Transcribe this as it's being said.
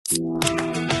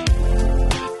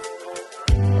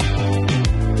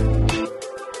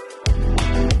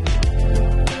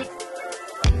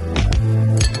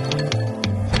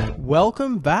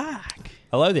Welcome back.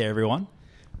 Hello there, everyone.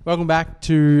 Welcome back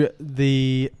to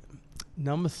the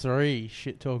number 3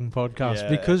 Shit Talking podcast. Yeah.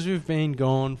 Because we've been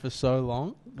gone for so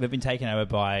long. We've been taken over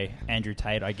by Andrew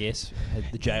Tate, I guess.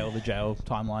 The jail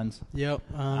timelines. Yep.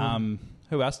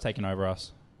 Who else taken over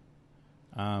us?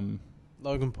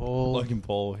 Logan Paul. Logan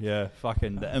Paul, yeah.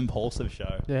 Fucking the impulsive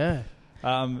show. Yeah.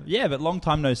 Yeah, but long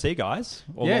time no see, guys.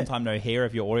 Or Yeah. long time no hear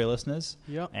if you're audio listeners.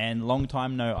 Yep. And long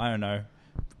time no, I don't know,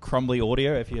 crumbly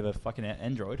audio if you have a fucking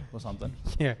Android or something.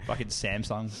 Yeah. Fucking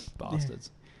Samsung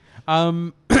bastards.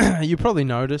 You probably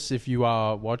notice if you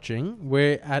are watching,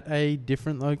 we're at a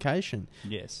different location.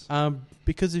 Yes.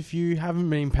 Because if you haven't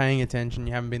been paying attention,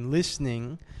 you haven't been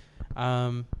listening,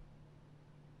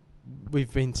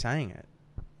 we've been saying it.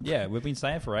 Yeah, we've been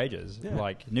saying it for ages. Yeah.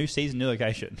 Like, new season, new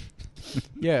location.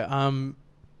 Yeah.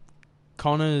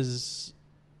 Connor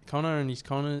and his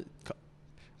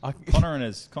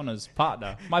Connor's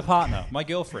partner, my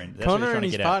girlfriend. That's what Connor he's trying and to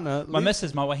his get partner at. My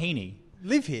missus, my wahine.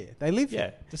 live here. They live Yeah,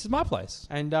 here. this is my place.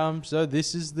 And so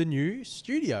this is the new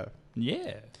studio.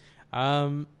 Yeah.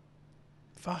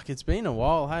 Fuck, it's been a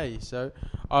while, hey. So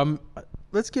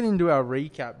let's get into our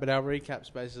recap, but our recap's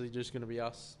basically just going to be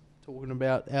us talking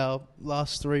about our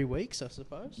last 3 weeks, I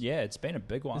suppose. Yeah, it's been a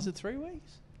big one. Is it 3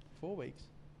 weeks? 4 weeks?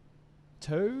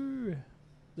 2?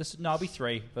 It'll be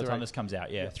 3 by the 3. time this comes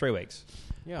out. Yeah, 3 weeks.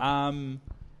 Yeah.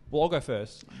 Well, I'll go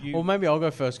first. Well, maybe I'll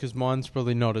go first because mine's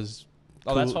probably not as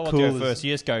that's why I'll cool go as- first.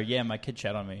 You just go, yeah, my kid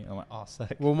chat on me. I'm like, oh,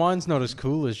 sick. Well, mine's not as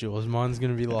cool as yours. Mine's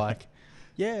going to be like,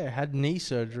 yeah, had knee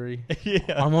surgery. Yeah.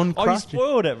 I'm on Oh, you crutches.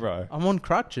 spoiled it, bro. I'm on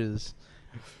crutches.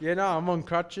 Yeah, no, I'm on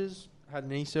crutches. Had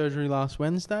knee surgery last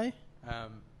Wednesday.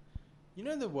 You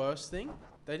know the worst thing?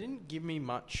 They didn't give me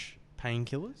much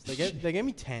painkillers. They gave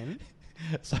me 10.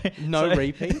 No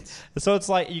repeats. So it's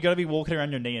like you got to be walking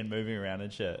around your knee and moving around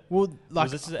and shit. Well,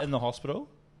 like, Was this in the hospital?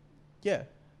 yeah.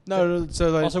 No,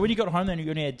 so like, So when you got home, then you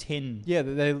only had 10. yeah,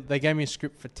 they gave me a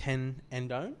script for 10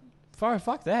 endone.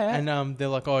 Fuck that. And they're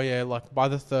like, oh yeah, like by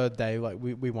the 3rd day, like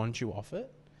we want you off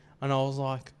it. And I was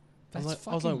like, I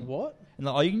was like, what? And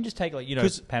like, you can just take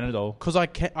Panadol. Because I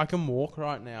can walk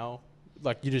right now.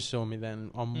 Like you just saw me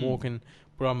then. I'm walking,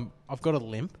 but I've got a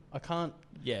limp. I can't.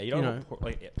 Yeah, you don't put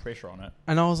pressure on it.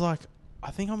 And I was like, I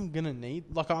think I'm gonna need.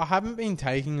 Like I haven't been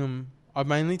taking them. I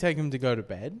mainly take them to go to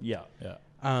bed. Yeah.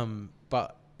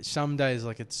 But some days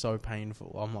like it's so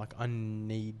painful. I'm like, I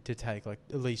need to take like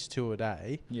at least 2 a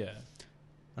day. Yeah.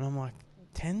 And I'm like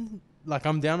 10. Like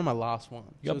I'm down to my last one.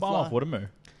 You got So bum it's off like, Watermoo.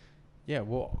 Yeah.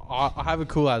 Well, I have a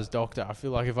cool ass doctor. I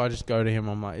feel like if I just go to him,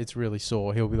 I'm like, it's really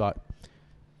sore. He'll be like,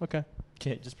 okay.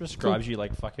 Yeah, just prescribes you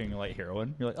like fucking like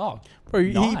heroin. You're like, oh, Bro,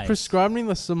 he nice. prescribed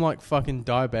me some like fucking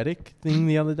diabetic thing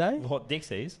the other day. What,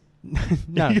 Dixies?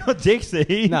 No, You got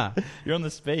Dixie? nah, You're on the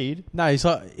speed. no. He's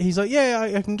like,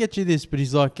 yeah, I can get you this, but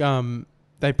he's like,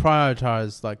 they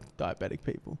prioritize like diabetic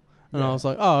people, and Yeah. I was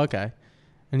like, oh, okay.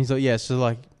 And he's like, yeah, so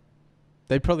like,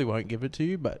 they probably won't give it to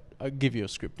you, but I'll give you a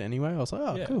script anyway. I was like,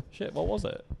 oh, Yeah. cool. Shit, what was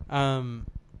it? I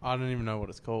don't even know what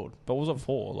it's called. But what was it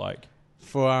for? Like,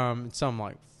 For some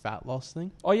like fat loss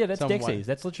thing. oh yeah, that's Some Dixies. way.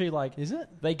 That's literally like, Is it?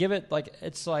 they give it like,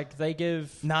 it's like they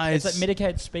give, No, it's like it's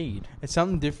medicated speed. it's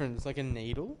something different. It's like a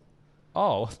needle.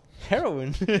 Oh.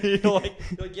 Heroin. you're like,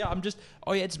 yeah,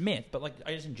 oh yeah, it's meth, but like,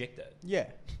 I just inject it. Yeah.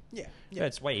 Yeah,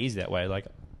 it's way easier that way. Like,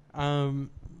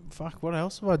 Fuck, what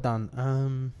else have I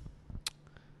done?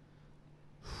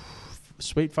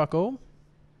 Sweet fuck all.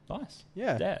 nice.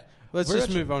 Yeah. Yeah. Let's We're just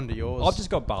actually- move on to yours. I've just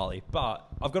got Bali, but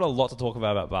I've got a lot to talk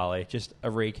about Bali. Just a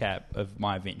recap of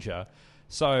my adventure.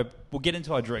 So we'll get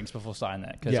into our drinks before starting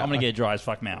that, because Yeah, I'm going to get dry as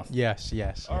fuck mouth. Yes.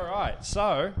 All right.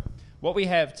 So what we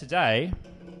have today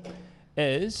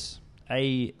is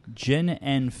a gin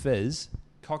and fizz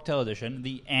cocktail edition,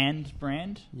 the And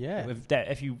brand. Yeah.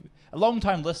 If you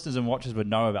long-time listeners and watchers would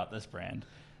know about this brand.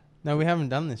 No, we haven't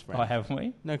done this, bro. Oh, haven't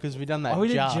we? No, because we done that. Oh, we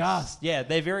did just. Yeah,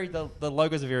 they're very. The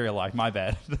logos are very alike. My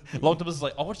bad. Long-time listeners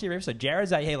like, I watched your episode.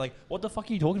 Jared's out here like, what the fuck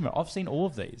are you talking about? I've seen all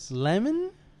of these. Lemon,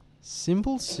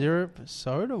 simple syrup,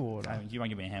 soda water. You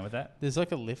want to give me a hand with that? There's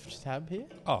like a lift tab here.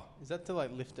 Oh, Is that to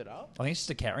like lift it up? I think it's just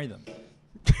to carry them.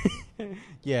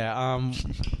 Yeah.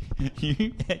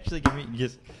 You actually give me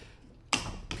just.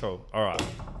 Cool. All right.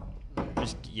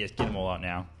 Just get them all out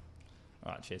now.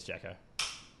 All right. Cheers, Jacko.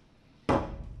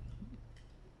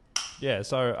 Yeah.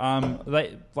 So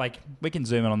they like we can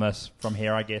zoom in on this from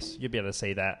here. I guess you'll be able to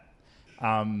see that.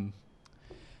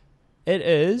 It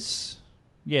is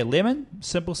lemon,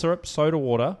 simple syrup, soda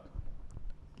water,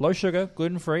 low sugar,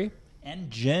 gluten free, and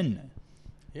gin.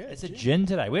 Yeah, It's a gin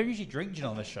today. We don't usually drink gin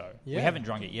on this show. Yeah. We haven't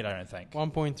drunk it yet, I don't think.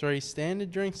 1.3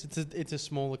 standard drinks. It's a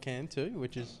smaller can too,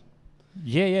 which is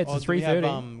Yeah, it's odd. a Do we have,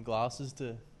 330. glasses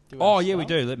to do our Oh, yeah, we stuff.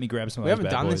 do. Let me grab some of We those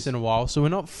haven't bad done boys. this in a while, so we're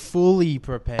not fully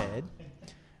prepared.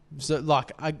 So,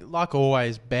 like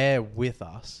always, bear with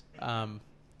us.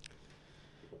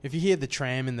 If you hear the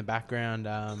tram in the background,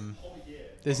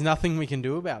 there's nothing we can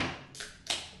do about it.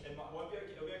 It'll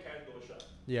be okay to door shut.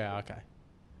 Yeah, okay.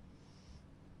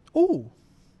 Ooh,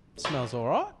 smells all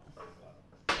right.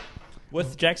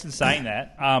 With Jackson saying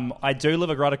that, I do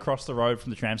live right across the road from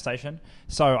the tram station,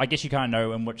 so I guess you kind of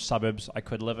know in which suburbs I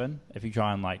could live in if you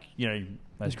try and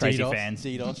those crazy DDoS, fans,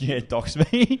 DDoS. yeah, dox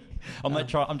me.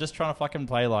 I'm just trying to fucking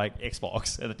play like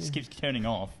Xbox, and it just keeps turning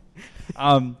off.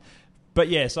 But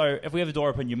yeah, so if we have the door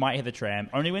open, you might hear the tram.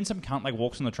 Only when some cunt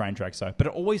walks on the train tracks, though. But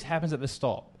it always happens at this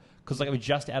stop because we're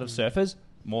just out of Surfers.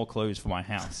 More clues for my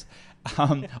house.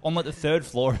 On the third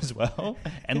floor as well,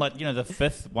 and the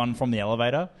fifth one from the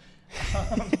elevator.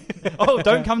 Oh,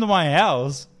 don't come to my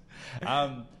house.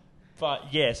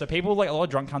 But yeah, so people a lot of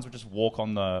drunk cunts would just walk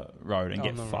on the road and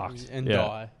get fucked and yeah.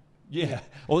 die. Yeah.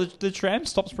 Well, the tram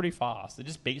stops pretty fast. It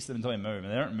just beats them until they move,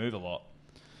 and they don't move a lot.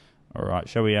 All right,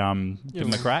 shall we give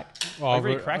them a crack? Oh, I've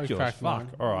already cracked yours. cracked Fuck. mine.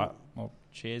 All right. Well,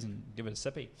 cheers and give it a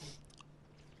sippy.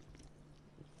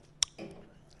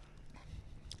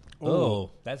 Oh,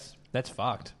 that's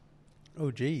fucked.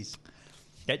 Oh, jeez.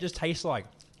 That just tastes like.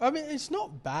 I mean, it's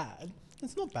not bad.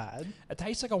 It's not bad. It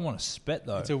tastes like I want to spit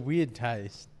though. It's a weird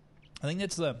taste. I think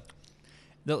that's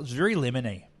it's very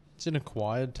lemony. It's an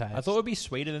acquired taste. I thought it would be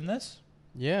sweeter than this.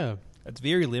 Yeah. It's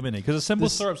very lemony because a simple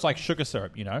This- syrup's like sugar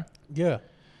syrup, you know. Yeah.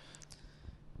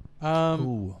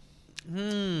 Ooh,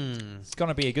 Hmm. it's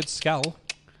gonna be a good skull.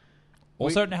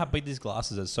 Also, don't know how big these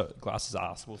glasses is. So glasses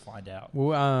are. So we'll find out. We'll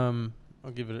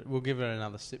We'll give it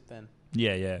another sip then.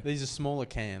 Yeah, yeah. These are smaller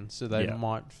cans, so they Yeah.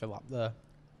 might fill up the.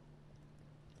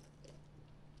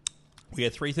 We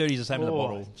get 330s the same in the Oh,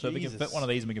 bottle. So if we can Jesus. fit one of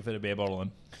these, and we can fit a beer bottle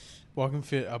in. Well, I can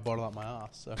fit a bottle up my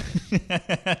ass. So.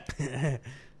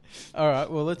 All right.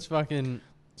 Well, let's fucking.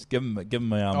 Just give them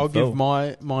a I'll fill. give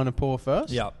mine a pour first.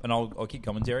 Yeah, and I'll keep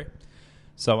commentary.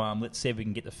 So let's see if we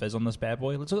can get the fizz on this bad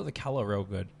boy. Let's look at the color real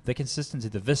good. The consistency,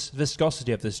 the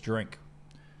viscosity of this drink.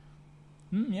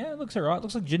 Yeah, it looks alright. It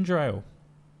looks like ginger ale.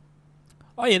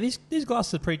 Oh yeah, these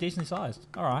glasses are pretty decently sized.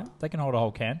 All right, they can hold a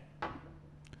whole can.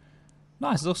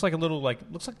 Nice. It looks like a little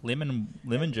looks like lemon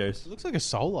juice. It looks like a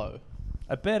solo.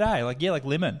 A bit, eh? Like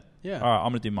lemon. Yeah. All right,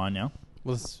 I'm gonna do mine now.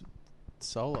 Well, it's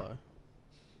solo.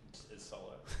 It's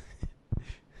solo.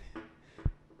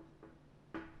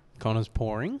 Connor's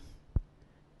pouring.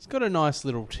 It's got a nice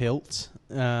little tilt.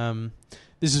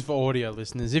 This is for audio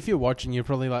listeners. If you're watching, you're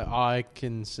probably like, I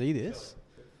can see this.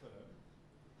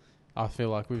 I feel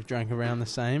like we've drank around the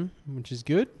same, which is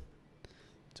good.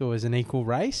 It's always an equal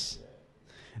race.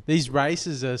 These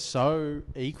races are so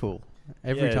equal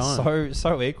every time.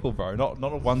 So equal, bro. Not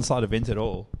a one-side event at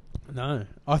all. No,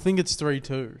 I think it's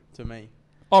 3-2 to me.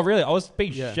 Oh, really? I was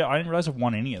being Yeah. shit. I didn't realize I've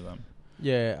won any of them.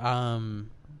 Yeah.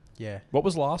 Yeah. What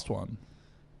was the last one?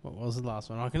 What was the last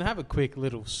one? I can have a quick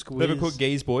little squeeze. Never quick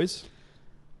geese, boys.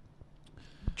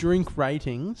 Drink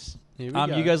ratings. Here we go.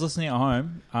 You guys listening at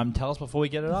home, tell us before we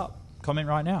get it up. Comment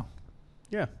right now.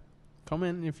 Yeah.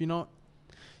 Comment if you're not.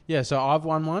 Yeah, so I've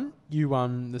won one. You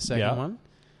won the second Yeah. one.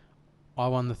 I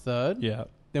won the third. Yeah.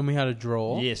 Then we had a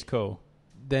draw. Yes, cool.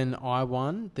 Then I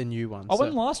won. Then you won. I So-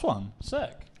 won the last one.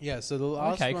 Sick. Yeah, so the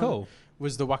last Okay, one cool.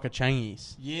 was the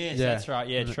Wakachangies. Yes, Yeah. that's right.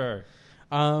 Yeah, true.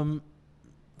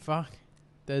 Fuck.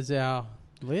 There's our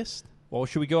list. Well,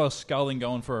 should we go a skull and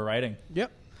go on for a rating?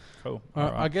 Yep. Cool. I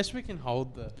Alright. guess we can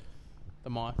hold the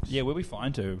mics. Yeah, we'll be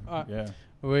fine too. Alright. Yeah.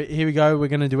 Here we go. We're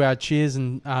going to do our cheers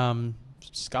and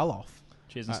skull off.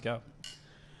 Cheers and skull.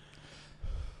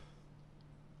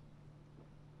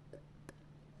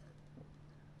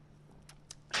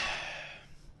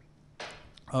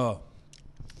 Oh,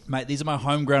 mate, these are my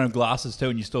homegrown glasses too,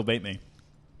 and you still beat me.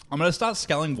 I'm gonna start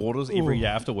sculling waters every Ooh. day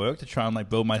after work to try and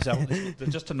build myself,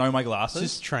 just to know my glasses.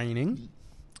 Just training.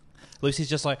 Lucy's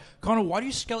just like, Connor, why do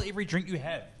you scull every drink you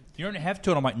have? You don't have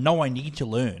to, and I'm like, no, I need to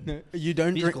learn. You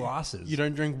don't These drink glasses. You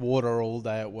don't drink water all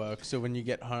day at work, so when you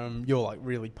get home, you're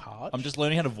really parched. I'm just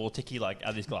learning how to vorticky out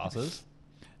of these glasses.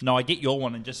 No, I get your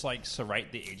one and just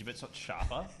serrate the edge of it so it's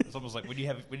sharper. It's almost like when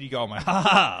you go, I'm like, ha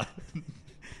ha.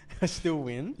 I still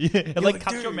win. Yeah, it You're like,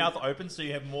 cuts your "Dude." mouth open so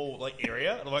you have more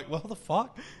area. And I'm like, what the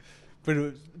fuck? But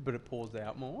it pours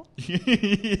out more.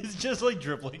 It's just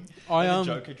dribbling. I, Like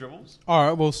the Joker dribbles. All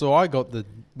right, well, so I got the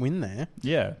win there.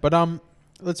 Yeah. But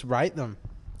let's rate them.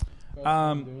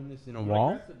 I'm doing this in a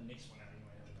while.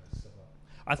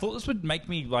 I thought this would make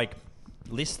me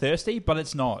less thirsty, but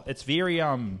it's not. It's very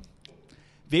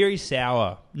very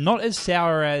sour. Not as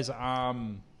sour as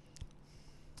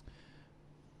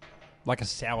like a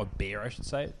sour beer, I should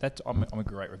say. I'm a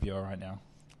great reviewer right now.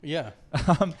 Yeah.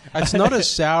 It's not as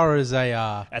sour as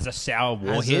a As a sour as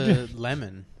warhead. a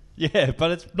lemon. Yeah,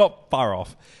 but it's not far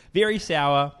off. Very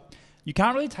sour. You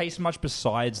can't really taste much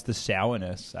besides the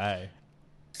sourness, eh?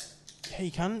 Yeah,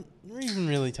 you can't even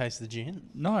really taste the gin.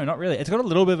 No, not really. It's got a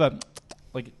little bit of a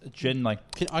like gin, like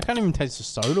I can't even taste the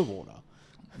soda water.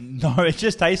 no. It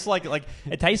just tastes like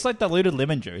it tastes like diluted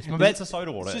lemon juice. I bet it's a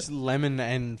soda water. It's just lemon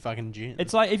and fucking gin.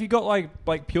 It's like if you got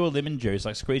like pure lemon juice,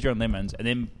 like squeeze your own lemons, and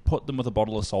then put them with a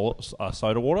bottle of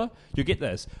soda water, you get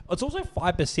this. It's also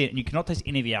 5%, and you cannot taste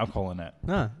any of the alcohol in it,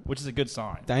 no, which is a good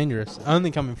sign. dangerous.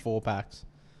 Only come in 4-packs.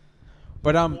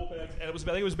 But And it was. I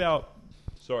think it was about.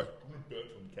 Sorry, I'm gonna burp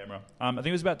on camera. I think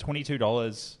it was about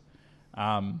 $22.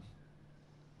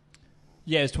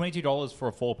 Yeah, it's $22 for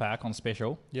a 4-pack on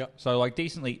special. Yep. So like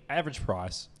decently average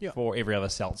price Yep. for every other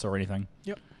seltzer or anything.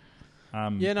 Yep.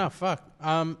 Yeah, no, fuck.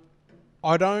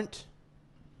 I don't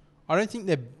think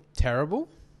they're terrible.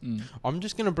 I'm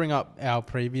just going to bring up our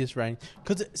previous rating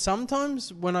because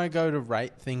sometimes when I go to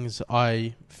rate things,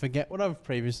 I forget what I've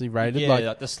previously rated. Yeah,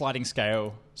 like the sliding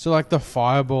scale. so, like the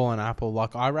Fireball and Apple.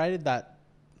 Like I rated that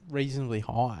reasonably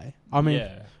high. I mean,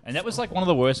 Yeah, and that was like one of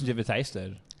the worst things you've ever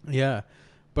tasted. yeah.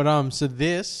 But so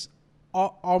this,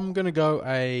 I'm gonna go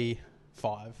a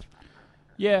 5.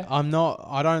 Yeah, I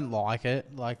don't like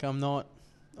it. Like I'm not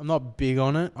big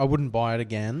on it. I wouldn't buy it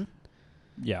again.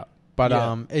 yeah. But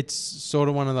Yeah. it's sort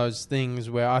of one of those things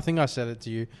where I think I said it to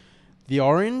you. The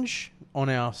orange on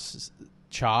our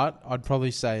chart, I'd probably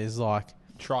say is like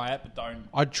Try it, but don't.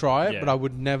 I'd try it, Yeah. but I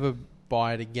would never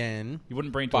buy it again. You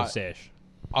wouldn't bring it to a But- sesh.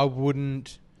 I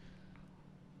wouldn't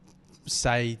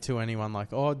say to anyone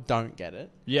like, "Oh, don't get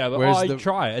it." Yeah, but Whereas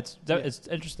try it. Yeah. It's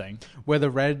interesting. Where the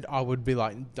red, I would be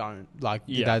like, "Don't." Like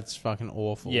Yeah. that's fucking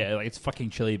awful. Yeah, like it's fucking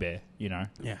chili bear, you know.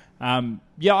 Yeah.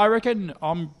 Yeah, I reckon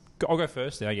I'll go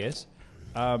first then, I guess.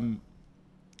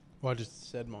 Well, I just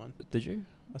said mine. Did you?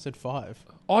 I said 5.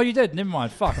 Oh, you did. Never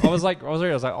mind. Fuck. I was like,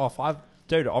 oh, 5.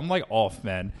 Dude, I'm like off,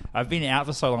 man. I've been out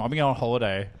for so long. I've been on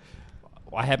holiday.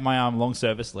 I had my long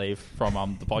service leave from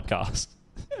the podcast.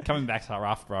 Coming back to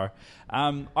rough, bro.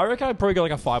 I reckon I'd probably go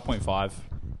like a 5.5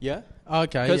 Yeah.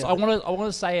 Okay. because yeah. I want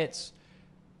to say it's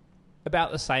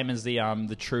about the same as the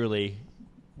Truly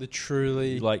the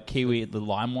truly like kiwi, the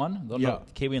lime one. Yeah.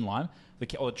 Not kiwi and lime. The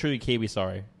Truly kiwi.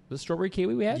 Sorry, the strawberry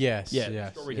kiwi we had. Yes, Yeah.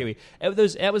 yes, Strawberry yeah.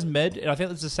 kiwi. It was mid, and I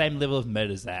think it's the same level of mid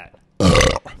as that.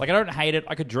 Like I don't hate it.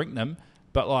 I could drink them,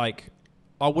 but like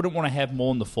I wouldn't want to have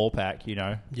more in the 4-pack. You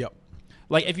know. Yep.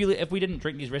 Like if we didn't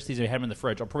drink these rest of these and we had them in the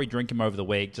fridge, I'd probably drink them over the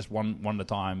week, just one at a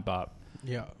time. But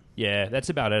Yeah. yeah, that's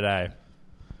about it, eh?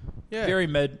 Yeah. Very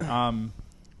mid.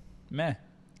 Meh.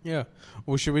 Yeah.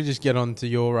 Well, should we just get on to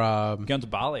your Going to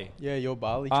Bali. your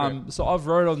Bali trip? So I've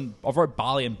wrote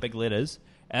Bali in big letters,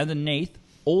 and underneath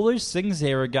all those things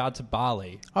there regard to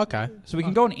Bali. Okay. So we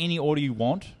can go in any order you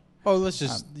want. Oh, let's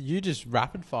just you just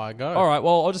rapid fire go. All right.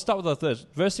 Well, I'll just start with the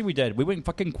first thing we did. We went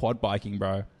fucking quad biking,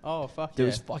 bro. Oh fuck It yeah.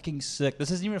 was fucking sick.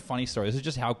 This isn't even a funny story. This is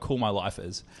just how cool my life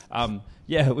is.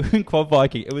 Yeah, we went quad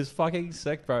biking. It was fucking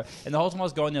sick, bro. And the whole time I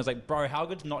was going there, I was like, bro, how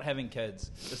good's not having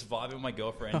kids? Just vibing with my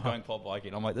girlfriend, going quad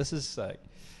biking. I'm like, this is sick.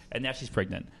 And now she's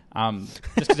pregnant. Just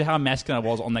because of how masculine I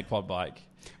was on that quad bike.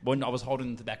 When I was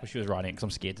holding the back when she was riding because I'm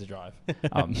scared to drive.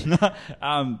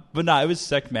 But no, it was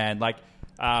sick, man. Like,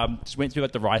 just went through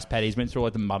like the rice paddies, went through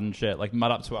like the mud and shit, like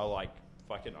mud up to our like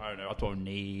fucking I don't know, up to our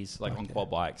knees, like on quad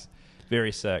bikes.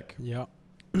 Very sick. Yeah.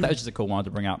 That was just a cool one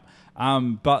to bring up.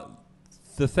 But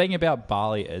the thing about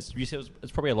Bali is, you said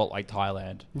it's probably a lot like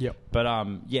Thailand. Yep. But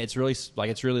yeah, it's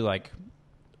really like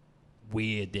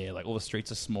weird there. Like all the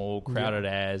streets are small, crowded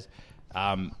as.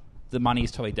 The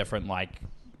money's totally different. Like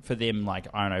for them, like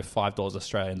I don't know, $5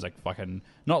 Australian's like fucking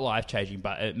not life changing,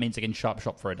 but it means they can shop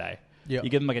for a day. Yep. You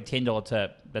give them like a $10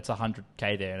 tip, that's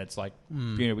 $100K there, and it's like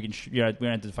you know we can we don't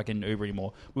have to fucking Uber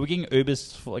anymore. We were getting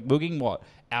Ubers for like we were getting what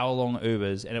hour-long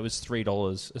Ubers, and it was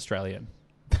 $3 Australian.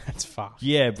 That's fucked.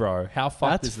 Yeah, bro. How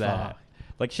fucked That's is that? fucked.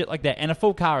 Like shit like that, and a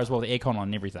full car as well, the aircon on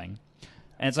and everything.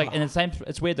 And it's like, and it's same.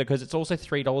 It's weird though because it's also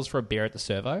 $3 for a beer at the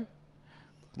servo.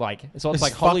 Like, so it's It's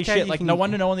like holy fucked how shit! you Like, can- no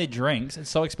wonder no one there drinks. It's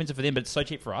so expensive for them, but it's so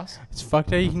cheap for us. It's fucked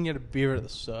how you can get a beer at the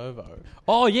servo.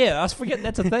 Oh yeah, I forget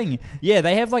that's a thing. Yeah,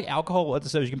 they have like alcohol at the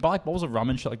servo. You can buy like bottles of rum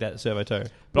and shit like that at the servo too.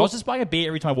 But I was just buying a beer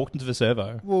every time I walked into the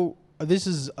servo. Well, this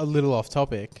is a little off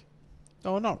topic.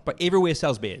 Oh, not. But everywhere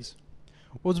sells beers.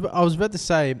 I was about to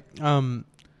say,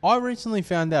 I recently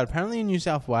found out, apparently in New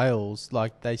South Wales,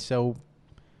 like, they sell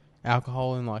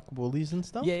alcohol in like Woolies and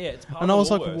stuff. Yeah, it's part And of I was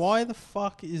like, Woolworths. why the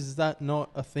fuck is that not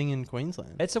a thing in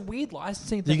Queensland? It's a weird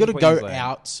licensing thing. You got to in go Queensland.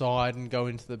 outside and go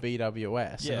into the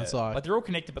BWS. Yeah, And it's like, they're all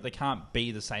connected, but they can't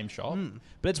be the same shop.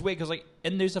 But it's weird because like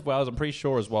in New South Wales, I'm pretty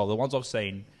sure as well. The ones I've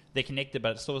seen, they're connected,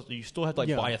 but it's still you still have to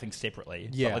like buy things separately.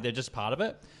 Yeah, but, like they're just part of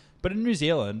it. But in New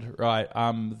Zealand, right,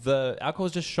 the alcohol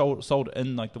is just sold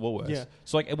in like the Woolworths. Yeah.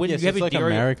 So like when so you have it's your like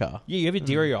dairy, America. yeah, you have your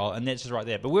dairy aisle, and that's just right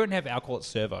there. But we don't have alcohol at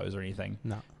servos or anything.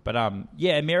 No. But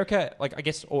yeah, America, like I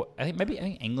guess, or I think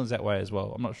England's that way as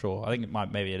well. I'm not sure. I think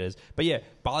maybe it is. But yeah,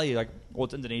 Bali, like, or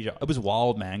it's Indonesia. It was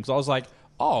wild, man. Because I was like,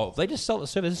 oh, they just sell it at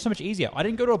servos. This is so much easier. I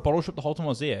didn't go to a bottle shop the whole time I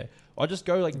was there. I just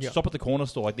go like stop at the corner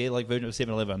store, like their like version of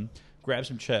 7-Eleven, grab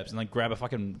some chips, and like grab a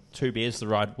fucking 2 beers to the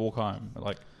ride, walk home.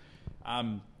 Like,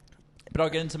 but I'll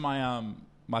get into my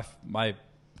my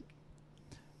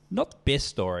not the best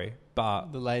story, but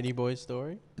The Ladyboy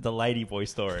story? the ladyboy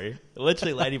story.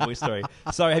 Literally ladyboy story.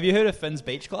 So have you heard of Finn's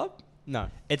Beach Club? No.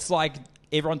 It's like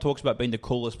everyone talks about being the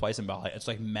coolest place in Bali. It's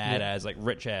like mad as, like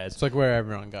rich as. It's like where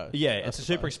everyone goes. Yeah, I it's suppose.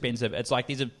 super expensive. It's like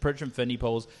these are pretty infinity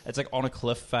pools. It's like on a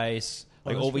cliff face,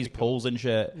 like that's all these pretty cool. pools and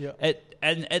shit. Yeah.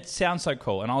 It sounds so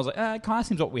cool. And I was like, it kind of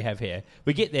seems what we have here.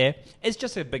 We get there, it's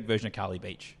just a big version of Kali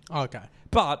Beach. Okay.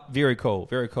 But very cool,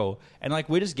 very cool. And like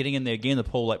we're just getting in there, getting in the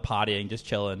pool, like partying, just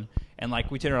chilling. And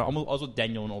like we turn around, I was with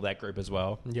Daniel and all that group as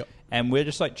well. Yep. And we're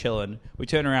just like chilling. We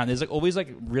turn around, there's like all these like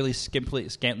really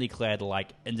scantily clad like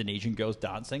Indonesian girls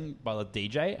dancing by the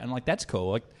DJ. And like that's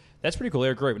cool. Like that's pretty cool.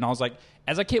 They're a group. And I was like,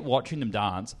 as I kept watching them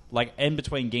dance, like in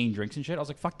between getting drinks and shit, I was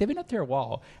like, fuck, they've been up there a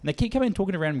while. And they keep coming and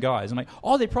talking to random guys. I'm like,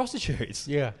 oh, they're prostitutes.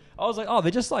 Yeah. I was like, oh,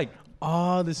 they're just like,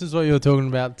 Oh, this is what you were talking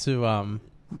about to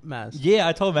Maz. yeah,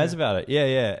 I told Maz about it.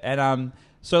 Yeah. And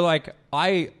so like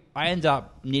I ended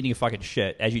up needing a fucking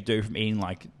shit, as you do from eating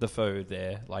like the food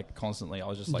there, like constantly. I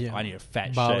was just like, Yeah. I need a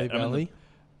fat Bali shit. And belly.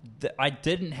 I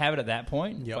didn't have it at that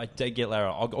point. Yep. But I did get later.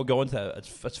 I'll go into that.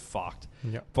 It's fucked.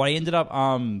 Yep. But I ended up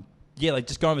like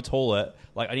just going to the toilet.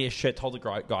 Like I need a shit. Told the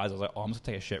guys, I was like, oh, I'm just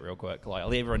gonna take a shit real quick. Like I'll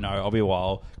let everyone know. I'll be a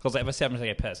while. Because like, if I say I'm gonna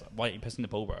take a piss, why aren't you pissing in the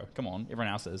pool, bro? Come on, everyone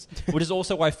else is. Which is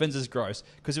also why Finn's is gross,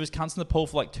 because it was cunts in the pool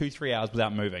for like 2-3 hours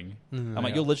without moving. I'm like,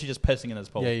 yeah. you're literally just pissing in this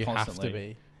pool. Yeah, you constantly. have to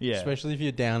be. Yeah. Especially if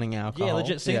you're downing alcohol. Yeah,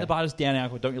 legit. Sitting at the bar is down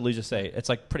alcohol. Don't you lose your seat. It's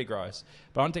like pretty gross.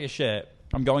 But I want to take a shit.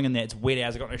 I'm going in there. It's wet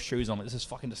as I got no shoes on. Like, this is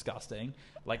fucking disgusting.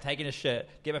 Like taking a shit,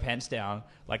 get my pants down,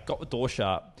 like got the door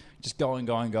shut, just going.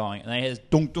 And they hear this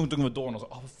dunk on the door, and I was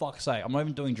like, oh for fuck's sake, I'm not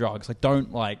even doing drugs. Like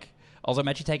don't like. I was like, I'm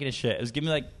actually taking a shit. It was giving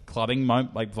me like clubbing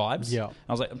like vibes. Yeah.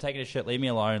 I was like, I'm taking a shit. Leave me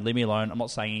alone. I'm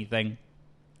not saying anything.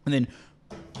 And then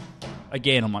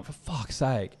again, I'm like, for fuck's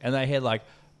sake. And they hear like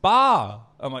bar.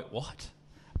 I'm like, what?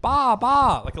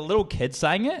 Bar, like a little kid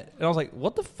saying it, and I was like,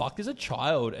 "What the fuck? There's a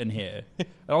child in here." And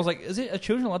I was like, "Is it a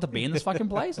children allowed to be in this fucking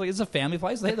place? Like, it's a family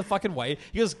place. They have the fucking way.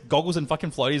 He has goggles and fucking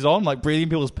floaties on, like breathing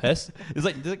people's piss. There's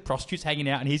like prostitutes hanging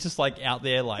out, and he's just like out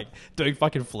there like doing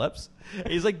fucking flips.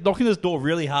 He's like knocking this door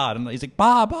really hard, and he's like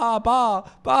bar,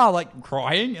 like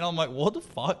crying, and I'm like, "What the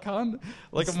fuck, cunt?"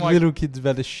 Like This I'm like, little kid's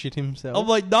about to shit himself. I'm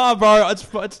like, nah, bro,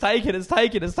 it's taken. And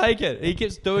he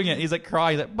keeps doing it. He's like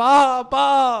crying. He's like,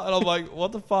 bar. And I'm like,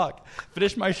 what the fuck?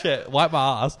 Finish my shit. Wipe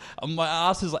my ass. And my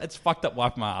ass is like, it's fucked up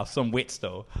wipe my ass. So I'm wet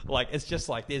still. Like, it's just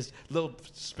like, there's little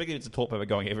spigot bits of toilet paper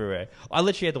going everywhere. I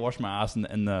literally had to wash my ass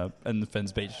in the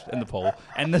Finn's Beach, in the pool.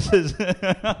 And this is...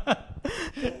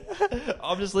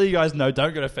 I'm just letting you guys know,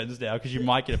 don't go to Finn's now, because you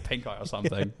might get a pink eye or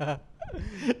something.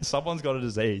 Someone's got a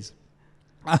disease.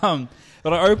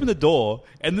 But I open the door,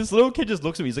 and this little kid just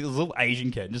looks at me. He's like this little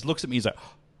Asian kid, and just looks at me. He's like,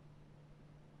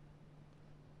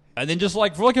 and then just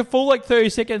like for like a full like 30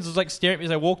 seconds, was like staring at me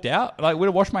as I walked out. And I went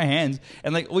to wash my hands,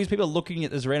 and like all these people are looking at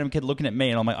this random kid looking at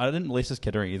me, and I'm like, I didn't molest this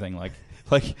kid or anything. Like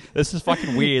this is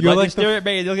fucking weird. You're Like, like they're staring at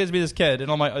me, and they're looking at me, this kid,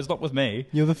 and I'm like, it's not with me.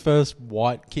 You're the first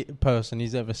white person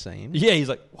he's ever seen. Yeah, he's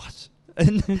like, what?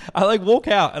 And I like walk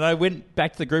out, and I went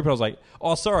back to the group, and I was like,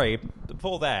 oh, sorry,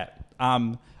 before that,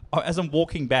 as I'm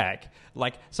walking back,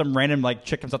 like some random like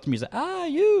chick comes up to me and says, how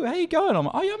you going? I'm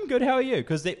like, oh yeah, I'm good, how are you?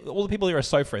 Because all the people here are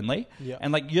so friendly. Yeah.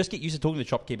 And like you just get used to talking to the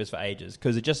shopkeepers for ages,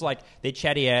 because they're just like, they're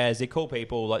chatty as, they're cool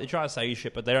people, like they're trying to sell you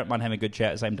shit, but they don't mind having a good chat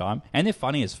at the same time, and they're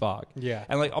funny as fuck. Yeah.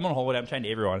 And like I'm on holiday, I'm chatting to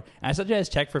everyone, and I sat down to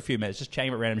chat for a few minutes, just chatting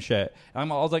about random shit,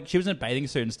 and I was like, she was in a bathing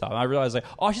suit and stuff, and I realized like,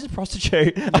 oh, she's a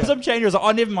prostitute. As I'm chatting, I was like,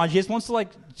 oh, never mind, she wants to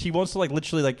like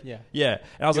literally like, yeah. And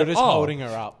I was You're like, just oh, holding her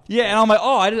up. yeah, and I'm like,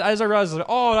 oh, as I realized, I was like,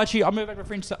 oh, actually, I'm moving back to my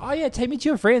friends. So, oh yeah, take me to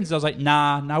your friends. And I was like,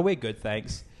 nah, we're good,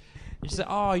 thanks. And she said,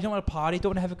 oh, you don't want to party,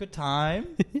 don't want to have a good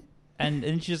time. and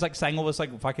she just like sang all this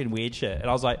like fucking weird shit, and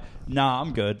I was like, nah,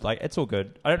 I'm good. Like it's all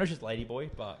good. I don't know if she's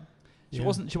ladyboy, but she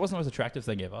wasn't the most attractive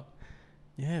thing ever.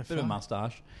 Yeah, Bit of a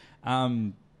mustache.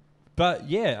 But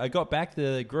yeah, I got back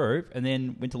to the group and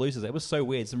then went to Lucy's. It was so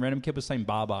weird. Some random kid was saying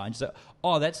Baba, and she's like,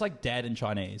 "Oh, that's like dad in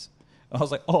Chinese." And I was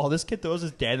like, "Oh, this kid thought it was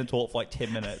his dad in the toilet for like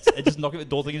 10 minutes." And just knocking at the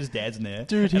door thinking his dad's in there.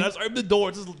 Dude, and I just opened the door.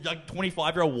 It's this like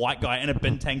 25-year-old white guy in a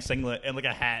Bintang singlet and like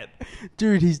a hat.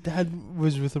 Dude, his dad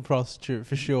was with a prostitute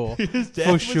for sure. His dad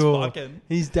for was sure. fucking.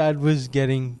 His dad was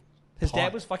getting. His pipe.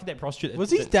 dad was fucking that prostitute. Was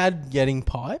his dad getting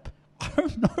pipe? I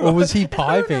don't know. Or was he I don't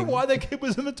piping? know why that kid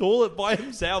was in the toilet by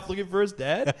himself looking for his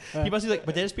dad. He must be like,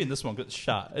 my dad's been in this one because it's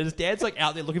shut. And his dad's like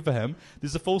out there looking for him.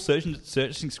 There's a full searching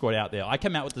squad out there. I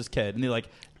come out with this kid and they're like,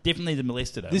 definitely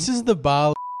molested him. This is the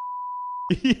bar.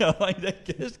 Yeah, like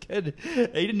this kid.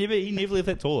 He never left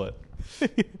that toilet.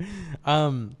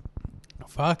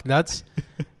 Fuck, that's.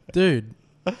 Dude,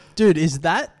 is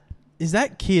that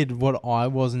kid what I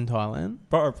was in Thailand?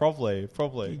 Bro, He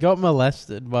probably. got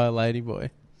molested by a ladyboy.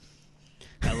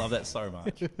 I love that so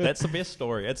much. That's the best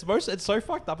story. It's so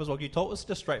fucked up as well. You told us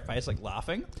just straight face, like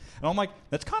laughing, and I'm like,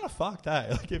 that's kind of fucked, eh?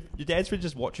 Like if your dad's been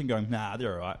just watching, going, nah,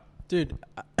 they're alright. Dude,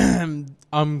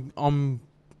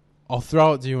 I'll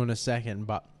throw it to you in a second,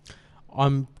 but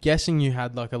I'm guessing you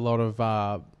had like a lot of,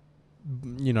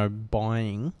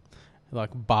 buying, like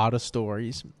barter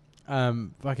stories. I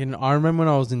remember when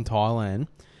I was in Thailand,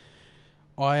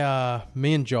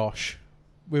 me and Josh,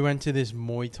 we went to this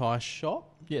Muay Thai shop.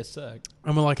 Yeah, sick.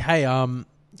 And we're like, hey,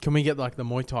 can we get like the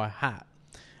Muay Thai hat?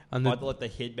 And Like the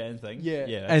headband thing.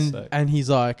 yeah, that's sick. and he's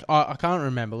like, I can't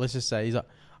remember. Let's just say he's like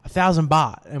 1,000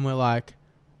 baht, and we're like,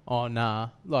 oh nah,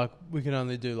 like we can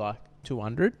only do like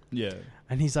 200. Yeah.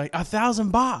 And he's like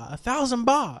 1,000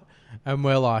 baht, and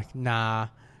we're like, nah,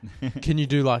 can you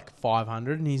do like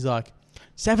 500? And he's like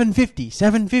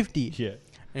 750. Yeah.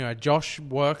 Anyway, Josh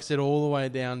works it all the way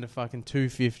down to fucking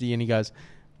 250, and he goes,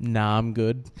 nah, I'm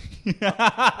good.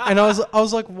 And I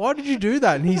was like, why did you do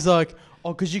that? And he's like,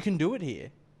 oh, because you can do it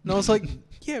here. And I was like,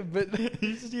 yeah, but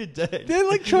This is your dad. they're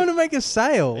like trying to make a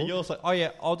sale. And you're also like, oh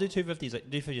yeah, I'll do 250s. Like,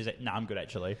 250s. He's like, nah, I'm good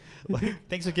actually. Like,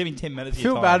 thanks for giving 10 minutes. I of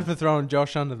your feel time. bad for throwing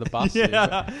Josh under the bus. Yeah.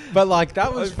 Here, but like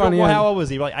that was funny. Well, how old was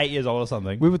he? Like 8 years old or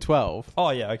something. We were 12.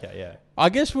 Oh yeah, okay, yeah. I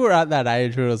guess we were at that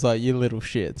age where it was like, you little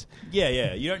shits.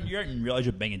 Yeah. You don't realize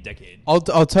you're being a dickhead. I'll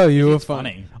tell you It's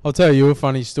funny. I'll tell you a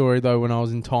funny story though. When I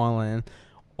was in Thailand,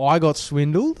 I got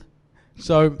swindled.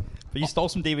 So But you stole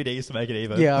some DVDs to make it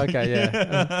even. yeah, okay,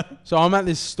 yeah. So I'm at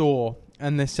this store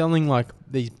and they're selling like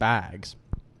these bags,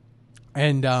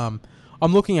 and I'm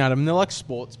looking at them. And they're like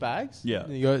sports bags. Yeah.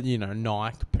 You got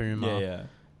Nike, Puma,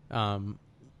 Yeah.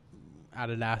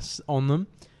 Adidas on them,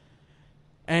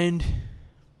 and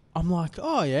I'm like,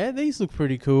 oh yeah, these look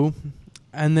pretty cool.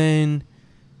 And then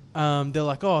they're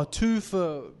like, oh, 2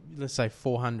 for let's say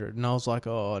 400, and I was like,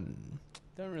 oh,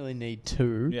 don't really need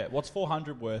 2. Yeah. What's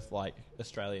 400 worth like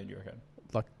Australian? Do you reckon?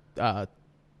 Like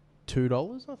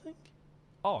 $2, I think.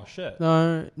 Oh shit.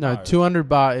 No, No. 200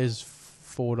 baht is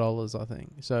 $4, I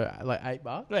think. So like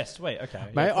 $8. Yeah, sweet. Okay.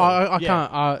 Mate, Yeah, cool. I Yeah.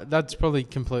 can't. That's probably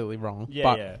completely wrong. Yeah,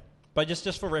 but yeah. But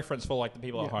just for reference for like the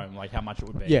people at Yeah. home, like how much it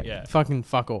would be. Yeah, fucking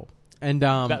fuck all. And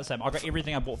About the same. I got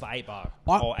everything I bought for $8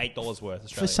 or $8 worth Australian.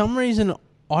 for some reason,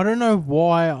 I don't know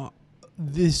why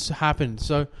this happened.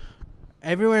 So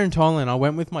everywhere in Thailand, I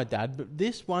went with my dad. But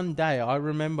this one day, I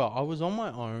remember I was on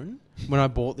my own when I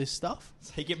bought this stuff.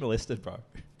 So you get molested, bro.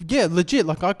 Yeah, legit.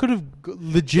 Like I could have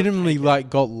legitimately like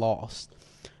got lost.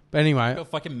 But I anyway, got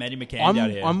fucking Maddie McCann out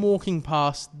here. I'm walking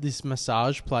past this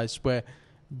massage place where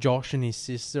Josh and his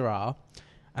sister are,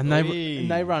 and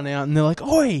they run out and they're like,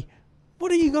 "Oi, what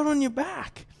do you got on your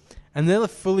back?" And they're like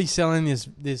fully selling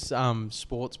this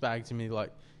sports bag to me.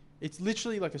 Like it's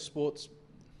literally like a sports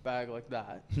bag like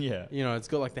that. Yeah. You know, it's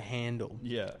got like the handle.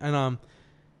 Yeah. And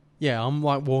I'm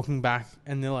like walking back,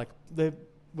 and they're like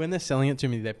when they're selling it to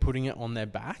me, they're putting it on their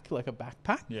back like a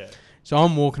backpack. Yeah. So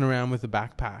I'm walking around with a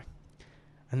backpack,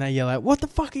 and they yell out, "What the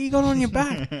fuck are you got on your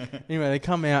back?" Anyway, they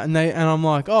come out and I'm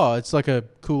like, "Oh, it's like a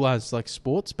cool ass like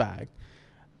sports bag,"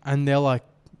 and they're like,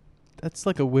 "That's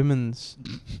like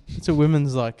it's a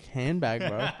women's like handbag,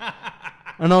 bro."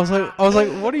 And I was like,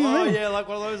 "What do you Oh mean?" yeah, like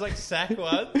one of those like sack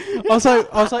ones. I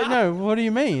was like, "No, what do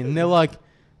you mean?" And they're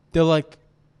like,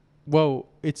 "Well,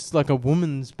 it's like a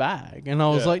woman's bag," and I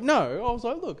was Yeah. like, "No," I was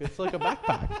like, "Look, it's like a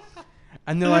backpack."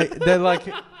 And they're like,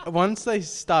 once they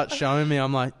start showing me,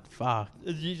 I'm like, fuck.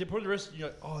 You put the wrist, and you're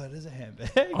like, oh, it is a handbag.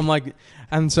 I'm like,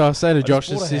 and so I say to just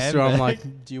Josh's bought a sister, I'm handbag.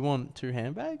 like, do you want 2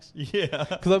 handbags? Yeah.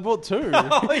 Because I bought 2.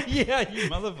 Oh yeah, you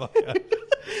motherfucker.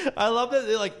 I love that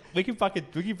they're like, we can fucking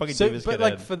So, do this. but kid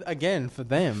like in. for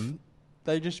them,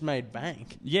 they just made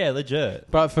bank. Yeah, legit.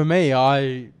 But for me,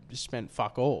 I spent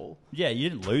fuck all. Yeah, you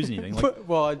didn't lose anything. Like,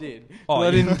 Well, I did. Oh, But I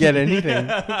yeah. didn't get anything.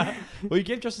 well, you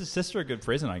gave Josh's sister a good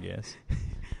present, I guess.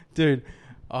 Dude,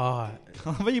 Oh,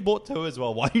 But you bought 2 as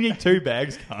well. Why do you need 2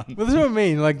 bags, cunt? well, that's what I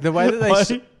mean. Like the way that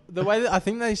Why? the way that I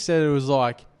think they said it was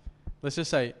like, let's just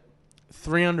say,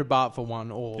 300 baht for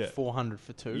one or 400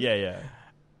 for 2. Yeah.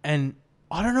 And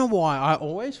I don't know why I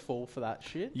always fall for that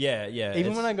shit. Yeah.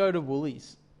 Even when I go to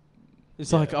Woolies,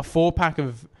 it's Yeah. like a 4-pack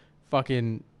of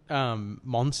fucking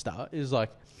Monster is like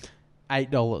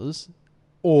 $8,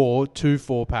 or 2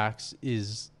 4-packs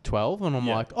is 12, and I'm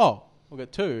like, oh, we'll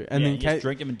get 2, and then you just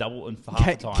drink them and double in for half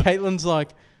the time. Caitlin's like,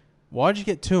 why'd you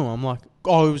get 2? I'm like,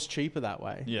 oh, it was cheaper that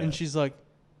way. Yeah. And she's like,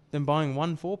 then buying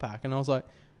 1 4-pack, and I was like,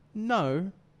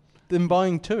 no, then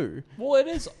buying 2. Well, it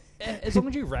is. As long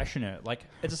as you ration it, like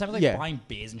it's the same as like buying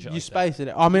beers and shit. You like space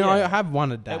it. I mean, Yeah. I have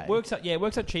one a day. It works out. Yeah, it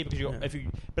works out cheaper because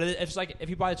but it's like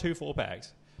if you buy 2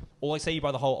 4-packs, or like say you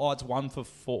buy the whole. Oh, it's 1 for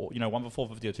 4. You know, 1 for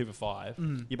 4.50 or 2 for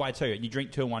 5. You buy 2 and you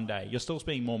drink 2 in one day. You're still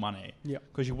spending more money. Yeah.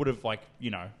 Because you would have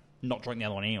not drunk the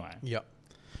other one anyway. Yep.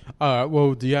 All right.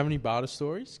 Well, do you have any barter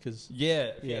stories? Because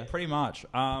Yeah, pretty much.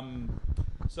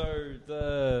 So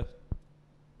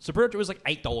pretty much it was like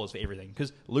 $8 for everything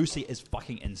because Lucy is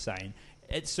fucking insane.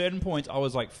 At certain points, I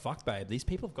was like, "Fuck, babe, these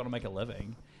people have got to make a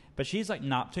living." But she's like,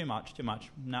 "Nah, too much.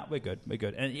 Nah, we're good.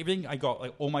 And everything I got,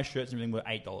 like all my shirts and everything, were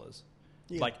 $8.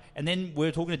 Yeah. Like, and then we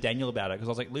were talking to Daniel about it because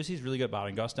I was like, "Lucy's really good at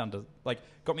bartering." Got us down to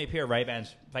got me a pair of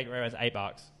Ray-Bans, fake Ray-Bans,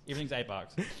 $8. Everything's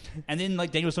 $8. And then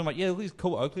like Daniel was talking about, "Yeah, look at these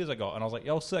cool Oakleys I got," and I was like,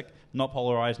 "Yo, sick, not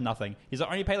polarized, nothing." He's like,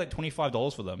 "I only paid like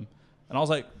 $25 for them," and I was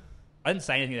like, I didn't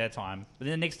say anything at that time. But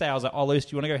then the next day, I was like, "Oh, Lucy,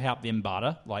 do you want to go help them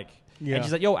barter?" Like, and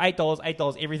she's like, "Yo,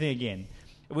 $8, everything again."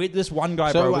 We had this one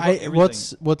guy, bro. We got everything.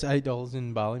 what's $8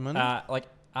 in Bali money?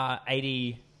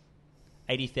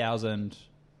 80,000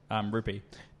 rupee.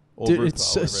 Or Dude, rupa, it's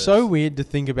whatever it so is. weird to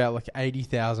think about like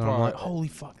 80,000. I'm Bro, like, holy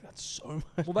fuck, that's so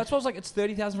much. Well, that's what I was like. It's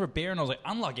 30,000 for a beer, and I was like,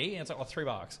 unlucky. And it's like, oh, $3.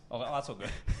 I was like, oh, that's all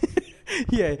good.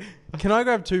 Yeah. Can I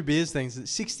grab 2 beers things?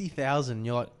 It's 60,000.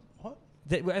 You're like, what?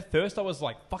 At first, I was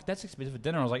like, fuck, that's expensive for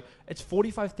dinner. I was like, it's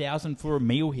 45,000 for a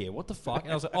meal here. What the fuck?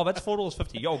 And I was like, oh, that's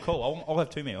 $4.50. Yo, cool. I'll have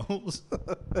 2 meals.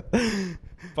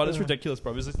 But it's ridiculous,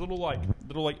 bro. There's this little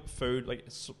food, like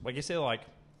I guess they're like,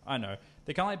 I don't know,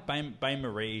 they're kind of like Bain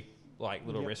Marie, like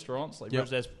little restaurants, like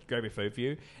just grab your food for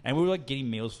you. And we were like getting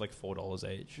meals for like $4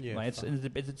 each. Yeah, like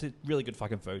it's a really good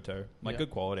fucking food too, like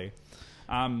good quality.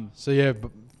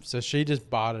 So she just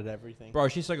bartered everything. Bro,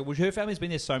 she's so good. Well, her family's been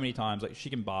there so many times. Like, she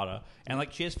can barter. And,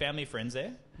 like, she has family friends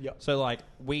there. Yep. So, like,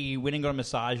 we went and got a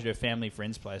massage at her family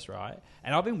friend's place, right?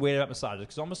 And I've been weird about massages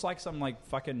because I'm just like some, like,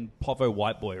 fucking povo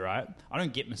white boy, right? I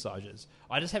don't get massages.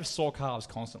 I just have sore calves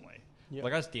constantly. Yep.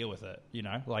 Like, I just deal with it, you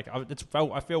know? Like,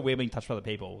 I feel weird being touched by other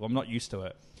people. I'm not used to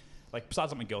it. Like,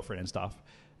 besides like my girlfriend and stuff.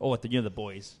 Or, like, the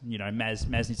boys. You know, Maz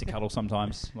needs to cuddle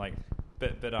sometimes. Like,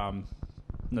 but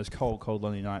those cold,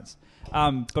 lonely nights. But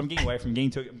I'm getting away from getting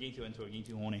too into it, getting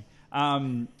too horny.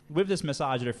 With this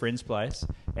massage at a friend's place,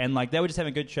 and like they were just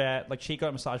having a good chat. Like she got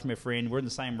a massage from her friend. We're in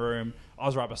the same room. I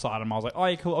was right beside him. I was like, "Oh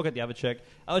yeah, cool. I'll get the other chick."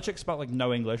 Other chick spoke like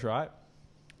no English, right?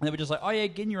 And they were just like, "Oh yeah,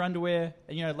 get in your underwear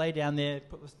and lay down there.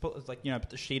 Put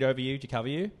the sheet over you to cover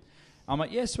you." I'm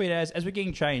like, "Yeah, sweet as." As we're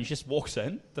getting changed, just walks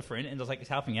in the friend and just like is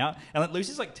helping out, and like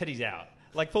Lucy's like titties out.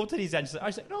 Like, full titties out. I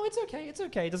was like, no, it's okay.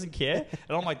 He doesn't care.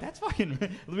 And I'm like, that's fucking...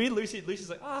 Me and Lucy's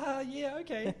like, yeah,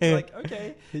 okay. Like,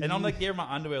 okay. And I'm like there in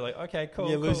my underwear, like, okay, cool.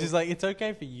 Yeah, cool. Lucy's like, it's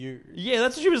okay for you. Yeah,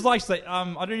 that's what she was like. She's like,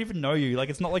 I don't even know you. Like,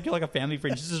 it's not like you're like a family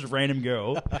friend. She's just a random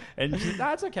girl. And she's like,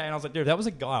 nah, it's okay. And I was like, dude, if that was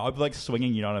a guy, I'd be like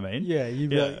swinging, you know what I mean? Yeah,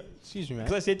 you'd be like, excuse me, man.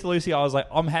 Because I said to Lucy, I was like,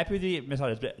 I'm happy with the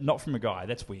massages, but not from a guy.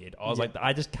 That's weird. I was like,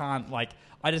 I just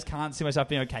can't see myself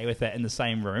being okay with that in the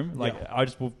same room. Like,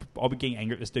 I'll be getting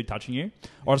angry at this dude touching you.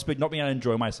 Or I'll just be not being able to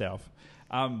enjoy myself.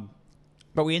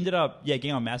 But we ended up,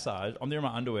 getting on massage. I'm there in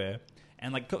my underwear.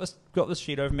 And, like, got this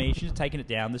sheet over me. She's just taking it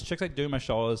down. This chick's, like, doing my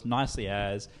shoulders nicely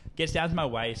as. Gets down to my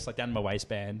waist, like, down to my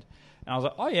waistband. And I was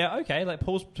like, oh, yeah, okay. Like,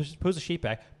 pulls the sheet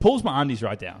back. Pulls my undies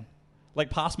right down.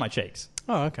 Like, past my cheeks.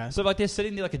 Oh, okay. So, like, they're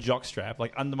sitting there like a jock strap,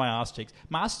 like, under my ass cheeks.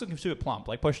 My ass is looking super plump,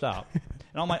 like, pushed up.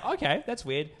 And I'm like, okay, that's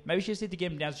weird. Maybe she just need to get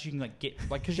them down so she can, like, get...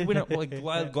 Like, because she went, like,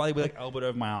 gladly, like, elbowed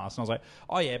over my ass. And I was like,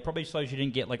 oh, yeah, probably so she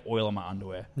didn't get, like, oil on my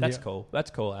underwear. That's cool.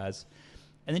 That's cool as...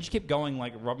 And then she kept going,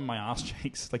 like, rubbing my ass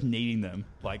cheeks, like, kneading them.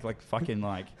 Like fucking,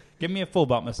 like... Give me a full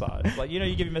butt massage. Like, you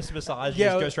give me a massage, you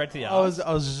just go straight to the ass.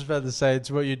 I was just about to say,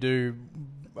 it's what you do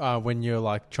when you're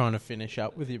like trying to finish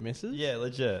up with your missus. Yeah,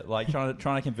 legit. Like trying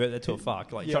to convert that to a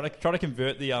fuck. Like trying to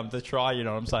convert the try. You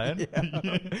know what I'm saying?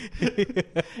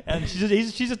 Yeah. And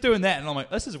she's just doing that, and I'm like,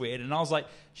 this is weird. And I was like,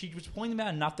 she was pointing them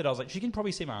out enough that I was like, she can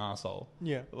probably see my asshole.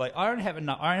 Yeah. Like I don't have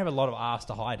a lot of ass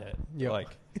to hide it. Yeah. Like,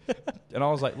 and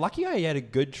I was like, lucky I had a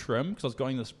good trim because I was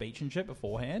going to the speech and shit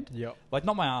beforehand. Yep. Like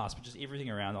not my ass, but just everything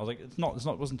around. I was like,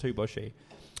 it wasn't too bushy.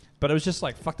 But it was just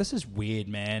like, fuck, this is weird,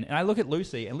 man. And I look at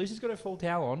Lucy, and Lucy's got her full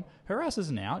towel on. Her ass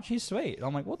isn't out. She's sweet. And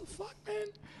I'm like, what the fuck, man?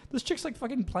 This chick's like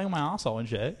fucking playing with my asshole and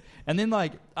shit. And then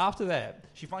like after that,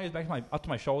 she finally goes back up to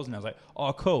my shoulders, and I was like,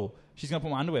 oh, cool. She's gonna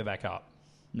put my underwear back up.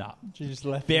 Nah, She just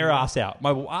left bare ass out.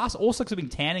 My ass also looks like I've been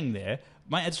tanning there.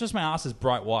 It's just my ass is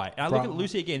bright white. And I look at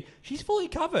Lucy again. She's fully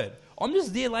covered. I'm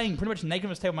just there laying pretty much naked on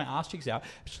this table with my ass cheeks out.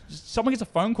 Someone gets a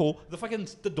phone call.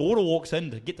 The daughter walks in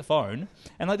to get the phone.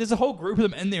 And like there's a whole group of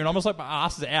them in there. And I'm just like, my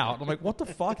ass is out. I'm like, what the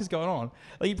fuck is going on?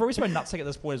 Like you probably see my nutsack at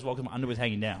this point as well because my underwear's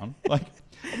hanging down. Like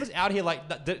I'm just out here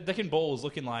like dick and balls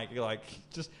looking like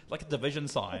just like a division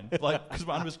sign. Like because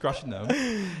my underwear's crushing them.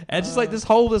 And it's just like this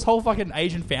whole fucking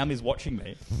Asian family is watching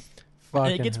me.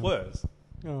 And it gets worse.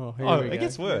 Oh, It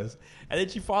gets worse. And then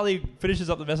she finally finishes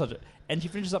up the message. And she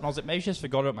finishes up and I was like, maybe she just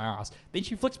forgot about my ass. Then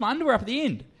she flicks my underwear up at the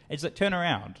end. And she's like, turn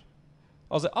around.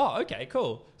 I was like, oh, okay,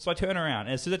 cool. So I turn around.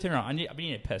 And as soon as I turn around, I've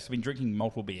been in a piss. I've been drinking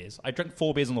multiple beers. I drank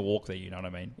 4 beers on the walk there, you know what I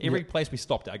mean? Every place we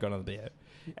stopped at, I got another beer.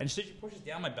 And as soon as she pushes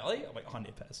down my belly, I'm like, oh, I need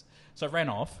a piss. So I ran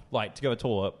off, like, to go to the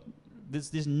toilet.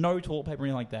 There's no toilet paper or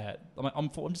anything like that. I'm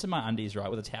just in my undies, right,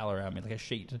 with a towel around me, like a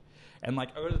sheet. And, like,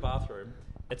 I go to the bathroom.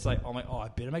 It's like, I'm like, oh, I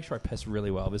better make sure I piss really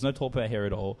well. There's no toilet paper here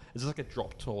at all. It's just like a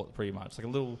drop toilet, pretty much. It's like a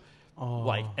little,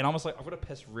 like, and I'm just like, I've got to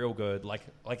piss real good. Like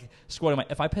squatting.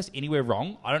 Like, if I piss anywhere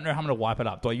wrong, I don't know how I'm going to wipe it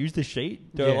up. Do I use the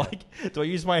sheet? Do I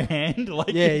use my hand?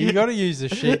 Like, yeah, you got to use the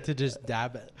sheet to just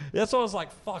dab it. That's what I was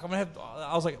like, fuck,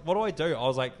 I was like, what do I do? I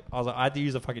was like, I had to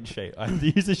use a fucking sheet. I had to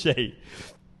use a sheet.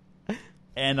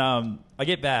 And I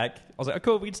get back. I was like, oh,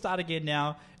 cool, we can start again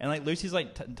now. And like Lucy's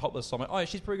like topless, so I'm like, oh,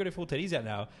 she's probably got her full titties out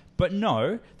now. But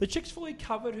no, the chick's fully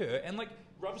covered her and like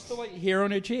rubs the like hair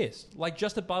on her chest, like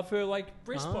just above her like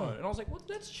breastbone. And I was like, well,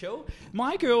 that's chill.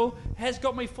 My girl has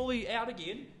got me fully out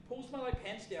again. Pulls my like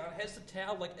pants down, has the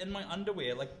towel like in my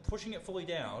underwear, like pushing it fully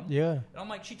down. Yeah. And I'm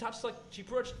like, she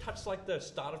pretty much touched like the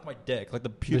start of my dick, like the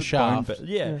pubic shaft. bone bit.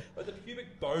 Yeah, like the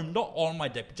pubic bone, not on my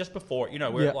dick, but just before it, you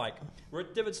know, where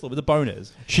it divots where the bone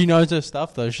is. She knows her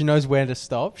stuff though. She knows where to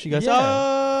stop. She goes,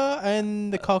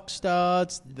 and the cock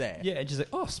starts there. Yeah, and she's like,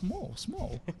 oh, small.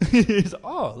 He's like,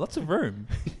 oh, lots of room.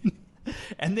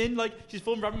 And then, like, she's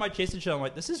full rubbing my chest and shit. I'm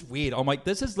like, this is weird. I'm like,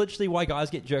 this is literally why guys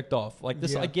get jerked off. Like,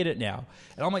 this, I get it now.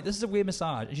 And I'm like, this is a weird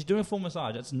massage. And she's doing a full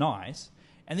massage. It's nice.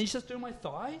 And then she's just doing my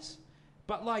thighs.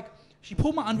 But, like, she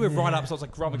pulled my underwear right up, so I was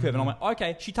like, rub my curve. And I'm like,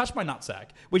 okay. She touched my nutsack.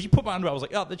 When she put my underwear, I was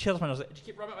like, oh, the chest, my nutsack. She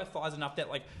kept rubbing my thighs enough that,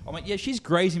 like, I'm like, yeah, she's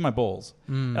grazing my balls.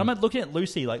 And I'm like, looking at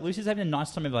Lucy. Like, Lucy's having a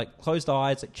nice time of, like, closed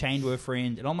eyes, like, chained to her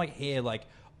friend. And I'm like, here, like,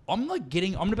 I'm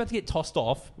about to get tossed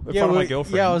off in front of my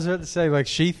girlfriend. Yeah, I was about to say, like,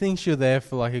 she thinks you're there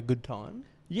for, like, a good time.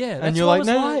 Yeah, that's and you're what like,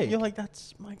 it was like. You're like,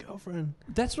 that's my girlfriend.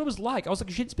 That's what it was like. I was like,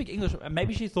 she didn't speak English.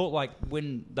 Maybe she thought, like,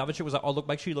 when the other chick was like, oh, look,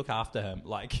 make sure you look after him.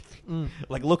 Like,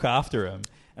 like, look after him.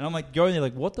 And I'm like, going there,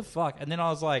 like, what the fuck? And then I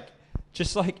was like,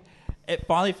 just like, it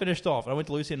finally finished off. And I went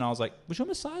to Lucy and I was like, was your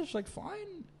massage, like,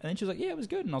 fine? And then she was like, yeah, it was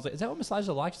good. And I was like, is that what massages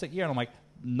are like? She's like, yeah. And I'm like,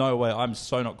 no way, I'm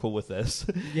so not cool with this.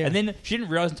 Yeah. And then she didn't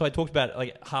realize until I talked about it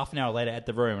like half an hour later at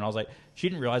the room. And I was like, she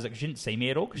didn't realize it because she didn't see me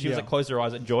at all because she was like closed her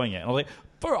eyes enjoying it. And I was like,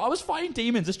 bro, I was fighting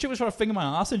demons. This chick was trying to finger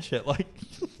my ass and shit. Like,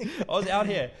 I was out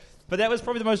here. But that was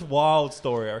probably the most wild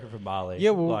story I reckon from Bali.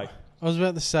 Yeah, well, like, I was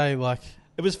about to say, like,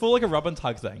 it was full like a rub and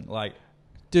tug thing. Like,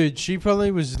 dude, she probably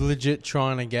was legit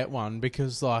trying to get one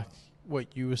because, like,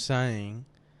 what you were saying,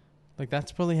 like,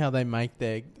 that's probably how they make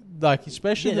their, like,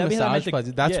 especially the massage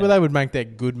places. That's where they would make their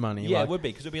good money. Yeah, like, it would be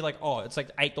because it'd be like, oh, it's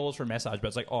like $8 for a massage, but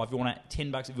it's like, oh, if you want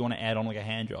 $10 if you want to add on like a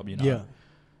hand job, you know? Yeah.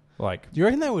 Like, do you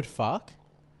reckon they would fuck?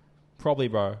 Probably,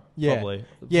 bro. Yeah. Probably.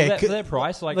 Yeah. For that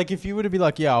price, like if you were to be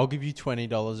like, yeah, I'll give you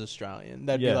 $20 Australian,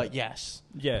 they'd be like, yes.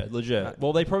 Yeah, legit. Right.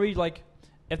 Well, they probably like,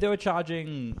 if they were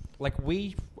charging, like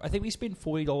I think we spent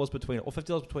 $40 between, or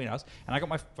 $50 between us, and I got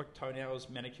my toenails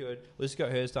manicured. Lucy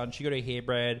got hers done. She got her hair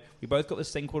braid. We both got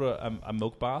this thing called a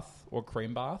milk bath or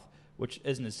cream bath, which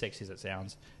isn't as sexy as it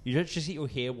sounds. You just get your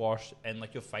hair washed and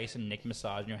like your face and neck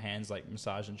massage and your hands like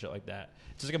massaged and shit like that.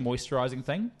 It's just like a moisturizing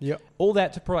thing. Yep. All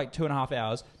that took probably like 2.5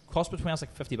 hours. Cost between us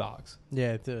like $50.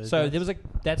 Yeah. So there was like,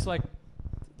 that's like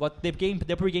they're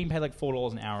probably getting paid like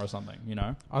 $4 an hour or something, you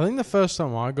know? I think the first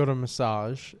time I got a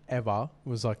massage ever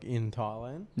was like in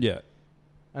Thailand. Yeah.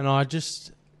 And I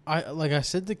just, I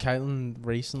said to Caitlin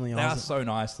recently, They are so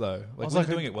nice though. I was We're like,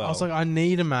 doing it well. I was like, I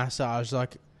need a massage.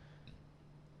 Like,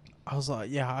 I was like,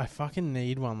 yeah, I fucking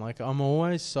need one. Like, I'm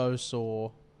always so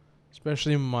sore,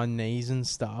 especially in my knees and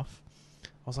stuff. I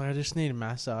was like, I just need a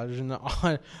massage, and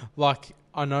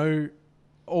I know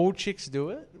all chicks do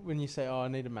it when you say, "Oh, I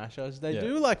need a massage." They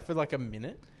do like for like a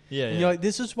minute. Yeah, And you're like,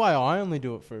 this is why I only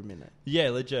do it for a minute. Yeah,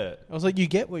 legit. I was like, you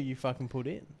get what you fucking put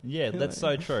in. Yeah, that's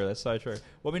so true. That's so true.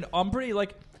 Well, I mean, I'm pretty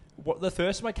like, the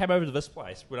first time I came over to this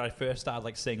place when I first started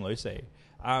like seeing Lucy,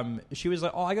 she was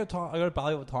like, "Oh, I go to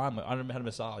Bali all the time. Like, I don't know how to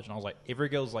massage." And I was like, every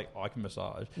girl's like, "I can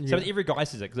massage." So every guy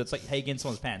says it because it's like, "Hey, get in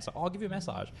someone's pants." Like, "Oh, I'll give you a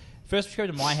massage." First, she came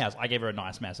to my house. I gave her a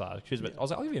nice massage. I was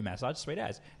like, "I'll give you a massage, sweet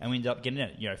as." And we ended up getting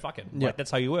it. Fucking like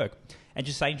that's how you work. And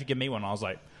just saying to give me one, I was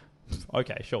like,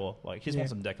 okay, sure. Like, she's want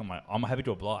some dick. I'm like, I'm happy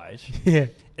to oblige. Yeah.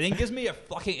 And then gives me a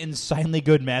fucking insanely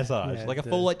good massage. Yeah, like a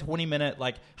full, like, 20-minute,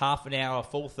 like, half an hour,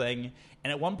 full thing.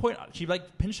 And at one point, she,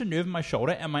 like, pinched a nerve in my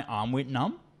shoulder and my arm went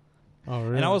numb. Oh,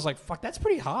 really? And I was like, fuck, that's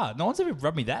pretty hard. No one's ever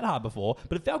rubbed me that hard before.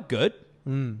 But it felt good.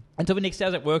 Until the next day I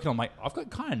was at work and I'm like, I've got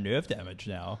kind of nerve damage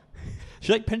now.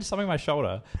 She, like, pinched something in my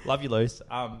shoulder. Love you, Luce.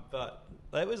 But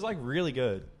it was, like, really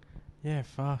good. Yeah,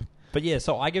 fuck. But yeah,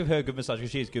 so I give her a good massage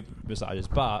because she has good massages.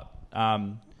 But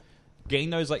getting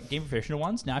those getting professional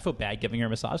ones, now I feel bad giving her a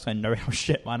massage because I know how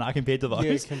shit mine are compared to those.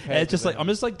 Yeah, and it's just like I'm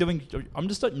just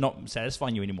like not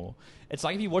satisfying you anymore. It's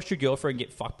like if you watch your girlfriend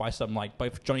get fucked by by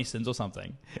Johnny Sins or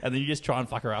something, and then you just try and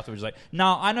fuck her afterwards. Like,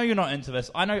 no, I know you're not into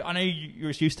this. I know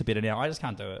you're used to better now. I just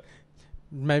can't do it.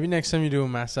 Maybe next time you do a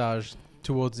massage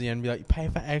towards the end, be like, you pay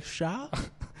for extra.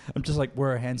 I'm just like, were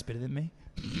her hands better than me?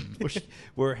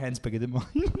 Were her hands bigger than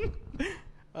mine?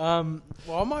 Well,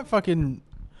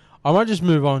 I might just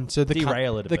move on to the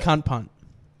cunt punt.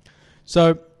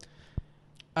 So,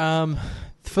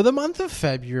 for the month of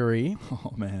February,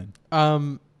 oh man,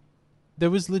 there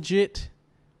was legit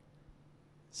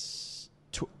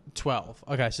 12.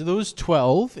 Okay, so there was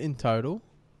 12 in total.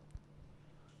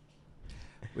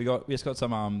 We just got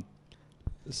some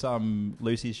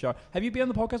Lucy's show. Have you been on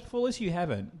the podcast before, Lucy? You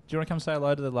haven't. Do you want to come say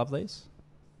hello to the lovelies?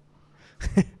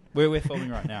 We're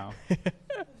filming right now.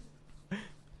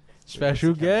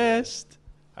 Special guest.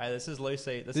 Hey, this is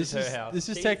Lucy. This is her house. This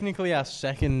is technically our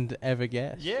second ever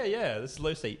guest. Yeah. This is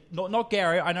Lucy. Not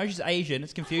Gary. I know she's Asian.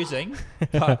 It's confusing,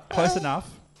 but close enough.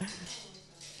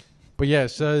 But yeah,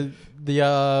 so the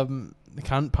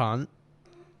cunt punt.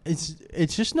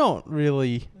 It's just not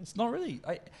really. It's not really.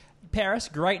 Paris,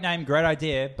 great name, great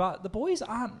idea, but the boys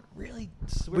aren't really.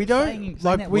 We don't saying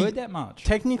like that word that much.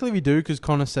 Technically, we do because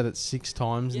Connor said it 6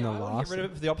 times in the last. Get rid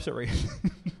of it for the opposite reason.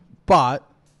 But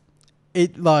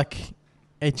it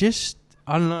just,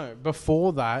 I don't know.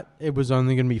 Before that, it was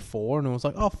only going to be $4, and it was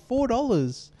like, oh,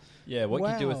 $4. Yeah, what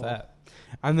can you do with that?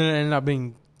 And then it ended up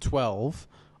being 12.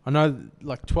 I know,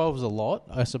 12 is a lot,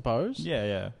 I suppose.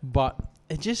 Yeah. But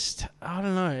it just, I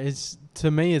don't know. To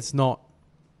me, it's not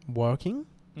working.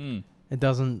 It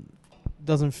doesn't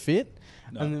fit.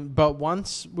 No. But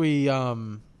once we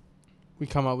come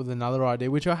up with another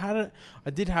idea, which I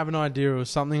did have an idea. It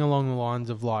was something along the lines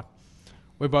of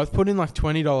we both put in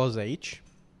 $20 each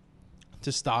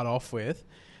to start off with,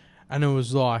 and it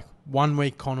was 1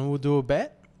 week Connor will do a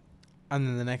bet, and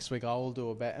then the next week I will do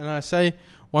a bet. And I say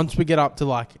once we get up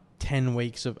to 10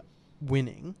 weeks of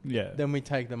winning, then we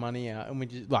take the money out and we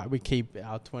just we keep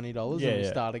our $20 and we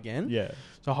start again. Yeah.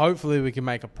 So hopefully we can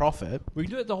make a profit. We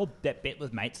can do it the whole bet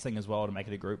with mates thing as well to make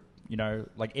it a group.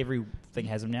 Everything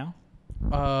has them now.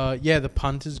 The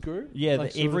punters group. Yeah,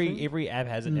 every app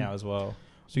has it now as well.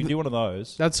 So you can do one of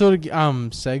those. That sort of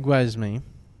segues me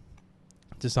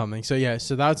to something. So yeah,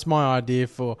 so that's my idea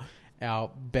for our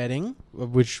betting,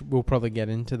 which we'll probably get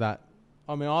into that.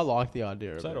 I mean, I like the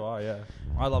idea of it. So do I, yeah.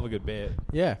 I love a good bet.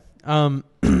 Yeah.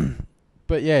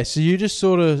 But yeah, so you just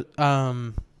sort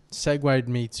of segued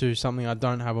me to something I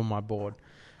don't have on my board.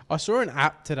 I saw an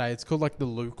app today. It's called the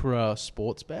Lucra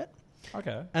Sports Bet.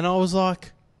 Okay. And I was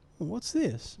like, what's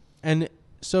this? And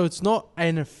so it's not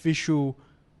an official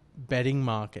betting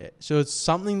market. So it's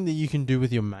something that you can do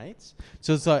with your mates.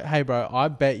 So it's like, hey, bro, I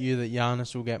bet you that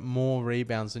Giannis will get more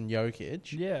rebounds than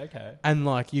Jokic. Yeah, okay. And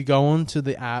you go onto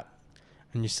the app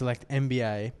and you select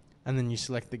NBA and then you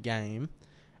select the game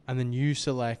and then you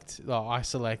select, I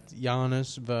select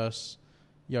Giannis versus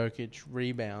Jokic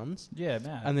rebounds. Yeah,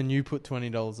 man. And then you put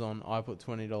 $20 on, I put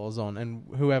 $20 on, and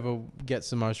whoever gets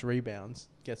the most rebounds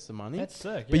gets the money. That's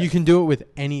sick. But you can do it with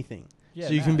anything. Yeah,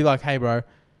 so you can be like, hey, bro,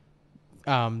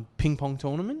 ping pong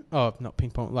tournament? Oh, not ping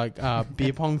pong,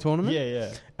 beer pong tournament.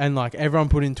 Yeah. And everyone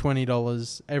put in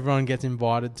 $20. Everyone gets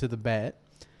invited to the bet.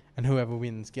 and whoever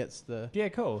wins gets the Yeah,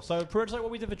 cool. So pretty much like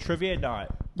what we did for trivia night.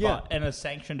 Yeah. But in a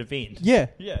sanctioned event. yeah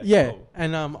Yeah. Cool.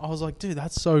 And I was like, dude,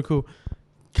 that's so cool.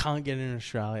 Can't get it in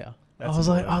Australia. That's I was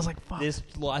annoying. like, fuck. There's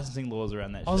licensing laws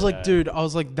around that. I was shit, like, dude,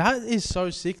 that is so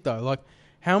sick though. Like,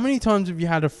 how many times have you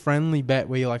had a friendly bet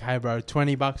where you're like, hey, bro,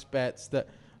 $20 bets that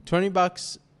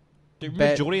 $20. Dude,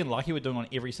 remember bet- Geordie and Lucky were doing on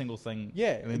every single thing.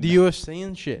 Yeah, I mean, the UFC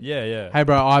and shit. Yeah, yeah. Hey,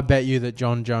 bro, I bet you that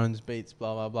John Jones beats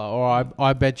blah blah blah, or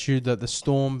I bet you that the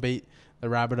Storm beat the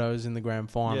Rabbitohs in the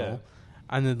grand final. Yeah.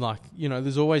 And then like, you know,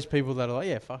 there's always people that are like,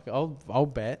 yeah, fuck it, I'll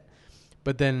bet.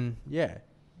 But then yeah,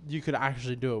 you could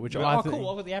actually do it, which I think, cool.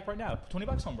 I've got the app right now.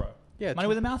 $20 on, bro. Yeah, Money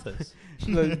where the mouth is.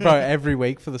 bro, every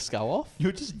week for the skull off.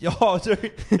 You're just, oh,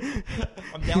 dude.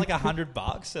 I'm down like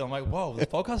 $100, and I'm like, whoa, this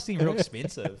podcast seems real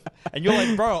expensive. And you're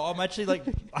like, bro, I'm actually like,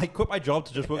 I quit my job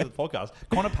to just work at the podcast.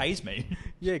 Connor pays me.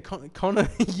 Yeah, Connor.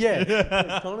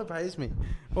 Yeah, Connor pays me.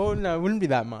 Well, no, it wouldn't be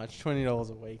that much. $20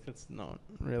 a week. That's not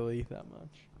really that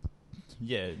much.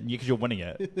 Yeah, because you're winning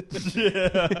it.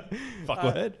 Yeah.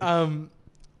 Fuckwit.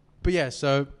 But yeah,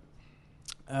 so,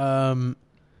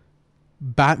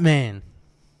 Batman.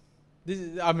 This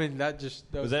is, I mean, Was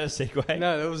that a segue?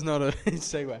 No, that was not a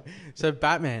segue. So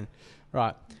Batman,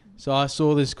 right? So I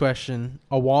saw this question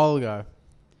a while ago.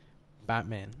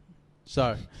 Batman.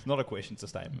 So It's not a question, it's a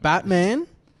statement. Batman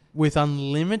with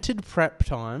unlimited prep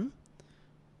time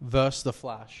versus the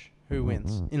Flash. Who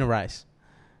wins in a race?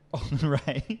 On the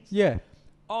race? Yeah.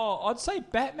 Oh, I'd say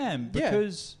Batman Yeah.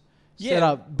 because Set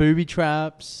up booby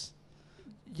traps.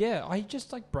 Yeah, I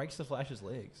just like breaks the Flash's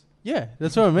legs. Yeah,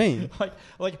 that's what I mean.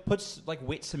 like puts like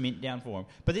wet cement down for him.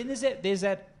 But then there's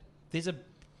a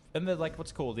in the like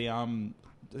what's it called the I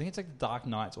think it's like the Dark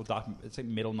Knights or it's like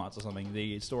Metal Knights or something.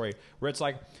 The story where it's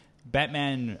like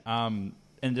Batman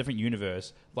in a different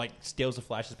universe like steals the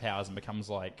Flash's powers and becomes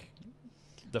like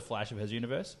the Flash of his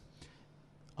universe.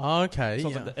 Okay, So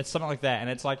yeah. it's something like that, and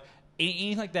it's like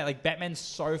anything like that. Like Batman's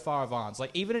so far advanced.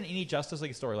 Like even in any Justice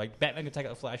League story, like Batman could take out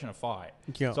the Flash in a fight.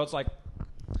 Yeah. So it's like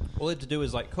all they have to do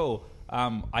is like, cool.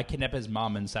 I kidnap his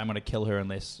mum and say I'm going to kill her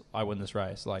unless I win this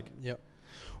race. Like, Yep.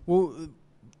 Well,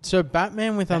 so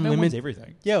Batman with Batman wins unlimited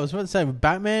everything. Yeah, I was about to say,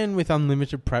 Batman with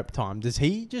unlimited prep time. Does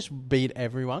he just beat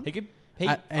everyone? He could. At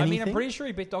I mean, I'm anything? pretty sure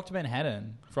he beat Dr.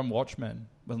 Manhattan from Watchmen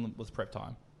with prep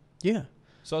time. Yeah.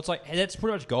 So it's like that's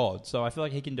pretty much God. So I feel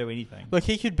like he can do anything. Like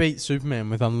he could beat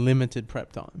Superman with unlimited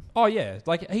prep time. Oh yeah,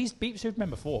 like he's beat Superman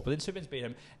before, but then Superman's beat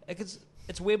him.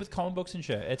 It's weird with comic books and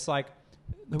shit. It's like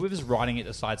whoever's writing it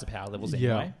decides the power levels anyway.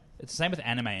 Yeah. It's the same with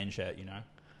anime and shit, you know.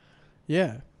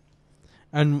 Yeah.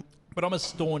 And But I'm a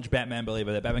staunch Batman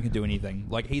believer that Batman can do anything.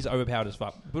 Like he's overpowered as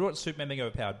fuck. But what's Superman being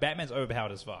overpowered? Batman's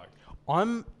overpowered as fuck.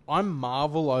 I'm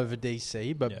Marvel over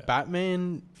DC, but Yeah.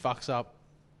 Batman fucks up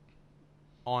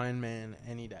Iron Man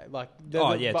any day. Like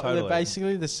Oh, yeah, they're totally.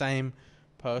 basically the same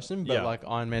person, but Yeah. like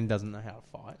Iron Man doesn't know how to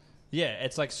fight. Yeah,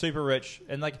 it's like super rich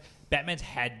and like Batman's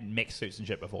had mech suits and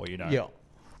shit before, you know. Yeah.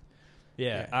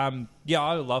 Yeah.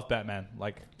 I love Batman.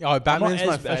 Like Oh, Batman's I'm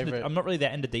my not as- favorite. I'm not really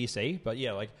that into DC, but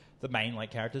yeah, like the main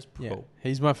like characters, Yeah, cool.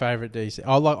 he's my favorite DC.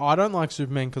 I don't like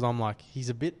Superman because I'm like he's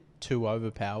a bit too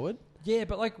overpowered. Yeah,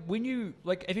 but like when you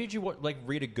like if you actually like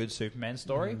read a good Superman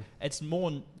story, it's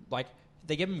more like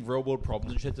they give him real world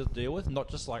problems and shit to deal with, not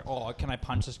just like, oh, can I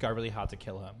punch this guy really hard to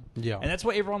kill him? Yeah. And that's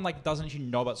what everyone like doesn't actually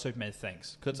know about Superman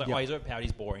thinks. Because it's like, Yeah. oh, he's overpowered,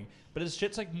 he's boring. But his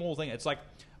shit's like more thing. It's like,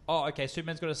 oh, okay,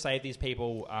 Superman's got to save these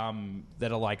people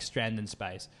that are like stranded in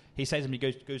space. He saves them, he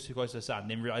goes too close to the sun,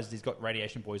 then realizes he's got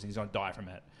radiation poisoning, he's going to die from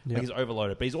it. Yeah. Like he's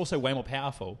overloaded. But he's also way more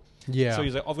powerful. Yeah. So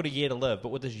he's like, I've got a year to live, but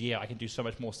with this year, I can do so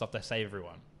much more stuff to save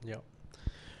everyone. Yeah.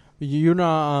 You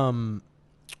know,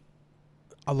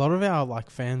 a lot of our like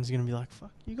fans are gonna be like,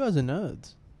 "Fuck, you guys are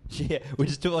nerds." Yeah, we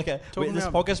just do like this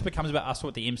about- podcast becomes about us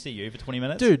with the MCU for 20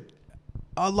 minutes. Dude,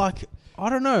 I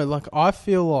don't know. Like, I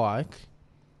feel like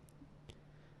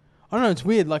I don't know. It's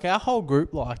weird. Like, our whole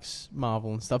group likes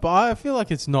Marvel and stuff, but I feel like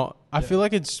it's not. I Yeah. feel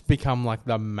like it's become like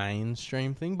the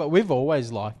mainstream thing. But we've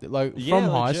always liked it. Like from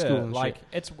high legit. school and like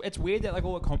shit. it's weird that like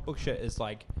all the comic book shit is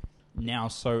like now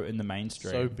so in the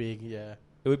mainstream. So big, yeah.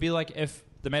 It would be like if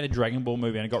they made a Dragon Ball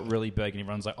movie and it got really big and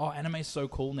everyone's like, "Oh, anime's so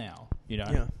cool now," you know?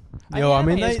 Yeah. I Yo, I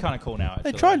anime mean, is they kind of cool now.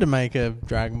 They tried to make a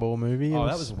Dragon Ball movie. Oh,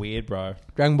 that was weird, bro.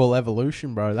 Dragon Ball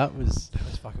Evolution, bro. That was, That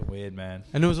was fucking weird, man.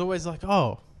 and it was always like,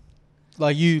 oh,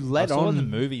 like you I led saw it on in the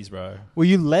movies, bro. Well,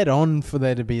 you led on for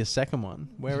there to be a second one.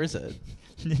 Where is it?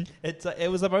 It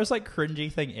was the most like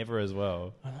cringy thing ever as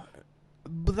well.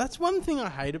 But that's one thing I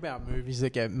hate about movies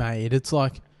that get made. It's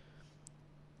like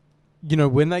you know,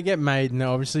 when they get made and they're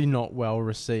obviously not well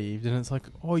received, and it's like,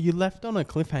 oh, you left on a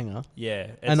cliffhanger. Yeah.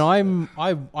 And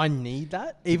I need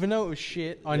that. Even though it was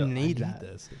shit, I need that.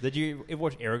 This. Did you ever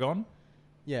watch Aragon?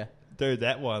 Yeah. Dude,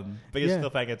 that one. Biggest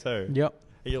cliffhanger too. Yep.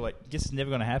 And you're like, this is never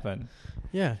going to happen.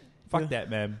 Yeah. Fuck that,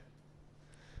 man.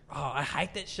 Oh, I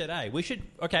hate that shit, eh? We should...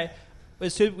 Okay.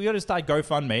 So we got to start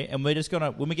GoFundMe, and we're just gonna,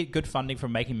 when we get good funding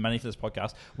from making money for this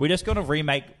podcast, we're just gonna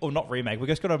remake, or not remake, we're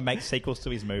just gonna make sequels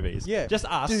to his movies. Yeah, just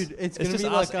us, dude. It's gonna just be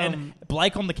us like and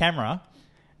Blake on the camera.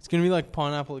 It's gonna be like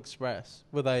Pineapple Express,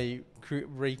 where they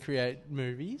recreate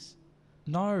movies.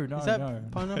 No, Is that no.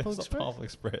 Pineapple It's not Express? Pineapple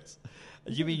Express.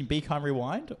 You mean Be Kind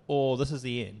Rewind, or This Is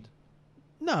the End?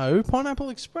 No,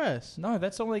 Pineapple Express. No,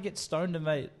 that's all they get stoned and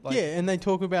they like. Yeah, and they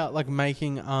talk about like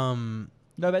making No,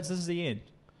 that's This Is the End.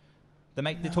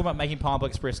 They talk about making Pineapple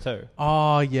Express too.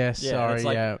 Oh yes, Yeah, sorry, it's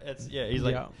like, yeah. he's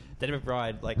like Danny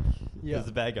McBride, like is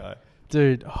the bad guy.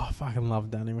 Dude, oh, I fucking love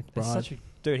Danny McBride. It's such a,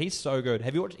 dude, he's so good.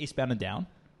 Have you watched Eastbound and Down?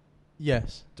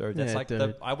 Yes, Dude, that's like dude.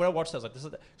 when I watched that, I was like, this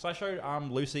is so I showed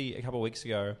Lucy a couple of weeks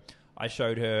ago. I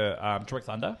showed her Tropic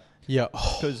Thunder. Yeah,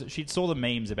 because she saw the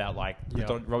memes about like Yeah.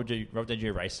 Robert De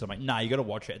Niro races. I'm like, nah, you got to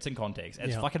watch it. It's in context.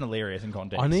 It's Yeah. fucking hilarious in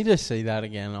context. I need to see that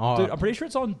again. Oh, Dude, I'm pretty sure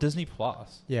it's on Disney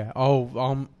Plus. yeah.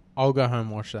 I'll go home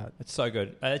and watch that. It's so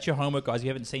good. That's your homework, guys. If you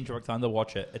haven't seen Tropic Thunder,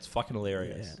 watch it. It's fucking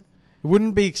hilarious. Yeah. It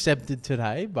wouldn't be accepted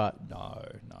today, but No.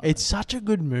 it's such a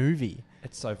good movie.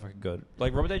 It's so fucking good.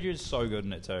 Like Robert De Niro is so good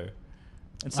in it too.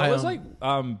 And so I, is like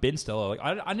Ben Stiller. Like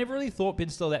I never really thought Ben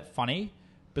Stiller that funny.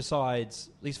 Besides,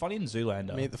 he's funny in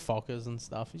Zoolander. Meet the Fockers and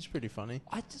stuff. He's pretty funny.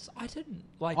 I didn't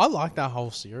like. I like that whole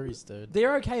series, dude.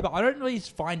 They're okay, but I don't really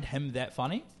find him that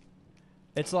funny.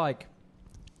 It's like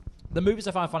the movies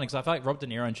I find funny because I feel like Rob De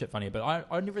Niro and shit funny, but I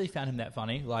never really found him that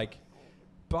funny. Like,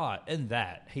 but in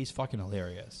that, he's fucking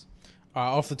hilarious.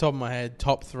 Off the top of my head,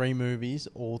 top 3 movies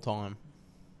all time.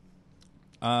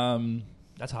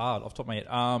 That's hard. Off the top of my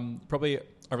head, probably I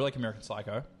really like American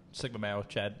Psycho, Sigma Male,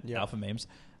 Chad, Alpha Memes.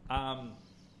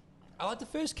 I like the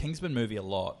first Kingsman movie a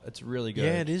lot. It's really good.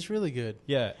 Yeah, it is really good.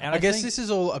 Yeah, and I guess this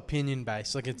is all opinion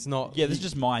based. Like, it's not. Yeah, this is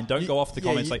just mine. Don't go off the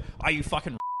comments you- like, "Are you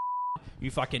fucking, you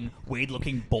fucking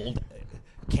weird-looking bald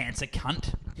cancer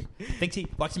cunt?" Thinks he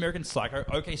likes American Psycho.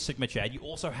 Okay, Sigma Chad. You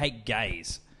also hate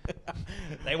gays.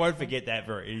 They won't forget that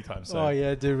very anytime soon. Oh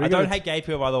yeah, dude. I don't hate gay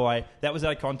people, by the way. That was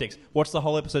out of context. Watch the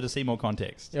whole episode to see more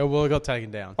context. Yeah, well, it got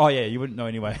taken down. Oh yeah, you wouldn't know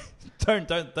anyway. don't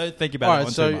think about All that right,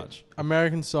 one so too much.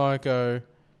 American Psycho,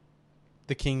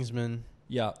 The Kingsman.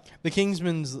 Yeah. The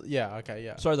Kingsman's. Yeah. Okay.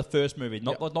 Yeah. Sorry, the first movie,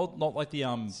 not Yep. not like the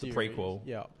Series. prequel.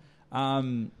 Yeah.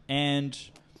 And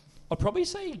I'd probably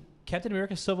say Captain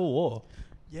America: Civil War.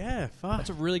 Yeah. Fuck. That's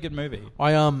a really good movie.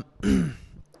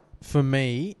 For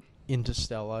me,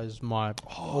 Interstellar is my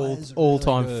that is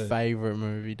all-time really good. favorite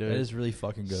movie, dude. That is really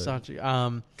fucking good. Such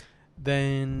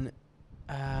then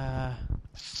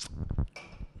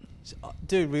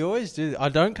dude, we always do. I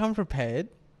don't come prepared.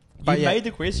 You But yeah. made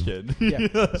the question.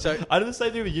 Yeah. So I did the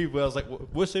same thing with you where I was like,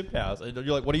 "What superpowers?" And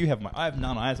you're like, "What do you have?" I'm like, "I have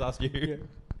none. I just asked you."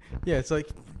 yeah, it's like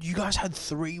you guys had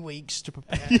 3 weeks to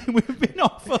prepare. We've been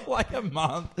off for like a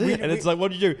month, and it's like,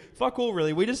 "What do you do?" Fuck all,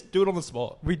 really. We just do it on the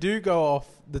spot. We do go off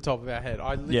the top of our head.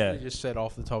 I literally Yeah. just said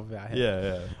off the top of our head.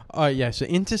 Yeah. Oh yeah, so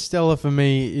Interstellar for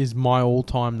me is my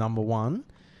all-time number 1.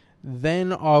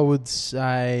 Then I would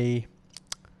say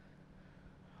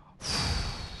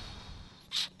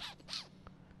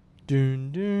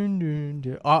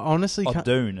Dune. I honestly can't.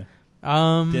 Dune.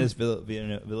 There's There's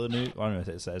Villeneuve. I don't know if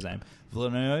that's his name.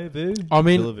 Villeneuve. I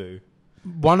mean- Villeneuve.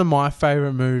 one of my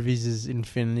favorite movies is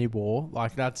Infinity War.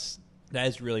 Like that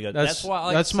is really good. That's- That's why I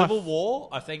like that's my Civil War.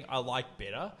 I think I like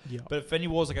better. Yeah. But Infinity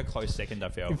War is like a close second. I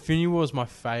feel. Infinity War is my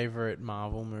favorite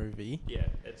Marvel movie. Yeah,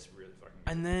 it's really fucking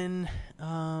good. And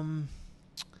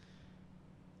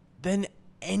then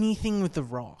anything with The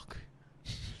Rock.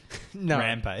 No.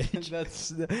 Rampage.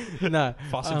 That's no.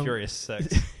 Fast and Furious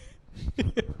 6.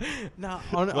 No,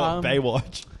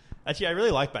 Baywatch. Actually, I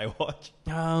really like Baywatch.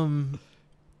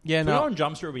 yeah, No. no. On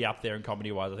Jump Street will be up there in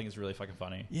comedy wise. I think it's really fucking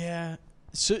funny. Yeah.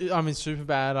 I mean, super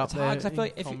bad up It's there. hard 'cause I feel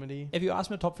in like comedy. if you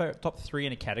ask me top 3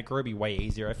 in a category, it'd be way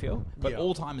easier. I feel, but Yeah.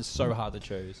 all time is so hard to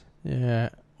choose. Yeah.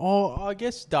 Oh, I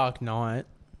guess Dark Knight.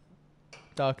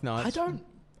 Dark Knight.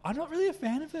 I'm not really a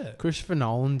fan of it. Christopher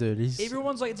Nolan, dude. He's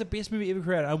Everyone's like, it's the best movie ever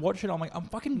created. I watch it. I'm like, I'm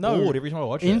fucking No. bored every time I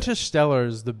watch it. Interstellar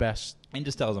is the best.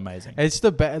 Interstellar's amazing. It's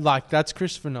the best. Like that's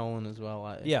Christopher Nolan as well.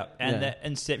 Like, Yeah, and yeah. that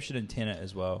Inception and Tenet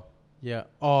as well. Yeah.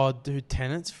 Oh, dude,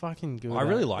 Tenet's fucking good. I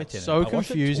really like It's Tenet. I so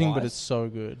watched it confusing, but twice. it's so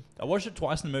good. I watched it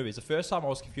twice in the movies. The first time I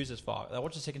was confused as fuck. I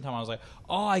watched the second time. I was like,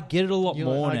 oh, I get it a lot You're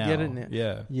more like, now. I get it now.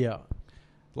 Yeah. Yeah.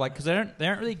 Like, because they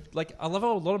don't really like. I love a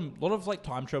lot of like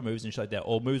time travel movies and shit like that,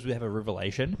 or movies where they have a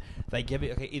revelation. They give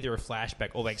it either a flashback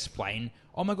or they explain.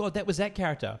 Oh my god, that was that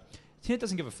character. Tenet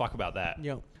doesn't give a fuck about that.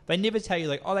 Yep. They never tell you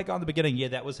like, oh, that guy in the beginning, yeah,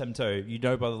 that was him too. You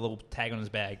know by the little tag on his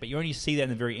bag, but you only see that in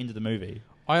the very end of the movie.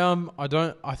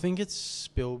 I think it's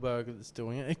Spielberg that's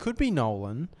doing it. It could be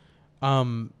Nolan.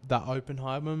 That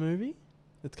Oppenheimer movie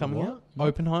that's coming What? out. What?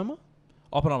 Oppenheimer.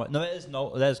 Oppenheimer.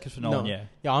 No, that is Christopher Nolan. Yeah,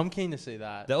 Yeah, I'm keen to see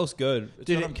that. that looks good.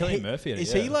 It's got Cillian he- Murphy in it.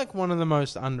 Is yeah. he like one of the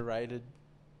most underrated?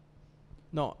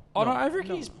 Not. Oh, no, not- I reckon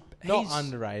not- he's not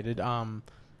underrated.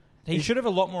 He should have a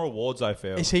lot more awards. I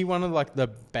feel. Is he one of like the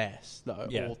best though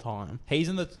Yeah. all time? He's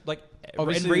in the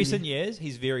Obviously- in recent years,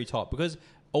 he's very top because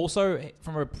also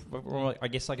from I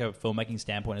guess like a filmmaking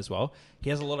standpoint as well,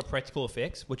 he has a lot of practical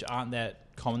effects which aren't that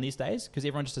common these days because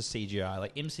everyone just does CGI.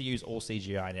 Like MCU's all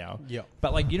CGI now. Yeah.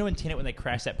 But like in Tenet when they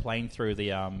crashed that plane through the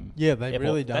Yeah, they've airport,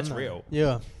 really done that's that. real.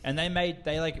 Yeah. And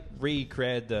they like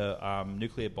recreated the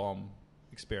nuclear bomb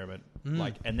experiment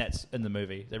like and that's in the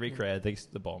movie. They recreated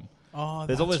the bomb. Oh,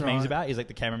 There's all those that's memes right. about. He's like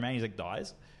the cameraman. He's like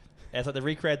dies. And it's like they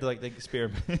recreated the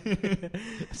experiment.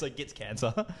 It's like gets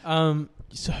cancer.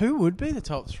 So who would be the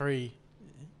top 3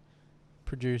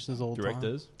 producers all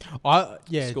Directors. time?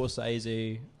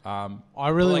 Scorsese. I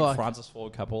really like Francis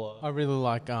Ford Coppola. I really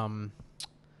like the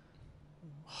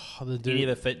dude.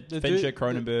 Either the Fincher, dude-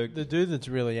 Cronenberg, The dude that's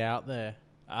really out there.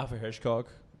 Alfred Hitchcock.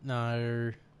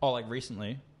 No. Oh, like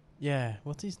recently. Yeah,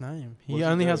 what's his name? He What's he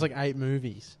only has do? like 8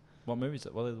 movies. What movies?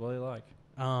 What are they like?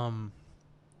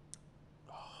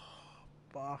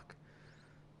 Fuck.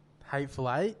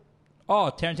 Hateful Eight.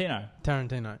 Oh, Tarantino.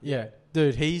 Tarantino. Yeah,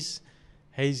 dude, he's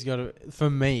got a, for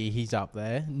me. He's up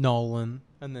there. Nolan,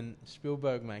 and then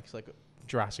Spielberg makes like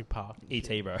Jurassic Park. and E.T.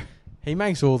 shit. bro. He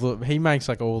makes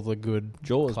like all the good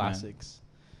Jaws, classics.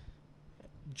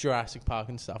 Jurassic Park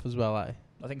and stuff as well, eh?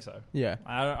 I think so. Yeah.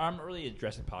 I'm not really a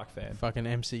Jurassic Park fan. Fucking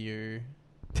MCU.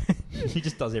 He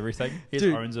just does everything. He just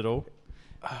Dude. owns it all.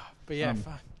 But yeah, Um,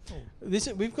 fuck.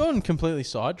 We've gone completely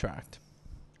sidetracked.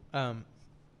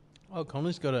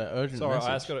 Connor's got an urgent Sorry, message.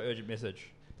 I just got an urgent message.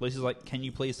 Lisa's like, can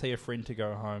you please tell your friend to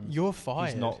go home? You're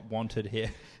fired. He's not wanted here.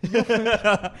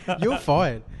 You're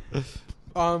fired.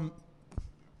 All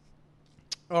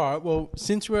right. Well,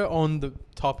 since we're on the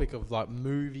topic of like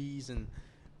movies and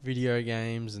video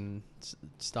games and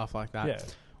stuff like that, Yeah.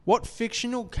 what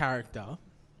fictional character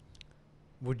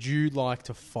would you like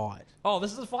to fight? Oh,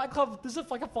 this is a Fight Club. This is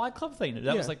like a Fight Club thing.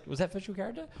 That was Yeah. like, was that fictional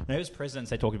character? No, it was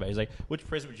presidents they talked about. He's like, which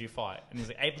president would you fight? And he's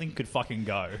like, Abe Lincoln could fucking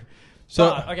go.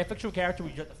 So- Okay, fictional character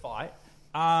would you like to fight?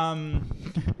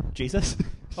 Jesus.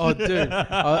 Oh, dude,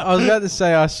 I was about to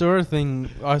say I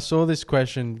saw this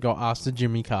question got asked to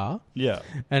Jimmy Carr, Yeah.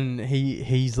 and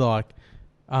he's like,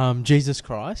 Jesus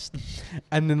Christ,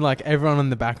 and then like everyone in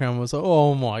the background was like,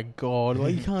 oh my god,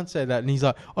 like you can't say that, and he's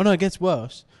like, oh no, it gets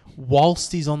worse.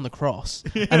 Whilst he's on the cross,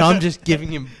 and I'm just giving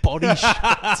him body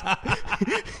shots.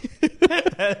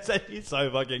 That's actually so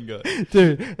fucking good.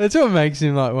 Dude, that's what makes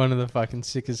him like one of the fucking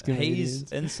sickest comedians.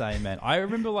 He's insane, man. I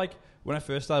remember like when I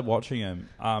first started watching him.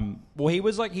 He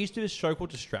was like he used to do this show called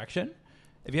Distraction.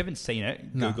 If you haven't seen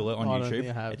it, No, Google it on I don't YouTube.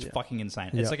 think I have, It's yeah. fucking insane.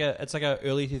 Yeah. It's like a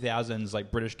early 2000s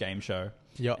like British game show.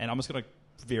 Yep. And I'm just gonna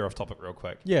veer off topic real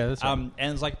quick. Yeah, that's right.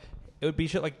 And it's like it would be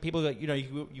shit like people like you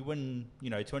win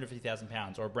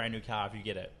 £250,000 or a brand new car if you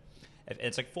get it.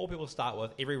 It's like 4 people to start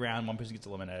with. Every round, one person gets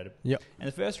eliminated. Yep. And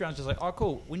the first round's just like, oh,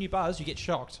 cool. When you buzz, you get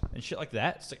shocked and shit like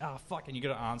that. It's like, oh, fuck. And you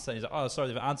got to answer. And he's like, oh,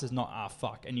 sorry, the answer's not,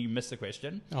 fuck. And you miss the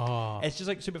question. Oh. It's just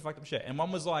like super fucked up shit. And one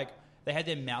was like, they had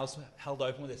their mouths held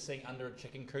open when they're sitting under a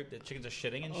chicken coop. The chickens are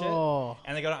shitting and shit. Oh.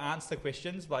 And they got to answer the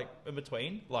questions like in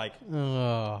between. Like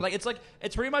Oh.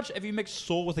 it's pretty much if you mix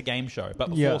Saw with a game show, but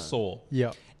before Yeah. Saw.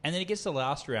 Yep. And then it gets to the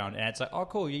last round, and it's like, oh,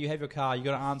 cool, you have your car. You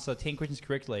got to answer 10 questions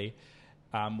correctly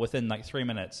within like 3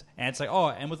 minutes. And it's like, oh,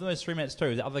 and within those 3 minutes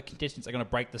too, the other contestants are going to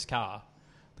break this car.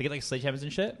 They get like sledgehammers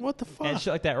and shit. What the fuck? And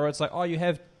shit like that. Or it's like, oh, you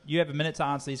have a minute to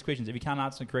answer these questions. If you can't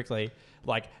answer them correctly,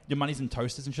 like your money's in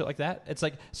toasters and shit like that. It's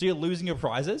like, so you're losing your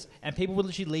prizes, and people will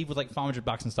literally leave with like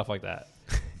 $500 and stuff like that.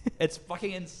 It's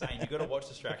fucking insane. You got to watch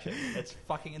Distraction. It's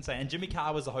fucking insane. And Jimmy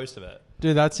Carr was the host of it.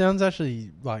 Dude, that sounds actually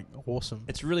like awesome.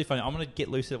 It's really funny. I'm gonna get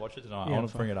Lucy to watch it tonight. Yeah, I want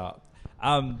to fine. bring it up.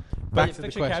 Back But to the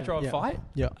fiction question. character I'd Yeah. fight.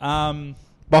 Yeah.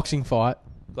 Boxing fight.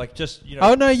 Like just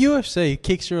Oh no, UFC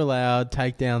kicks are allowed,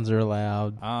 takedowns are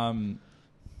allowed.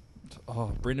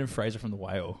 Brendan Fraser from The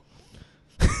Whale.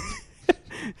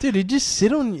 Dude, he'd just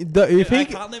sit on you. If I he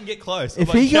can't let him get close. if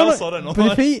I'm like, he got, Kel Soden, but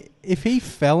like- if he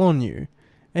fell on you,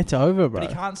 it's over, bro. but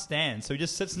he can't stand, so he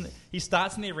just sits he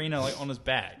starts in the arena like on his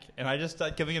back, and I just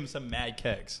start giving him some mad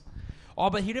kicks. Oh,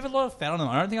 but he'd have a lot of fat on him.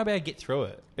 I don't think I'd be able to get through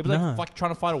it. It'd be No. like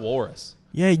trying to fight a walrus.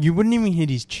 Yeah, you wouldn't even hit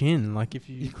his chin. Like if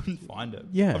You you. couldn't find it.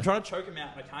 Yeah. I'm trying to choke him out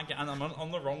and I can't get. And I'm on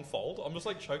the wrong fold. I'm just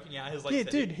like choking out his like. Yeah,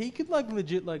 teeth. dude, he could like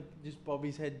legit like just bob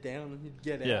his head down and he'd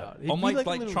get Yeah. out. He'd I'm be, like a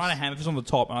little trying to hammer fist on the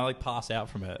top and I like pass out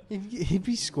from it. He'd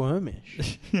be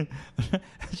squirmish.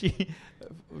 Actually,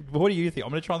 what do you think? I'm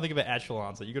gonna try and think of an actual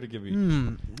answer. You got to give me.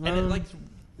 And it, like,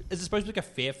 is it supposed to be like a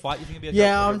fair fight? You think it'd be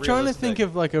yeah, like I'm trying to think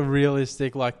of like a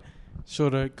realistic, like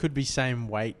sort of could be same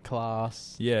weight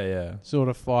class Yeah. sort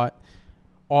of fight.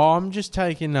 Oh, I'm just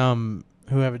taking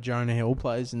whoever Jonah Hill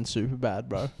plays in Superbad,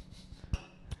 bro.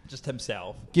 Just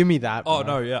himself. Give me that. Oh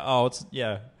bro. no, yeah. Oh, it's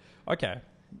yeah. Okay.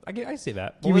 I see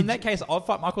that. Give Well, me in that case, I'll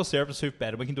fight Michael Cera for Superbad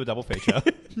and we can do a double feature.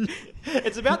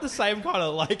 It's about the same kind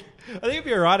of like. I think it'd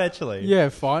be alright actually. Yeah,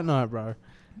 fight night, bro.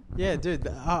 Yeah, dude.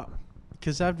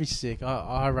 Because that'd be sick.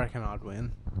 I reckon I'd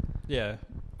win. Yeah.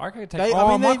 I reckon I could take. They- I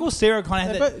mean, Michael Cera kind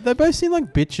of had that. They both seem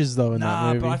like bitches though in that Nah,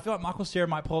 movie. but I feel like Michael Cera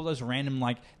might pull up those random,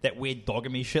 like, that weird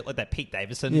dogamy shit, like that Pete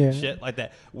Davidson Yeah. shit, like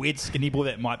that weird skinny boy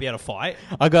that might be able to fight.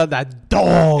 I got that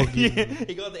dog. Yeah,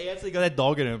 he actually got that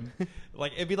dog in him.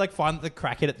 Like, it'd be like finding the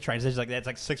crackhead at the train station, like that's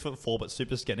like 6'4" but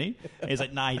super skinny. And he's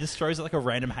like, nah, he just throws it like a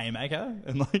random haymaker,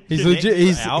 and like He's your legit.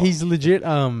 necks are out. He's legit.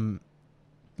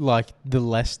 Like the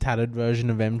less tattered version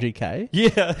of MGK.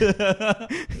 Yeah.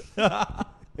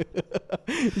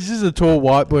 This is a tall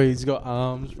white boy. He's got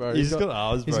arms, bro. He's got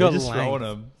arms, bro. he's got He's just throwing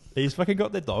length. him. He's fucking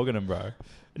got the dog in him, bro.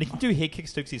 And he can do head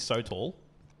kicks too 'cause he's so tall.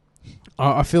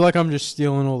 I feel like I'm just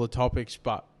stealing all the topics,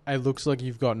 but it looks like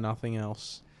you've got nothing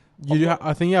else.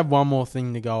 I think you have one more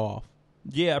thing to go off.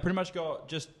 Yeah, I pretty much got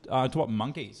just to what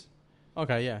monkeys.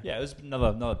 Okay, yeah. Yeah, it was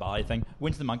another Bali thing.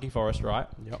 Went to the monkey forest, right?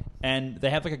 Yep. And they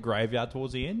have like a graveyard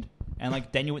towards the end. And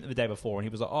like Daniel went the day before, and he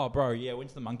was like, "Oh, bro, yeah, went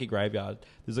to the monkey graveyard.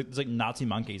 There's like Nazi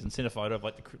monkeys," and sent a photo of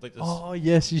like this. Oh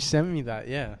yes, you sent me that.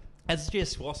 Yeah. It's actually a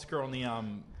swastika on the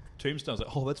tombstone. I was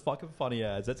like, "Oh, that's fucking funny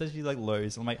as that's actually like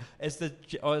loose." I'm like, it's the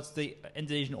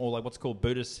Indonesian or like what's called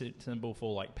Buddhist symbol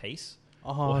for like peace.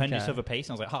 Oh, Or Hindu okay. for peace.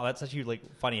 And I was like, oh, that's actually like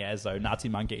funny as though Nazi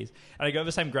monkeys. And I go to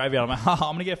the same graveyard. I'm like, oh,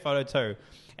 I'm gonna get a photo too.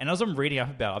 And as I'm reading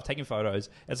up about it, I've taken photos.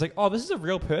 It's like, oh, this is a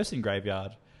real person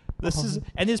graveyard. This is,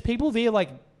 and there's people there like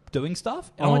doing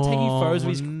stuff. And I'm like taking photos of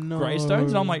these no.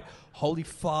 gravestones, and I'm like, holy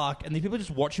fuck! And these people are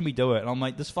just watching me do it. And I'm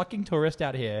like, this fucking tourist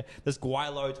out here, this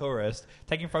Guaylo tourist,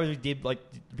 taking photos of dead like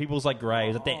people's like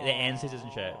graves, like their ancestors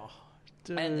and shit.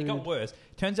 Dude. And it got worse.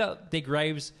 Turns out their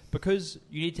graves, because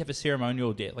you need to have a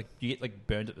ceremonial death, like you get like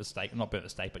burned at the stake, not burned at the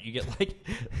stake, but you get like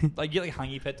you get like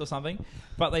hanging pit or something.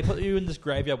 But they put you in this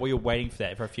graveyard while you're waiting for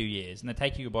that for a few years, and they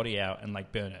take your body out and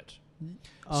like burn it.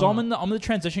 So I'm in the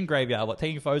transition graveyard, like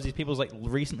taking photos of these people's like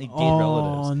recently dead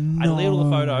relatives. I deleted all the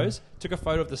no. photos, took a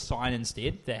photo of the sign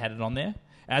instead that had it on there.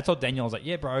 And I told Daniel, I was like,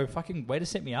 yeah, bro, fucking way to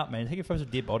set me up, man. Taking photos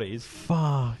of dead bodies.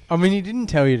 Fuck. I mean, he didn't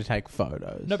tell you to take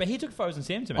photos. No, but he took photos and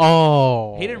sent them to me.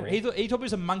 Oh. He didn't. He thought it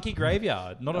was a monkey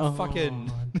graveyard, not a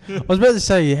fucking. I was about to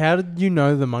say, how did you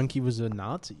know the monkey was a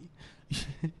Nazi?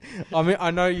 I mean,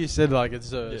 I know you said like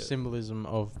it's a Yeah. symbolism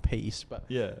of peace, but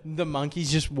Yeah. the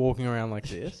monkey's just walking around like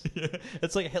this.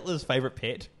 It's like Hitler's favorite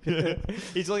pet.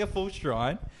 He's like a full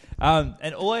shrine.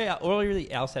 And all I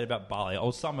really else said about Bali,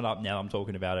 I'll sum it up now. I'm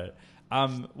talking about it.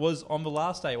 Was on the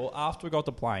last day, or after we got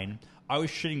the plane, I was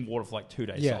shitting water for like 2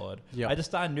 days Yeah. solid. Yeah. I just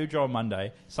started a new job on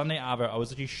Monday. Sunday after, I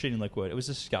was actually shitting liquid. It was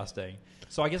disgusting.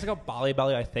 So I guess I got Bali,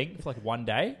 I think, for like 1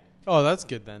 day. Oh, that's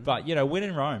good then. But, when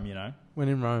in Rome, When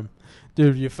in Rome.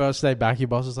 Dude, your first day back, your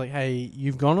boss is like, hey,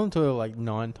 you've gone on tour like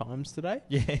 9 times today?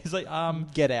 Yeah, he's like,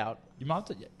 Get out. you might have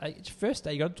to, it's your first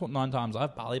day, you got to talk 9 times. I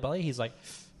have Bali. He's like,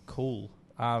 cool.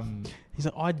 He's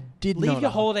like, I did Leave not.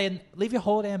 your holiday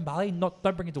in Bali.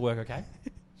 Don't bring it to work, okay?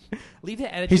 Leave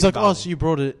that attitude. He's in like, Bali. oh, so you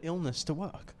brought an illness to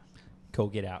work. Cool.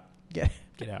 Get out. Get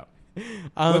Out.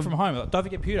 Work from home. Don't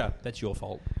forget pewter. That's your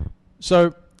fault.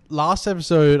 So, last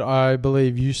episode, I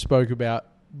believe you spoke about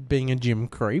being a gym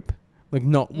creep, like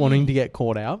not wanting to get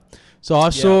caught out. So, I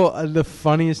saw the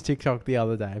funniest TikTok the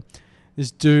other day.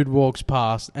 This dude walks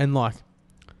past and like,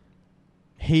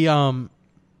 he,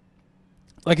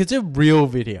 like it's a real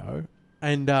video.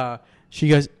 And she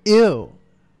goes, ew,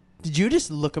 did you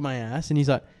just look at my ass? And he's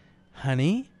like,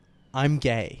 honey, I'm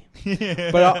gay.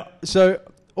 But so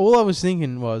all I was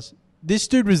thinking was, this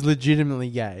dude was legitimately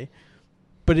gay.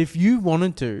 But if you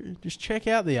wanted to, just check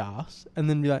out the ass and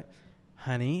then be like,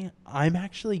 honey, I'm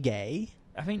actually gay.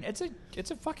 I mean, it's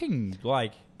a fucking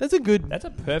like. That's a good. That's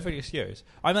a perfect excuse.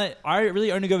 I mean, I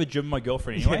really only go to the gym with my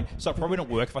girlfriend anyway, Yeah. so it probably wouldn't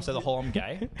work if I say the whole I'm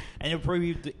gay. And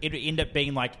it'd end up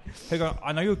being like, hey,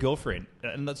 I know your girlfriend.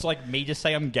 And it's like me just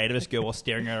saying I'm gay to this girl while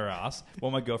staring at her ass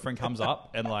while my girlfriend comes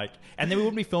up. And then we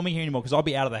wouldn't be filming here anymore because I'll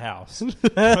be out of the house. And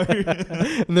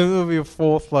then there'll be a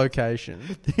fourth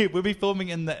location We'll be filming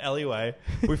in the alleyway.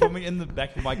 We're filming in the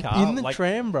back of my car. in the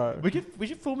tram, bro. We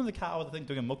should film in the car with the thing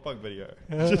doing a mukbang video.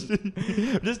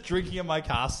 Just drinking in my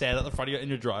car, stand at the front of your in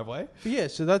your driveway. But yeah,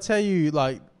 so that's how you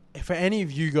for any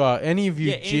of you gym Any of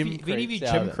you creeps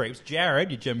out gym there- creeps,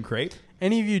 Jared, you gym creep.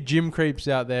 any of you gym creeps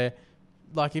out there,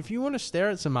 like if you want to stare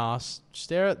at some ass,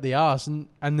 stare at the ass, and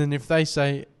then if they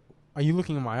say, "Are you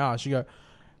looking at my ass?" you go,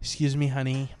 "Excuse me,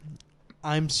 honey,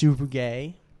 I'm super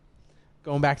gay.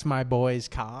 Going back to my boy's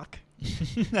cock."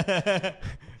 That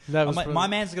was My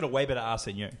man's got a way better ass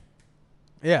than you.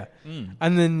 yeah. Mm.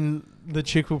 And then the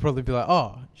chick will probably be like,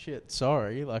 "Oh shit,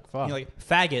 sorry." Like fuck. You're like,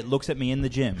 faggot looks at me in the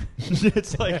gym.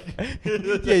 It's like,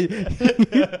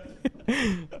 Yeah.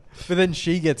 But then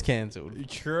she gets cancelled.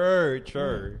 true.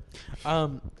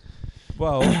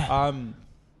 Well, I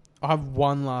have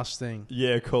one last thing.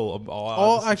 yeah,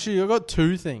 cool. Actually, I got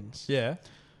two things. yeah.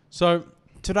 So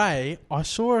today I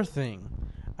saw a thing,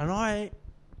 and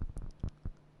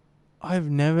I've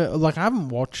never I haven't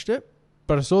watched it,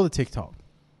 but I saw the TikTok.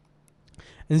 And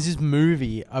there's this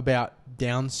movie about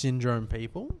Down syndrome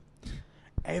people.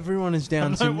 Everyone is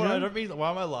Down syndrome. I don't mean.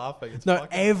 Why am I laughing? It's No,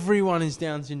 fucking- everyone is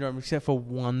Down syndrome except for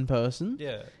one person.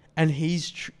 Yeah. And he's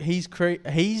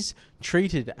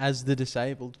treated as the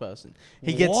disabled person.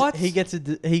 He What?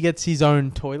 gets his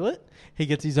own toilet. He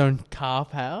gets his own car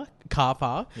park.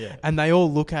 Yeah. And they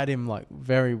all look at him like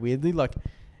very weirdly. Like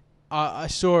I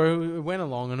saw it went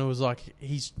along and it was like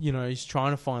he's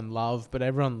trying to find love, but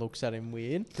everyone looks at him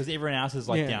weird. Because everyone else is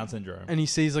like Yeah. Down syndrome. And he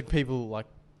sees like people like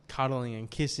cuddling and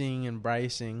kissing,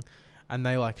 embracing, and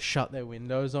they like shut their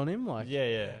windows on him, like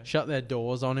yeah. shut their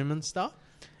doors on him and stuff.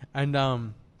 And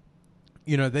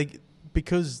they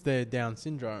because they're Down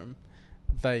syndrome,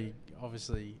 they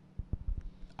obviously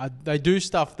they do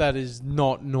stuff that is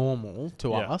not normal to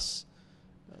Yeah. us.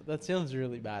 That sounds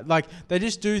really bad. Like they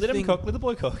just do Let him things. cook. Let the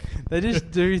boy cook. They just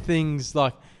do things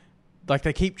like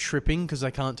they keep tripping because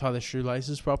they can't tie their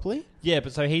shoelaces properly, Yeah,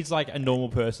 but so he's like a normal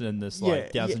person in this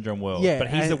like Down syndrome world. yeah, But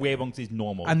he's and- aware because he's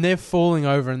normal. and they're falling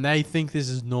over and they think this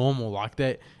is normal. Like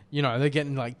they're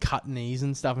getting like cut knees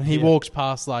and stuff, and he Yeah. walks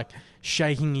past like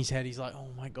shaking his head. He's like, "Oh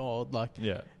my god, like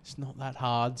yeah. it's not that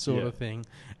hard," sort Yeah. of thing.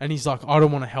 And he's like, "I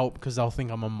don't want to help because they'll think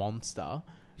I'm a monster."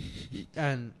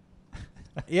 And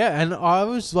yeah, and I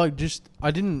was like,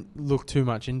 I didn't look too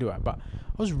much into it, but I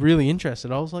was really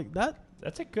interested. I was like,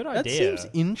 That's a good that idea. seems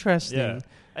interesting. Yeah.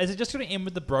 Is it just going to end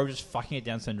with the bro just fucking a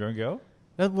Down syndrome girl?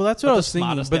 That's what But I the was thinking.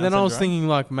 smartest But Down then I was syndrome? thinking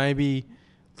like maybe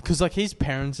because like his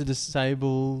parents are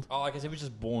disabled. Oh, I guess he was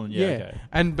just born. Yeah.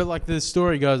 Okay. But like the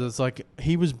story goes, it's like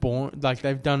he was born. Like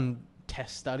they've done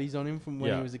test studies on him from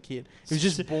when Yeah. he was a kid. He was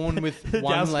just born with The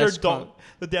one Down less. syndrome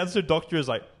the Down syndrome doctor is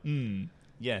like,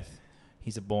 yes,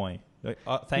 he's a boy. Like,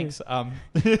 thanks. But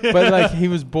like he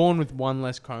was born with one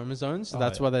less chromosome, so Oh,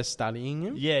 that's yeah. why they're studying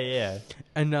him. yeah.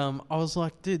 And I was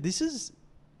like, dude, this is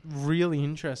really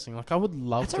interesting. Like I would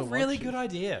love That's to. a really watch good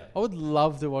idea. I would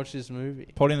love to watch this movie,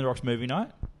 Potty in the Rocks movie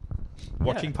night,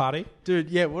 watching party. dude.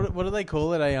 Yeah, what do they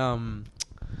call it?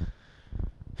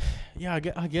 Yeah,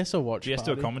 I guess a watch. Just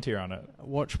party. do a commentary on it. A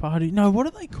watch party. No,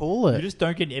 what do they call it? We just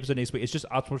don't get an episode next week. It's just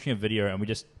us watching a video and we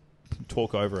just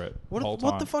talk over it the whole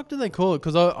time. What the fuck do they call it?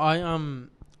 Because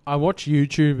I watch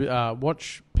YouTube,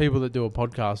 watch people that do a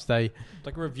podcast.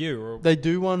 Like a review or They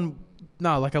do one,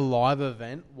 like a live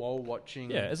event while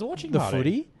watching. yeah, it's a watching the party.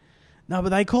 footy. No, but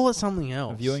they call it something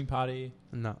else. A viewing party.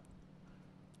 No.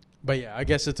 But yeah, I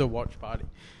guess it's a watch party.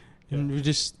 And Yeah. we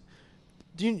just.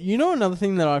 Do you know another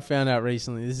thing that I found out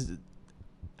recently? This is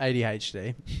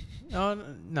ADHD.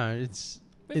 No, it's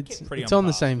Pretty on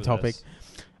the par same with topic.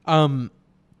 this.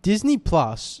 Disney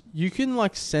Plus, you can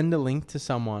like send a link to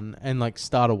someone and like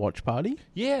start a watch party.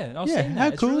 Yeah, I was Yeah, saying how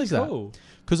that. It's cool really is that? cool.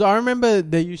 Because I remember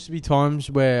there used to be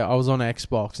times where I was on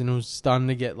Xbox and it was starting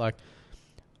to get like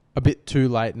a bit too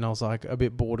late and I was like a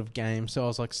bit bored of games. So I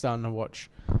was like starting to watch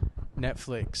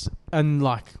Netflix. And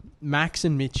like Max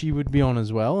and Mitchie would be on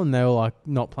as well and they were like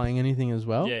not playing anything as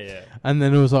well. Yeah. And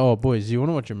then it was like, "Oh, boys, do you want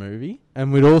to watch a movie?"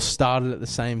 And we'd all started at the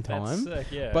same That's time. sick,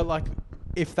 yeah. But like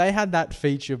if they had that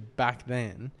feature back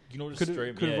then, you can all just could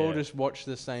stream. have all just watched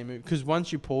the same movie. Because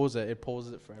once you pause it, it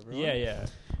pauses it for everyone. Yeah.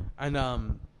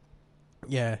 And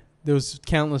yeah, there was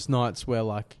countless nights where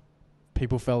like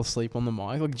people fell asleep on the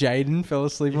mic. Like Jaden fell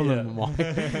asleep on the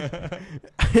mic.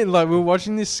 And like we're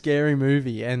watching this scary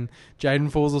movie, and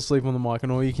Jaden falls asleep on the mic,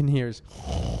 and all you can hear is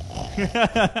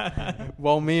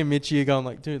while me and Mitchy are going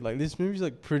like, dude, like this movie's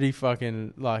like pretty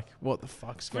fucking like what the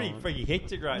fuck's going on? Pretty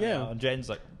hectic right now. And Jaden's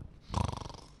like,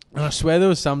 and I swear there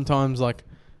was sometimes like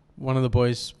one of the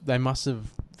boys, they must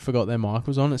have forgot their mic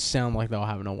was on. It sounded like they were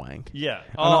having a wank. yeah.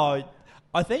 Oh,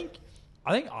 I think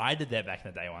I did that back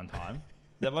in the day one time.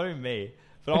 That might have been me.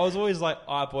 But I was always like,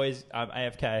 all right, boys,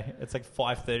 AFK. It's like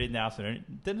 5:30 in the afternoon.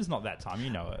 Dinner's not that time.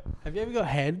 You know it. Have you ever got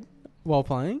head while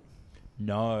playing?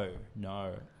 No.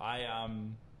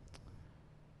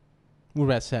 What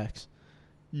about sex?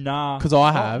 Nah. 'Cause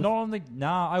I have. Not on the...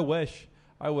 Nah, I wish,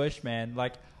 man.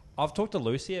 Like, I've talked to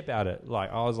Lucy about it.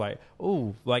 Like, I was like,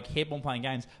 ooh, like, head on playing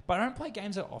games. But I don't play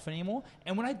games that often anymore.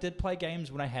 And when I did play games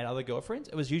when I had other girlfriends,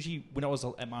 it was usually when I was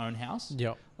at my own house.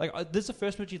 Yep. Like, this is the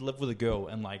first time you live with a girl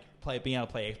and, like, being able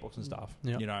to play Xbox and stuff.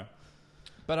 Yep. You know?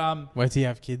 But, wait till you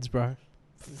have kids, bro.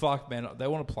 fuck, man. They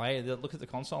want to play. They look at the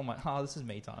console. I'm like, this is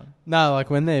me time. No, like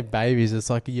when they're babies, it's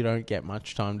like you don't get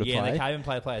much time to Yeah, play. they can't even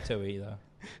play Player 2 either.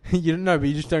 You don't know, but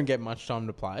you just don't get much time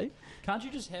to play. Can't you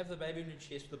just have the baby in your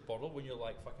chest with a bottle when you're,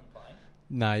 like, fucking playing?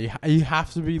 No, you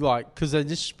have to be like, because they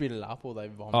just spit it up or they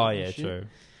vomit. Oh, and yeah, shit. true.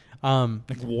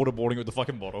 Like Waterboarding with the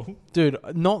fucking bottle. Dude,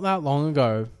 not that long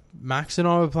ago, Max and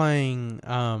I were playing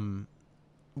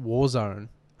Warzone,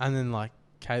 and then like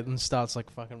Caitlin starts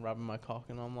like fucking rubbing my cock,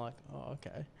 and I'm like, oh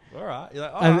okay. All right. You're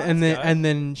like, And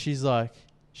then she's like,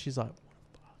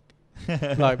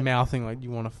 fuck, like mouthing like,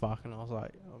 you want to fuck, and I was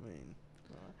like, I mean,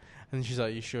 right. And she's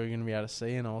like, you sure you're gonna be able to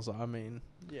see? And I was like, I mean,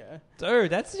 yeah.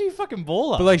 Dude, that's you fucking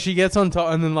baller. But like she gets on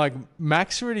top, and then like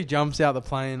Max already jumps out the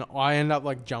plane. I end up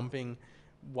like jumping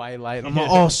way late. I'm like,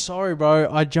 oh sorry, bro,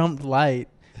 I jumped late.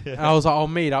 And I was like, I'll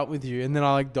meet up with you, and then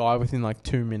I like die within like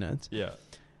 2 minutes. Yeah.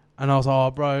 And I was like,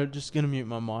 oh bro, just gonna mute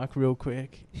my mic real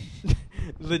quick.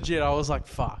 Legit, I was like,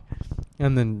 fuck.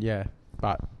 And then yeah,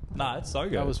 but Nah, it's so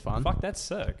good. that was fun. Fuck, that's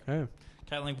sick. Yeah.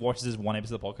 Caitlin watches this one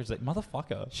episode of the podcast. She's like,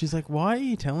 motherfucker. She's like, why are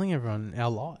you telling everyone our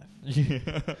life?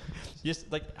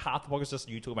 Just like half the podcast is just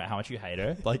you talking about how much you hate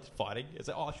her, like fighting. It's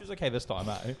like, oh, she was okay this time,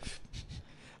 eh?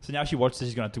 So now she watches this,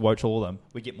 she's going to have to watch all of them.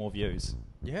 We get more views.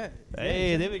 Yeah.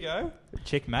 Hey, there we go.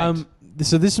 Checkmate.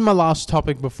 So this is my last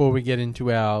topic before we get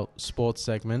into our sports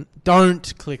segment.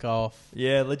 Don't click off.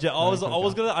 Yeah, legit. I didn't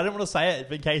want to say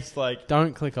it in case like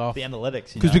Don't click off. the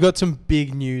analytics. Because we got some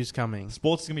big news coming.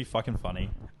 Sports is gonna be fucking funny.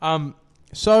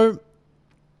 So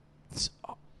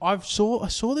I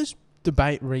saw this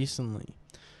debate recently.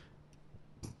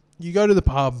 You go to the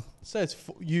pub. Say it's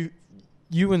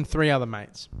you and 3 other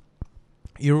mates.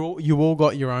 You all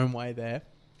got your own way there,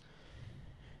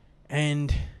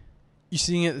 and you're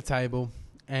sitting at the table,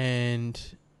 and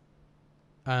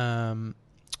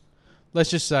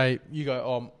let's just say you go,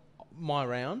 oh, my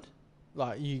round.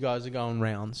 Like you guys are going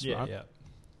rounds, Yeah, right? yeah.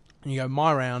 And you go,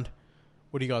 my round.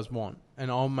 What do you guys want?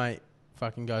 And old mate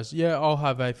fucking goes, yeah, I'll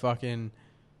have a fucking,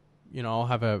 I'll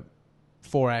have a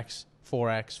 4X.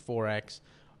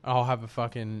 I'll have a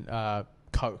fucking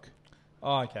Coke.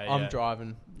 Oh, okay. I'm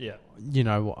driving. Yeah.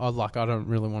 I don't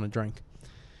really want to drink.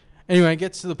 Anyway, it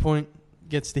gets to the point,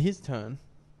 gets to his turn,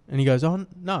 and he goes, oh,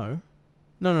 no,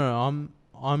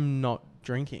 I'm not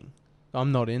drinking.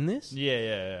 I'm not in this.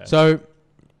 Yeah. So,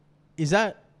 is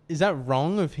that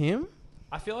wrong of him?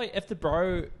 I feel like if the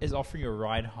bro is offering you a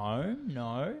ride home,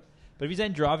 no. But if he's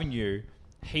then driving you,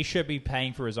 he should be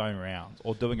paying for his own round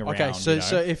or doing a round. Okay,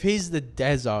 so if he's the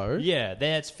deso... Yeah,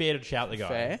 then it's fair to shout the guy.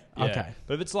 Fair? Yeah. Okay.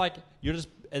 But if it's like, in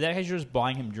that case, you're just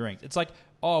buying him drinks. It's like,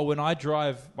 oh, when I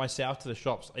drive myself to the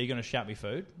shops, are you going to shout me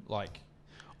food? Like...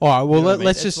 All right, well, You know what I mean?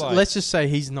 let's It's just say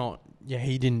he's not... Yeah,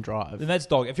 he didn't drive. Then that's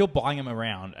dog. If you're buying him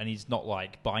around and he's not,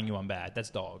 like, buying you one bad, that's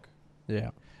dog.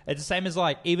 Yeah. It's the same as,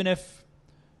 like, even if...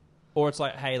 Or it's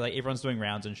like, hey, like everyone's doing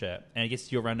rounds and shit, and it gets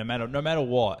to your round no matter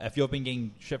what. If you've been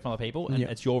getting shit from other people and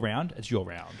it's your round, it's your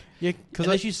round. Yeah, because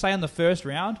Unless you say on the first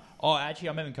round, oh, actually,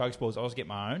 I'm having Coke balls, I'll just get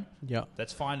my own. Yeah.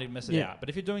 That's fine to miss it Yeah. out. But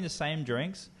if you're doing the same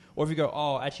drinks, or if you go,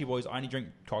 oh, actually, boys, I only drink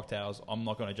cocktails, I'm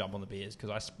not going to jump on the beers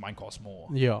because mine costs more.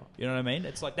 Yeah. You know what I mean?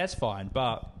 It's like, that's fine,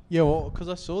 but Yeah, well, because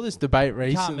I saw this debate you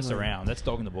recently. can't miss a round. That's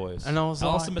dogging the boys. And I was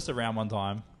also like- missed a round one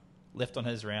time, left on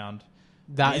his round.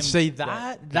 That's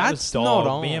was not dog.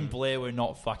 on. Me and Blair were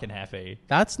not fucking happy.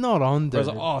 That's not on, I dude. was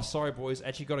like, oh, sorry, boys,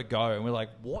 actually got to go. And we're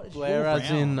like, what is Blair your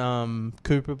as round? in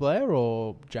Cooper Blair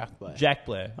or Jack Blair? Jack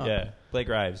Blair, Oh. yeah. Blair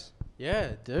Graves.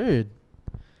 Yeah, dude.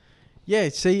 Yeah,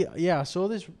 see, I saw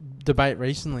this debate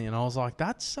recently, and I was like,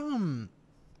 that's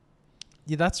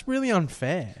that's really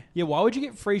unfair. Yeah, why would you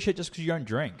get free shit just because you don't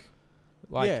drink?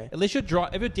 Like, Yeah. unless you're if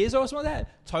you're Dezo or something like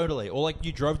that, totally. Or like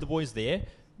you drove the boys there,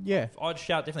 Yeah. I'd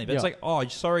shout definitely. But it's Yeah. like, oh,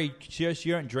 sorry,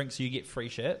 you don't drink, so you get free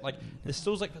shit. Like, it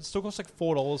still costs like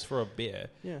 $4 for a beer.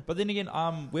 Yeah. But then again,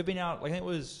 we've been out. Like, I think it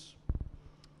was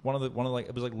one of like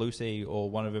it was like Lucy or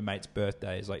one of her mates'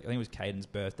 birthdays. Like, I think it was Caden's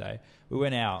birthday. We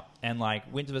went out and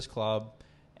like went to this club,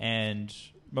 and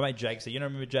my mate Jake said,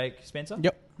 remember Jake Spencer?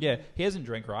 Yep. Yeah, he doesn't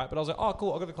drink, right? But I was like, oh,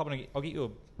 cool. I'll go to the club and I'll get you a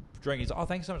drink. He's like, oh,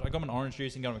 thanks so much. I got him an orange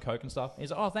juice and got him a Coke and stuff. And he's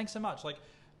like, oh, thanks so much. Like,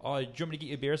 oh, do you want me to get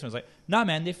you a beer or something? I was like, no,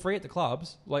 man, they're free at the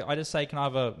clubs. Like, I just say, can I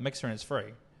have a mixer and it's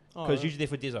free? Because usually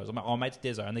they're for Dezzos. I'm like, oh, mate's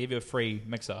Dezzo, and they give you a free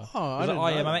mixer. Oh, I He's didn't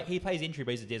like, know my that. mate, he pays entry,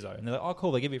 but he's a Dezzo. And they're like, oh,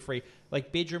 cool, they give you a free.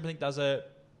 Like, Bedroom, I think, does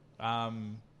it. I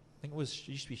think it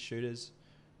used to be Shooters.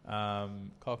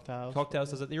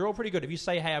 Cocktails does it. They're all pretty good. If you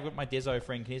say, hey, I've got my Dezzo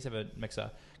friend, can you just have a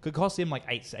mixer? Could cost them like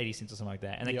 80 cents or something like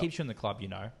that. And it keeps you in the club,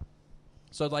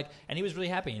 So, like, and he was really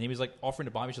happy, and he was, like, offering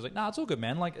to buy me. She was like, nah, it's all good,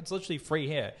 man. Like, it's literally free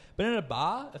here. But in a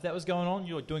bar, if that was going on,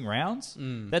 you're doing rounds,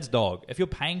 that's dog. If you're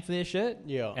paying for their shit,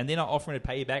 and they're not offering to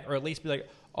pay you back, or at least be like,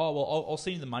 oh, well, I'll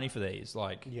send you the money for these.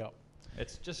 Like,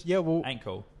 it's just ain't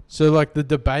cool. So, like,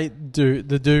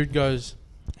 the dude goes,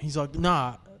 he's like,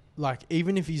 nah, like,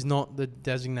 even if he's not the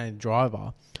designated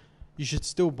driver, you should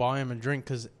still buy him a drink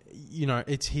because,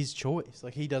 it's his choice.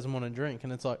 Like, he doesn't want to drink.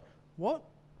 And it's like, what?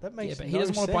 That makes but no he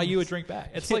doesn't want to buy you a sense. drink back.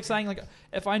 It's like saying, like,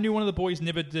 if I knew one of the boys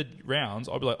never did rounds,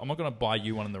 I'd be like, I'm not going to buy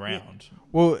you one in the round.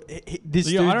 Well, this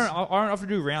So, dude's... I don't have to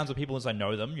do rounds with people unless I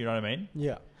know them. You know what I mean?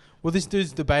 Yeah. Well, this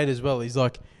dude's debate as well. He's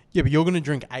like, yeah, but you're going to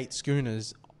drink 8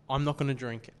 schooners. I'm not going to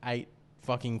drink 8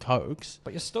 fucking Cokes.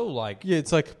 But you're still like... Yeah,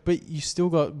 it's like, but you still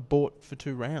got bought for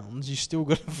 2 rounds. You still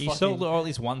got to You still or at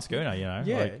least one schooner, Yeah,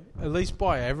 Like, at least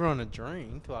buy everyone a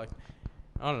drink. Like,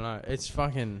 I don't know. It's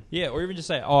fucking... yeah, or even just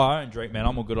say, oh, I don't drink, man.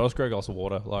 I'm all good. I'll just grab a glass of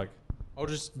water. Like, I'll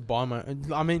just buy my...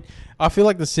 I mean, I feel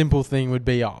like the simple thing would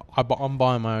be, I'm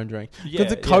buying my own drink. Because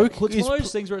the Coke Well, it's is... one of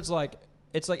those things where it's like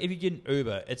if you get an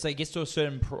Uber, it's like it gets to a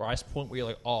certain price point where you're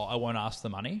like, oh, I won't ask the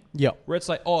money. Yeah. Where it's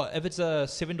like, oh, if it's a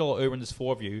 $7 Uber and there's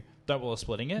 4 of you, don't bother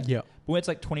splitting it. Yeah. But when it's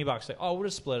like $20, like, oh, we'll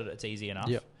just split it. It's easy enough.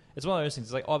 Yeah. It's one of those things.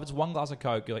 It's like, oh, if it's 1 glass of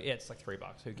Coke, you're like, yeah, it's like $3.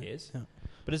 Who cares? Yeah.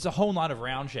 But it's a whole night of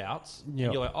round shouts. Yeah.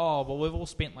 And you're like, oh, well, we've all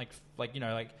spent like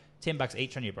 $10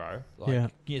 each on you, bro.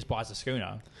 Like, you just buy us a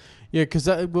schooner. Yeah, because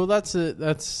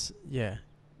yeah.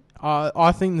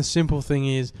 I think the simple thing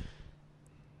is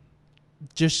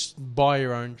just buy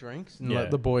your own drinks and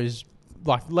let the boys,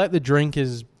 let the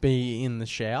drinkers be in the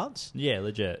shouts. Yeah,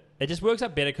 legit. It just works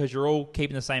out better because you're all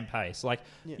keeping the same pace. Like,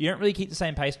 you don't really keep the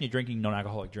same pace when you're drinking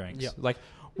non-alcoholic drinks. Yeah. Like,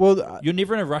 well, you're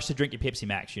never in a rush to drink your Pepsi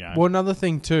Max, Well, another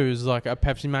thing too is like a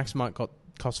Pepsi Max might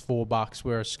cost $4,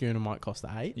 where a schooner might cost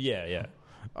 8. Yeah, yeah.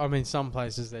 I mean, some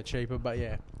places they're cheaper, but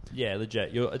yeah. Yeah,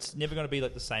 legit. It's never going to be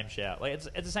like the same shout. Like, it's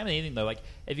the same with anything though. Like,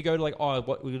 if you go to like, oh,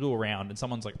 what we do a round, and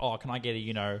someone's like, oh, can I get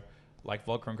a like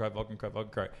vodka and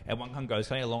Coke, and one cunt goes,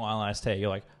 can I get a Long Island iced tea? You're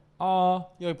like, oh,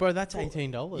 You're like, bro, that's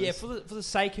 $18. yeah. For the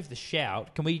sake of the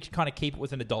shout, can we kind of keep it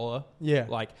within $1? Yeah.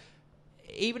 Like,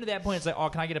 even at that point, it's like, oh,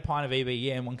 can I get a pint of EB?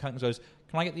 Yeah, and one cunt goes,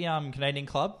 can I get the Canadian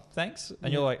Club? Thanks.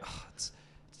 And you're like, oh, it's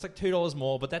like $2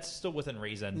 more, but that's still within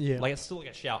reason. Yeah. Like, it's still like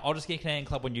a shout. I'll just get Canadian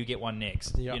Club when you get one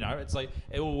next. Yeah. It's like,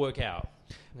 it will work out.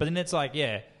 But then it's like,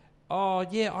 oh,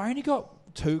 yeah, I only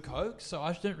got 2 Cokes, so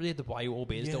I don't really have to buy you all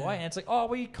beers, do I? And it's like, oh,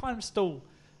 well, you kind of still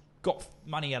got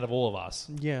money out of all of us.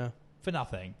 Yeah. For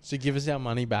nothing. So give us our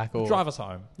money back or... Drive us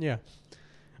home. Yeah.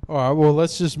 All right, well,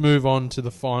 let's just move on to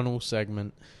the final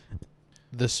segment,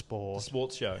 the sport. The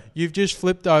sports show. You've just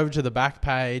flipped over to the back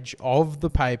page of the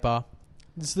paper.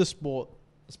 This is the sport.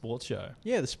 The sports show.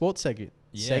 Yeah, the sports segment.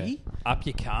 Yeah. Seggy? Up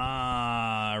your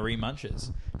curry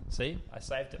munches. See? I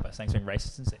saved it by saying something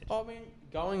racist instead. I mean,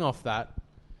 going off that,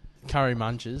 curry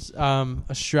munches,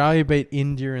 Australia beat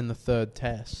India in the 3rd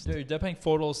test. Dude, they're paying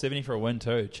 $4.70 for a win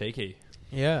too. Cheeky.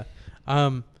 Yeah.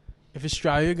 If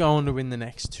Australia go on to win the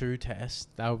next 2 tests,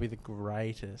 that would be the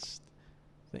greatest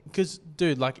thing. Because,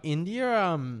 dude, like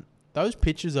India, those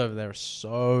pitches over there are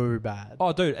so bad.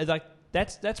 Oh, dude, it's like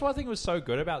that's why I think it was so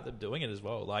good about them doing it as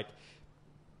well. Like,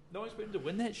 no one expected them to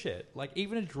win that shit. Like,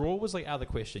 even a draw was like out of the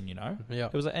question, Yeah.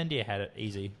 It was like India had it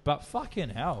easy, but fucking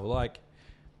hell, like,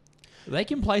 they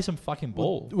can play some fucking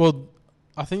ball. Well,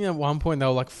 I think at one point they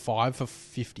were like 5 for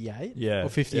 58. Yeah. Or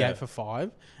 58 Yeah. for 5.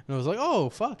 And I was like, oh,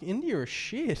 fuck, India are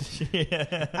shit.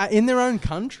 Yeah. In their own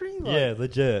country? Like, Yeah,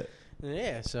 legit.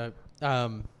 Yeah, so,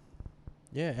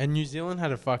 yeah. And New Zealand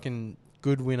had a fucking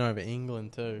good win over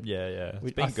England too. Yeah, yeah. It's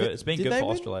Which been I good. think- It's been did good they for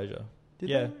win? Australasia. Did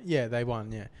Yeah. they? Yeah, they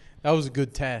won, yeah. That was a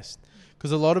good test.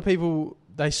 Because a lot of people,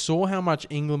 they saw how much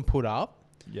England put up.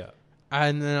 Yeah.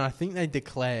 And then I think they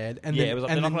declared. And Yeah, then, it was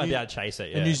like and they're not then going to be able to chase it.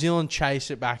 Yeah. And New Zealand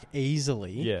chased it back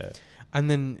easily. Yeah. And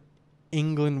then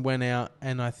England went out,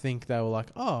 and I think they were like,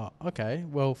 oh, okay,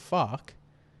 well, fuck.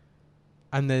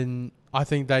 And then I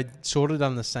think they'd sort of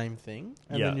done the same thing,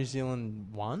 and then New Zealand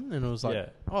won, and it was like,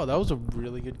 oh, that was a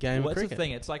really good game of cricket. That's the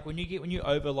thing. It's like when you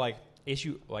over like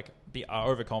issue like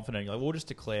are overconfident. You're like, we'll just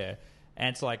declare, and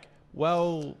it's like,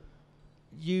 well,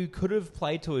 you could have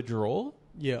played to a draw,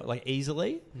 like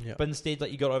easily, but instead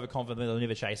like you got overconfident. They'll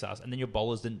never chase us, and then your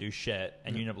bowlers didn't do shit,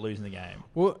 and you ended up losing the game.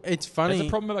 Well, it's funny. There's a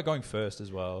problem about going first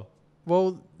as well.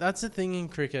 Well, that's the thing in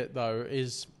cricket though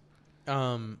is.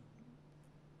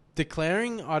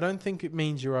 Declaring, I don't think it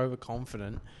means you're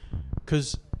overconfident,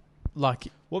 because, like,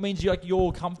 what means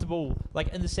you're comfortable. Like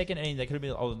in the second inning, they could have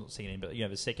been. Oh, not second inning, but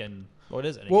the second. What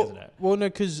is it? Isn't it? Well, no,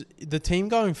 because the team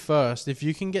going first, if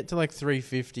you can get to like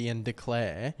 350 and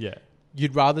declare,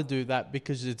 you'd rather do that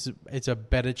because it's a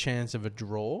better chance of a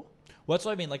draw. Well, that's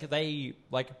what I mean. Like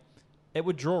it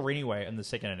would draw anyway in the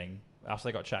second inning after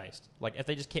they got chased. Like if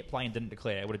they just kept playing and didn't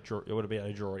declare, it would have been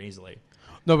a draw easily.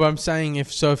 No, but I'm saying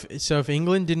if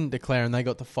England didn't declare and they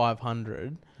got to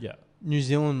 500, New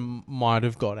Zealand might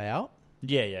have got out.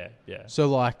 Yeah. So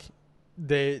like,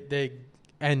 they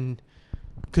and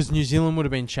because New Zealand would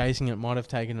have been chasing, it might have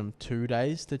taken them 2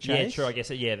 days to chase. Yeah, true. I guess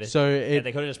they could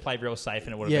have just played real safe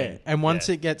and it would have been. And once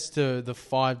it gets to the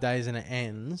 5 days and it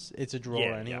ends, it's a draw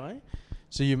anyway. Yeah.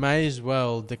 So you may as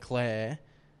well declare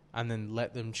and then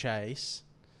let them chase,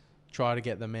 try to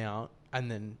get them out,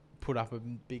 and then put up a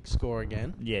big score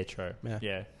again. Yeah, true.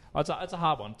 Yeah. It's a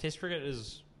hard one. Test cricket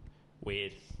is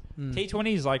weird.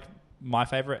 T20 is like my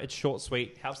favourite. It's short,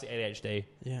 sweet, helps the ADHD.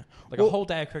 Yeah. A whole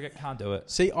day of cricket, can't do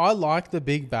it. See, I like the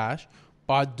Big Bash,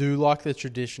 but I do like the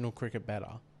traditional cricket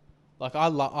better. Like, I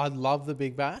love the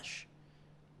Big Bash,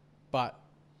 but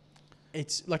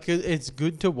it's like it's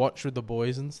good to watch with the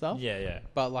boys and stuff. Yeah.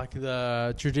 But like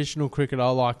the traditional cricket, I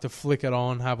like to flick it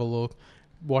on, have a look,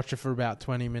 watch it for about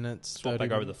 20 minutes. Swap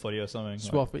back over the footy or something.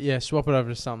 Swap it over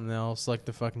to something else, like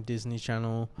the fucking Disney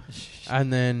Channel.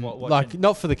 And then,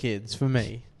 not for the kids, for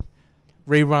me.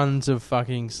 Reruns of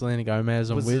fucking Selena Gomez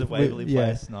on Waverley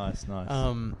Place. Nice.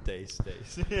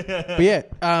 Decent. But yeah,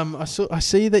 I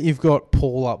see that you've got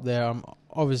Paul up there.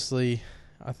 Obviously,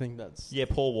 I think that's... Yeah,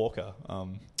 Paul Walker.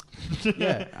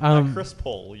 Yeah. Chris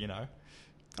Paul, you know.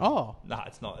 Oh. Nah,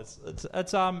 it's not.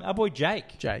 It's our boy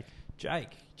Jake. Jake.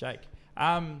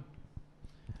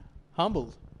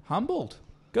 Humbled.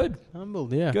 Good.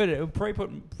 Humbled, yeah. Good. It would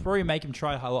probably make him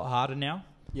try a lot harder now.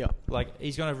 Yeah. Like,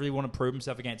 he's going to really want to prove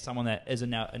himself against someone that is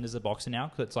a boxer now.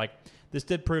 Because it's like, this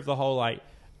did prove the whole, like,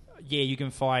 yeah, you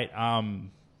can fight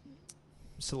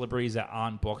celebrities that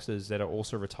aren't boxers that are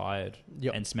also retired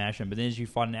and smash them. But then as you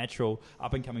find an actual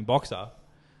up-and-coming boxer,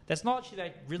 that's not actually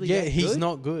that really that good. He's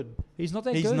not good. He's not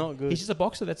good. He's just a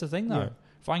boxer. That's the thing, though. Yeah.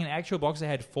 Finding an actual boxer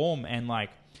had form and, like,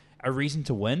 a reason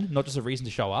to win, not just a reason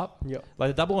to show up. Yeah. Like,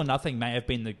 the double or nothing may have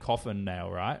been the coffin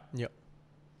nail, right? Yeah.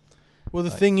 Well, the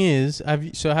thing is, have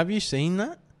you seen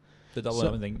that? The double or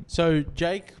nothing thing. So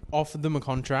Jake offered them a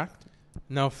contract,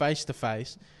 and they were face to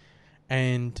face,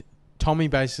 and Tommy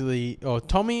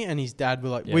and his dad were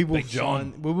like, "We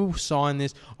will sign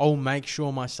this. I'll make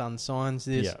sure my son signs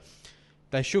this." Yeah.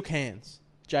 They shook hands.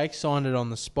 Jake signed it on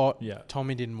the spot. Yeah.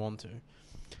 Tommy didn't want to.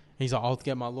 He's like, "I'll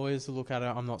get my lawyers to look at it.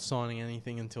 I'm not signing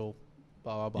anything until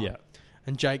blah blah blah." Yeah.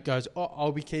 And Jake goes,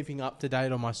 I'll be keeping up to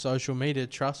date on my social media.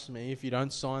 Trust me, if you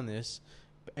don't sign this,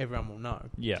 everyone will know.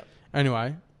 Yeah.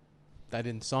 Anyway, they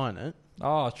didn't sign it.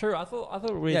 Oh, true. I thought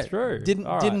it went through.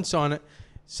 Didn't sign it.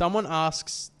 Someone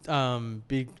asks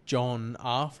Big John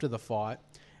after the fight,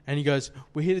 and he goes,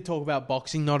 "We're here to talk about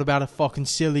boxing, not about a fucking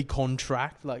silly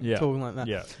contract." Talking like that.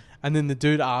 Yeah. And then the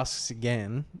dude asks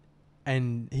again,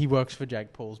 and he works for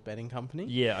Jake Paul's betting company.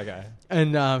 Yeah, okay.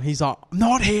 And he's like, "I'm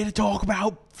not here to talk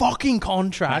about fucking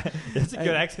contract." That's a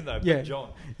good accent, though. Yeah, Big John.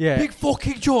 Yeah. Big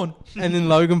fucking John. And then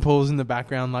Logan Paul's in the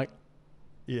background like...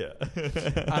 Yeah.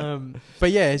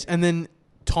 But yeah, and then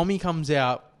Tommy comes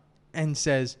out and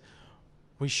says,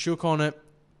 "We shook on it.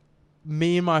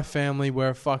 Me and my family, we're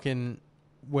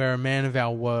a man of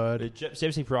our word."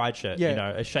 Gypsy pride shit. Yeah. You know,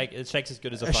 a shake's as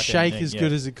good as a fucking shake as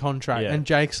good as a contract. Yeah. And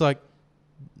Jake's like,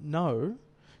 "No."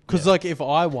 Because if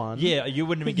I won, you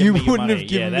wouldn't have given me your money.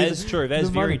 That is true. That is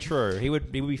very money. True. He would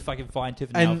be fucking fine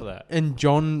Tiffany now for that. And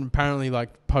John apparently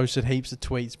posted heaps of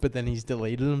tweets, but then he's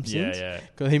deleted them since. Yeah.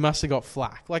 Because he must have got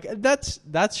flack.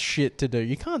 That's shit to do.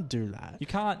 You can't do that. You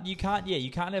can't. Yeah,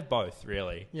 you can't have both,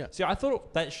 really. Yeah. See, I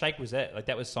thought that shake was it.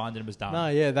 That was signed and it was done. No,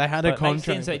 yeah, they had a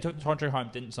contract. They took the contract home,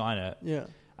 didn't sign it. Yeah.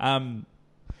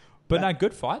 But no,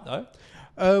 good fight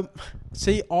though.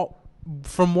 See,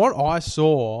 from what I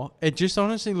saw, it just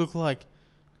honestly looked like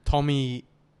Tommy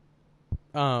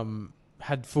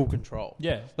had full control.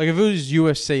 Yeah. Like if it was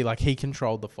UFC, like he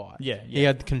controlled the fight. Yeah, He yeah.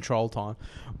 had the control time.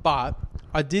 But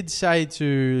I did say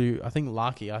to, I think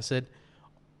Lucky, I said,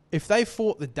 if they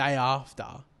fought the day after,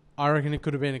 I reckon it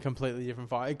could have been a completely different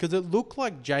fight. Because it looked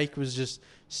like Jake was just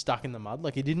stuck in the mud.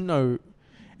 Like he didn't know.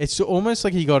 It's almost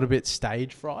like he got a bit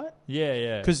stage fright. Yeah,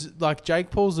 yeah. Because like Jake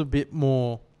Paul's a bit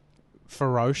more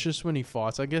ferocious when he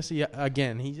fights. I guess he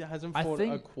hasn't I fought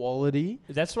think- a quality.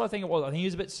 That's what I think it was. I think he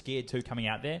was a bit scared too coming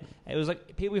out there. It was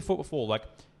like people we fought before, like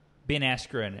Ben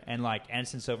Askren and like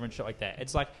Anderson Silva and shit like that.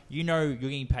 It's like, you know, you're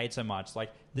getting paid so much.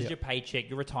 Like, this is your paycheck.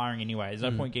 You're retiring anyway. There's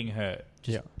no point getting hurt.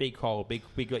 Just be cold, big,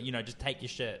 you know, just take your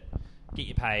shit, get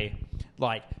your pay.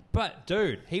 Like, but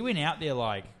dude, he went out there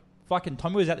like fucking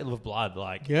Tommy was out there with blood.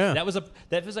 Like, that was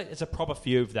like it's a proper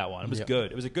feud for that one. It was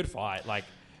good. It was a good fight. Like,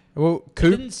 Well, it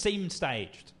didn't seem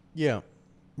staged. Yeah.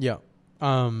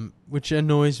 Which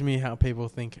annoys me how people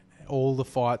think all the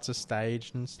fights are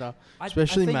staged and stuff.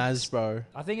 Especially think Maz, bro.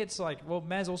 I think it's like, well,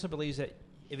 Maz also believes that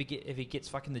if he gets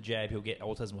fucking the jab, he'll get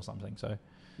autism or something. So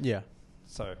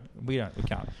we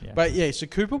can't. Yeah. But yeah, so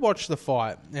Cooper watched the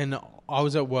fight, and I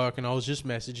was at work, and I was just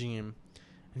messaging him,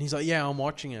 and he's like, "Yeah, I'm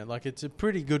watching it. Like, it's a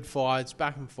pretty good fight. It's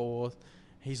back and forth."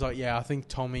 He's like, "Yeah, I think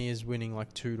Tommy is winning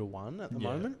like 2-1 at the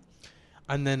moment."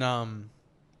 And then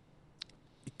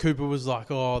Cooper was like,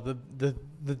 "Oh,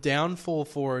 the downfall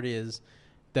for it is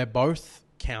they're both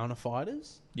counter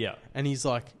fighters." Yeah. And he's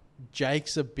like,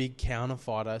 Jake's a big counter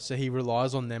fighter, so he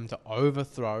relies on them to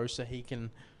overthrow so he can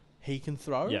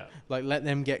throw. Yeah. Like, let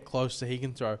them get close so he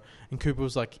can throw. And Cooper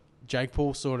was like, Jake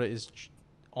Paul sort of is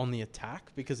on the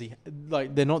attack because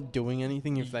they're not doing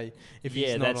anything if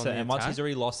he's not on the and attack. once he's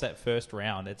already lost that first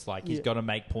round, it's like he's got to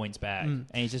make points back, and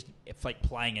he's just it's like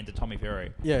playing into Tommy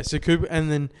Fury. Yeah, so Cooper,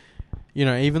 and then, you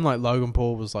know, even like Logan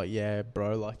Paul was like, "Yeah,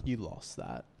 bro, like you lost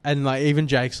that," and like even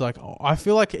Jake's like, "Oh, I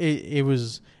feel like it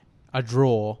was a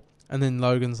draw," and then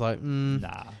Logan's like,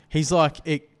 Nah. He's like,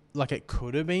 it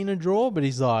could have been a draw, but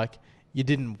he's like, you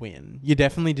didn't win. You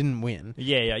definitely didn't win.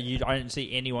 Yeah. I don't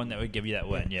see anyone that would give you that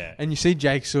win. Yeah. And you see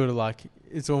Jake sort of like,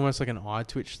 it's almost like an eye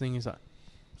twitch thing. He's like,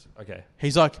 Okay.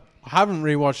 He's like, I haven't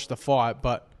rewatched the fight,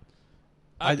 but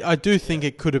I do think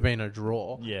it could have been a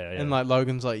draw. Yeah. And like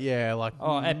Logan's like, yeah, like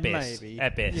at best. maybe.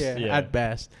 At best. Yeah, Yeah. at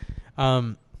best.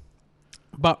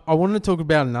 But I wanted to talk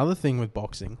about another thing with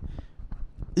boxing.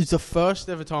 It's the first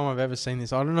ever time I've ever seen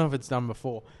this. I don't know if it's done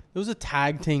before. There was a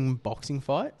tag team boxing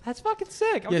fight. That's fucking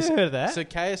sick. I've Yes. never heard of that. So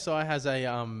KSI has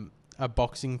a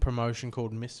boxing promotion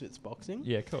called Misfits Boxing.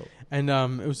 Yeah, cool. And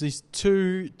it was these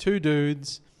two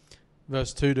dudes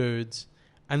versus two dudes,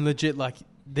 and legit, like,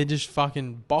 they're just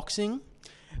fucking boxing.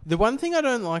 The one thing I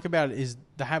don't like about it is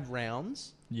they have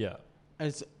rounds. Yeah. And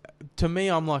it's, to me,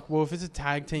 I'm like, well, if it's a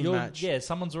tag team match, Yeah,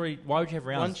 someone's already... Why would you have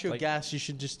rounds? once you're gassed, you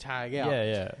should just tag out.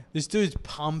 Yeah. This dude's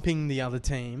pumping the other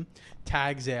team,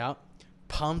 tags out,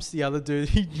 pumps the other dude.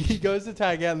 He goes to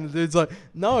tag out, and the dude's like,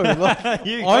 no, like,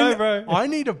 You go, bro. I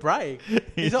need a break.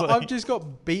 He's like, like- I've just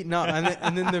got beaten up.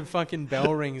 And then the fucking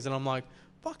bell rings, and I'm like,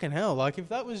 fucking hell. Like, if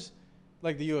that was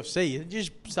like the UFC, you'd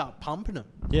just start pumping them.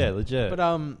 Yeah, legit.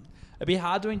 But, it'd be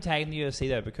hard doing tag in the UFC,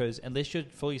 though, because unless you're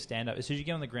fully stand-up, as soon as you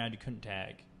get on the ground, you couldn't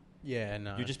tag. yeah,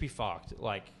 no. You'd just be fucked.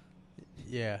 Like...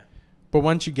 yeah. But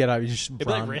once you get up, you just It'd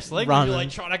run. be like wrestling. Run. You're like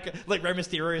trying to... Like Rey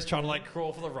Mysterio is trying to like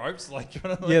crawl for the ropes. Like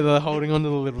trying to... Like, Yeah, they're holding onto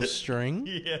the little string.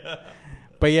 yeah.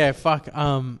 But yeah, fuck.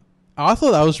 I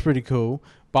thought that was pretty cool.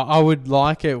 But I would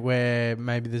like it where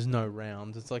maybe there's no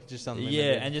rounds. It's like just unlimited.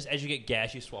 Yeah, and just as you get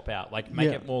gas, you swap out. Like, make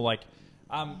Yeah. it more like...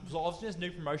 so obviously there's a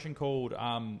new promotion called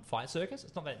Fight Circus.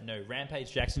 It's not that new.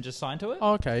 Rampage Jackson just signed to it.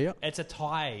 Oh, okay, yeah. It's a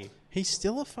Thai. He's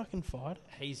still a fucking fighter.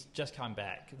 He's just come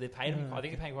back. They paid him. I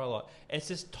think they're paying quite a lot. It's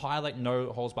just Thai, like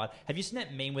no holds barred. Have you seen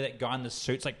that meme where that guy in the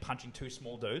suit's like punching two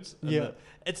small dudes? And Yeah.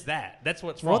 it's that. That's what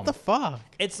it's from. What the fuck?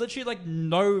 It's literally like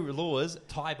no laws,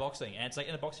 Thai boxing, and it's like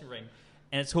in a boxing ring,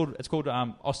 and it's called.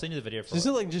 I'll send you the video for Is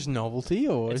it like just novelty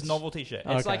or It's novelty shit. It's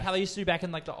Okay. like how they used to do back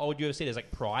in like the old UFC. There's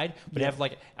like Pride, but they have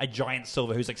like a giant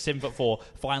silver who's like 7'4",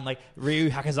 find like Ryu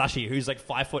Hakazashi who's like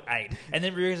 5'8", and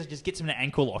then Ryu just gets him in an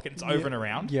ankle lock and it's over and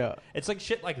around. Yeah. It's like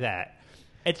shit like that.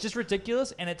 It's just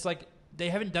ridiculous, and it's like they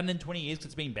haven't done it in 20 years because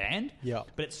it's been banned. Yeah.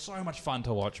 But it's so much fun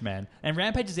to watch, man. And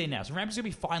Rampage is there now, so Rampage is gonna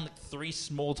be fighting like 3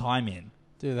 small time in.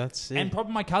 Dude, that's sick. And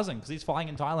probably my cousin because he's fighting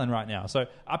in Thailand right now. So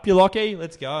up your Lockie,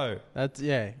 let's go. That's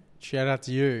shout out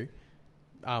to you.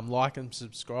 Like and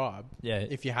subscribe. Yeah.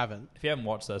 If you haven't. If you haven't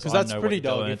watched this, 'Cause I that's know pretty what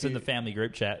you're dope doing. if It's in you- the family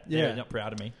group chat. Yeah. They're not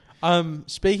proud of me.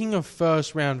 Speaking of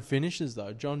first round finishes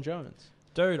though, John Jones.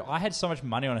 Dude, I had so much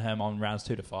money on him on rounds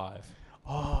 2 to 5.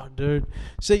 Oh, dude.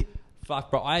 See,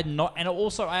 Fuck, bro. I had not, and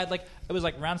also I had like it was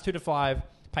like rounds 2 to 5,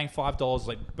 paying $5,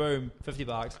 like boom,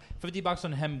 $50, $50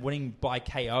 on him winning by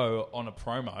KO on a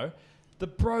promo. The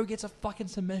bro gets a fucking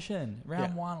submission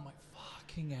round one. I'm like,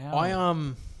 fucking hell.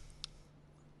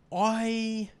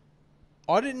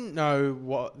 I didn't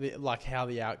know how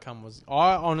the outcome was.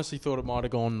 I honestly thought it might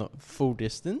have gone the full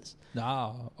distance.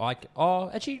 No,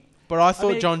 actually. But I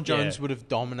thought John Jones would have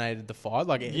dominated the fight,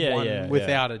 won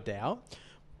without a doubt.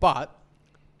 But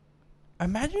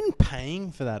imagine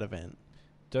paying for that event.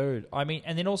 Dude, I mean,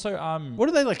 and then also... what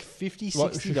are they, like $50,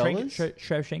 $60?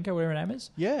 Shevchenko, whatever her name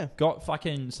is? Yeah. Got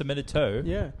fucking submitted too.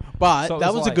 Yeah. But so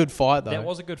that was a good fight, though. That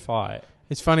was a good fight.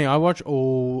 It's funny, I watch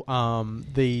all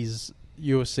these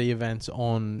UFC events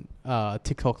on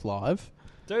TikTok Live.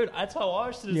 Dude, that's how I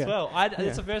watched it as well.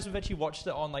 It's the first time I've actually watched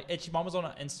it on, mine was on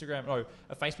an Instagram,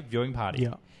 a Facebook viewing party.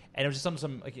 Yeah. And it was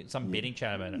just some betting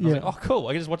chat about it. And I was like, oh, cool.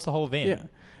 I can just watch the whole event. Yeah.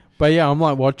 But yeah, I'm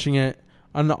like watching it.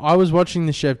 And I was watching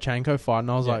the Shevchenko fight,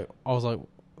 and I was like,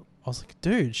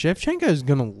 dude, Shevchenko's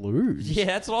gonna lose. Yeah,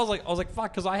 that's what I was like. I was like,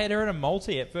 fuck, because I had her in a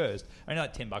multi at first, only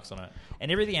like $10 on it,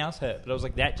 and everything else hurt. But I was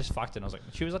like, that just fucked it. And I was like,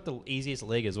 she was like the easiest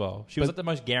leg as well. She was like the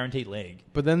most guaranteed leg.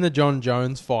 But then the John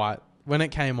Jones fight, when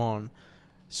it came on,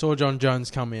 saw John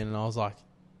Jones come in, and I was like,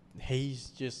 he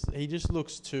just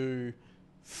looks too,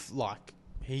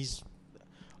 he's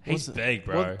big,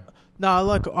 bro.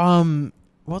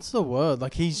 What's the word?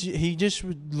 Like he just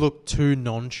looked too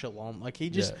nonchalant. Like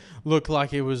he just looked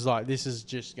like it was like, this is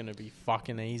just gonna be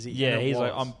fucking easy. Yeah, he's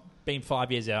like, I'm been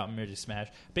 5 years out. I'm ready to smash.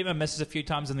 Beat my missus a few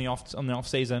times on the off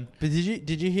season. But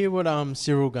did you hear what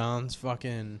Cyril Gane's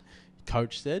fucking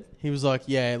coach said? He was like,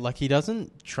 yeah, like he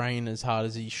doesn't train as hard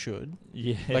as he should.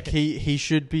 Yeah, like he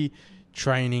should be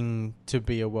training to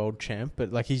be a world champ,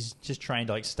 but like he's just trained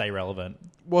to like stay relevant.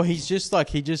 Well, he's just like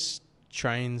he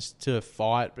trains to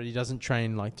fight, but he doesn't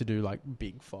train like to do like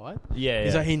big fight. Yeah,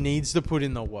 he's like, he needs to put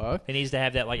in the work. He needs to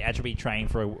have that like attribute training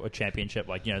for a championship,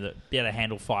 like, you know, be able to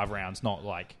handle 5 rounds, not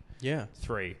like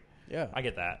 3. Yeah, I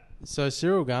get that. So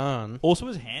Cyril Gane, also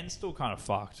his hand's still kind of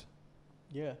fucked.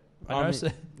 Yeah, I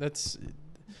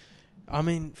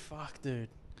mean, fuck, dude.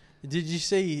 Did you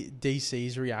see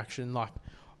DC's reaction? Like,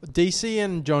 DC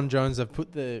and John Jones have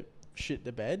put the shit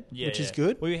to bed, which is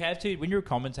good. Well, you have to, when you're a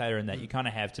commentator in that, you kind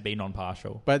of have to be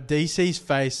non-partial. But DC's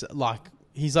face, like,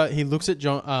 he looks at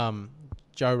Joe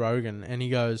Rogan and he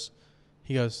goes,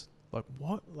 like,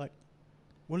 what? Like,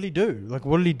 what did he do? Like,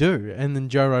 what did he do? And then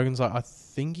Joe Rogan's like, I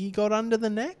think he got under the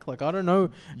neck. Like, I don't know.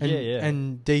 And,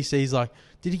 and DC's like,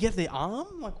 did he get the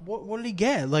arm? Like, what did he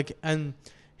get? Like, and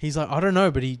he's like, I don't know,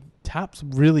 but he taps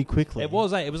really quickly. It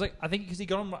was like, I think because he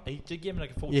got him, he did give him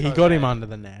like a full. Yeah, he got him under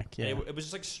the neck. Yeah, it was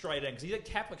just like straight in because he like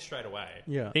tapped like straight away.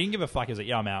 Yeah, he didn't give a fuck. He was like,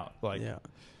 yeah, I'm out. Like, yeah,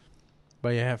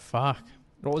 but yeah, fuck.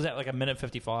 What was that? Like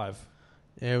 1:55.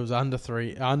 Yeah, it was under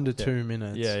 2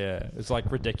 minutes. Yeah, it's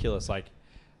like ridiculous. Like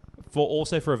for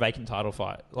a vacant title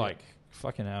fight. Like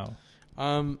fucking hell.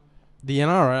 The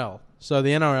NRL. So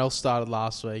the NRL started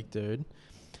last week, dude.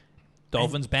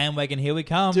 Dolphins bandwagon, here we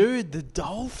come. Dude, the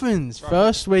Dolphins.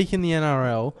 First week in the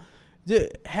NRL.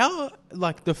 Dude, how,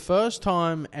 like, the first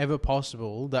time ever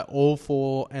possible that all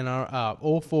four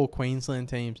Queensland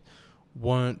teams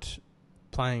weren't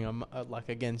playing like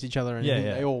against each other and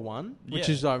they all won, which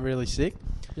is like really sick.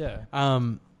 Yeah.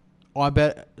 I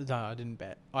didn't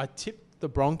bet. I tipped the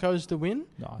Broncos to win.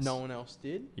 Nice. No one else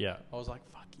did. Yeah. I was like,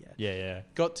 fuck yeah. Yeah.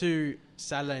 Got to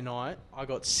Saturday night. I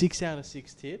got 6 out of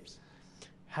 6 tips.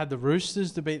 Had the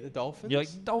Roosters to beat the Dolphins. You're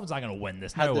like, Dolphins aren't going to win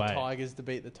this. Had no the way. Tigers to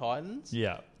beat the Titans.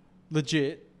 Yeah.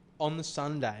 Legit, on the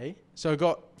Sunday. So I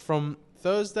got from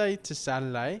Thursday to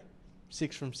Saturday,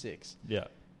 6 from 6. Yeah.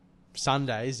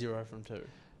 Sunday, 0 from 2.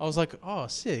 I was like, oh,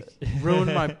 sick.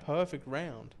 Ruined my perfect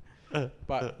round.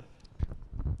 But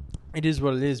it is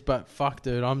what it is. But fuck,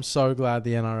 dude, I'm so glad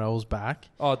the NRL's back.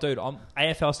 Oh, dude,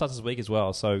 AFL starts this week as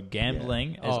well, so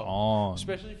gambling is on.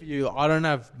 Especially for you. I don't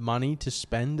have money to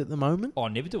spend at the moment. Oh,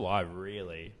 never do I,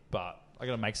 really. But I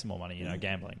got to make some more money,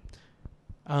 gambling.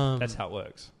 That's how it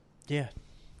works. Yeah,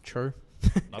 true.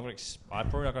 I'm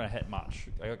probably not going to hit much.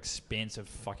 I got expensive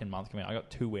fucking month coming. I got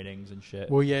 2 weddings and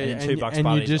shit. Well, yeah, and $2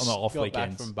 parties on the off got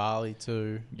weekends. Back from Bali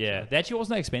too. Yeah, that actually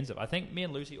wasn't that expensive. I think me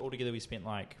and Lucy altogether we spent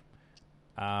like,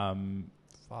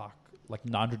 like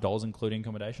 $900 including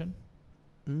accommodation.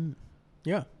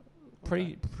 Yeah,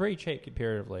 pretty cheap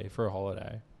comparatively for a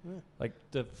holiday. Yeah. Like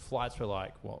the flights were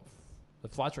like the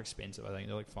flights were expensive. I think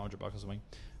they're like $500 or something.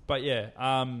 But yeah,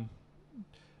 do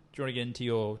you want to get into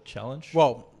your challenge?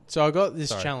 Well, so I got this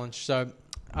challenge. So,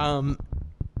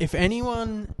 if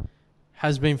anyone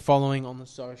has been following on the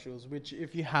socials, which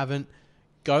if you haven't,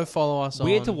 go follow us on...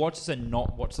 We had to watch this and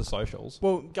not watch the socials.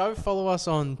 Well, go follow us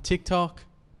on TikTok,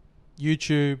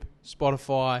 YouTube,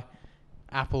 Spotify,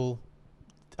 Apple,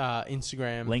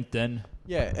 Instagram. LinkedIn,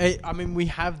 Yeah, I mean, we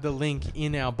have the link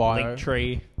in our bio.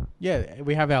 Linktree, Yeah,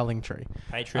 we have our link tree.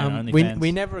 Patreon, we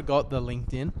OnlyFans. never got the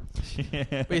LinkedIn.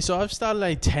 Yeah, so I've started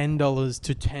a $10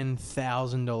 to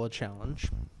 $10,000 challenge.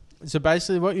 So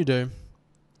basically what you do,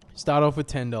 start off with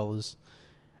 $10.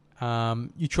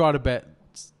 You try to bet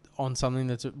on something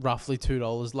that's roughly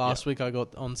 $2. Last week I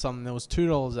got on something that was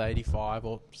 $2.85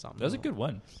 or something. That was a good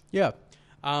one. Yeah.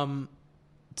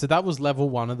 So that was level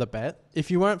 1 of the bet. If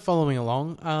you weren't following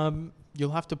along,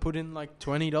 you'll have to put in like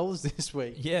 $20 this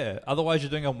week. Yeah. Otherwise, you're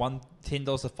doing a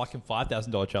 $10 to fucking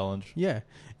 $5,000 challenge. Yeah.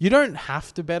 You don't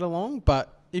have to bet along,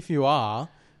 but if you are,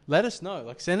 let us know.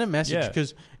 Like, send a message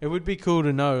because it would be cool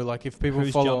to know, like, if people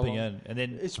Who's follow jumping along. in, and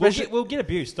then Especially- we'll get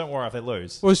abuse. Don't worry if they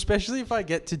lose. Well, especially if I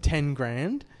get to 10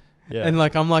 grand Yeah. and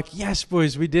like I'm like, yes,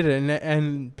 boys, we did it,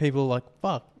 and people are like,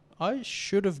 fuck, I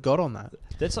should have got on that.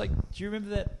 That's like, do you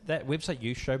remember that website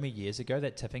you showed me years ago,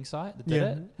 that tipping site that did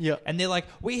it? Yeah. And they're like,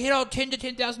 we hit our $10,000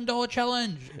 to $10,000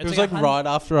 challenge. It was like right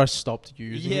after I stopped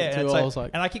using it too. and I was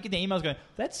like, and I keep getting the emails going,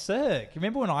 that's sick.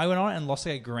 Remember when I went on and lost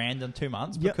like $1,000 in 2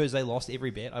 months Yep. because they lost every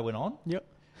bet I went on? yep.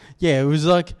 Yeah, it was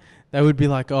like, they would be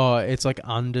like, oh, it's like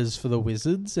unders for the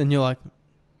Wizards. And you're like,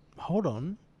 hold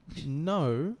on.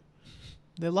 No.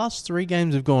 Their last 3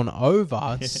 games have gone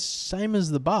over. Same as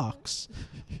the Bucks.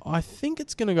 I think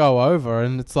it's going to go over.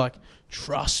 And it's like,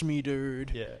 trust me,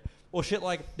 dude. Yeah. Or shit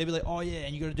like, they'd be like, oh yeah,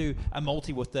 and you got to do a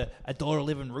multi with the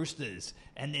 $1.11 Roosters.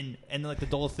 And then like the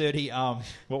 $1.30,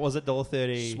 what was it,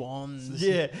 $1.30? Swans.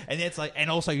 Yeah, and that's like, and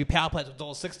also you power plays with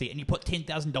 $1.60, and you put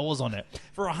 $10,000 on it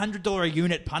for a $100 a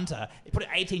unit punter. You put it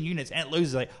 18 units, and it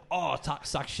loses. Like, oh,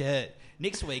 suck shit.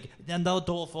 Next week, then they'll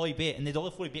 $1.40 bet, and the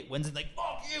 $1.40 bet wins, and like,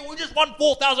 fuck you, we just won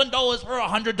 $4,000 for a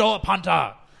 $100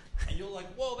 punter. And you're like,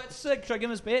 whoa, that's sick. Should I give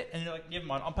them this bet? And you're like, never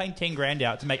mind. I'm paying $10,000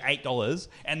 out to make $8,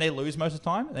 and they lose most of the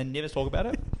time, and they never talk about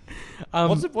it.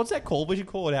 What's that called? We should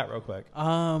call it out real quick.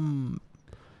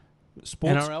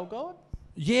 Sports. NRL God?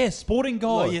 Yeah, Sporting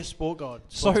God. Oh, yeah, Sport God.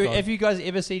 So, Sports God. have you guys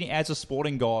ever seen ads of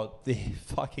Sporting God? They're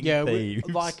fucking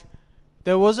thieves.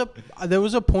 There was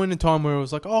a point in time where it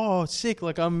was like, oh, sick,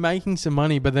 like I'm making some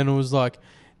money, but then it was like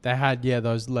they had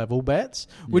those level bets,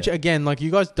 which again, like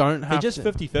you guys don't have. They're just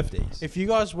 50-50s. If you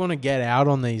guys want to get out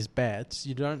on these bets,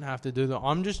 you don't have to do that.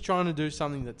 I'm just trying to do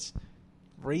something that's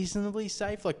reasonably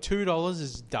safe. Like $2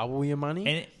 is double your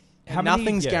money, and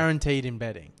nothing's guaranteed in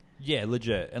betting. Yeah,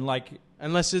 legit, and like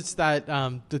unless it's that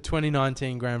the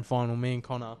 2019 grand final, me and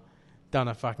Connor done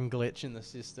a fucking glitch in the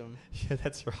system. Yeah,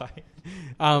 that's right.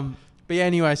 But yeah,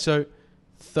 anyway, so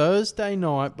Thursday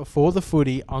night before the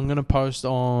footy, I'm going to post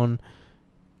on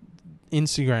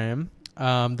Instagram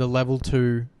the level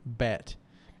 2 bet.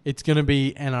 It's going to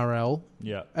be NRL.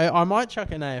 Yeah. I might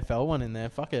chuck an AFL one in there.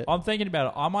 Fuck it. I'm thinking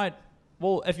about it. I might...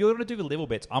 Well, if you're going to do the level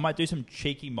bets, I might do some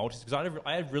cheeky multis because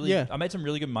I made some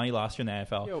really good money last year in the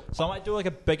AFL. Yo. So I might do like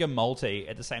a bigger multi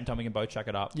at the same time we can both chuck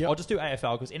it up. Yep. I'll just do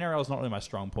AFL because NRL is not really my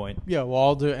strong point. Yeah, well,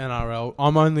 I'll do NRL.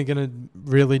 I'm only going to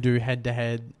really do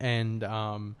head-to-head and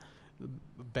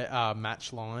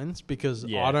match lines because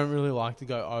I don't really like to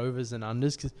go overs and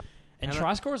unders. And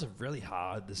try scorers are really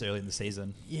hard this early in the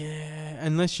season. Yeah,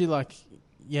 unless you like...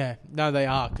 Yeah, no, they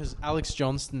are because Alex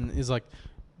Johnston is like...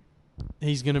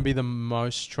 He's going to be the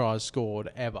most tries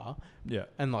scored ever. Yeah.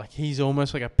 And like he's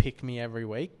almost like a pick-me every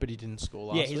week, but he didn't score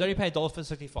last week. Yeah, he's only paid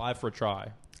 $1.65 for a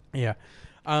try. Yeah.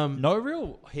 No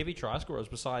real heavy try scorers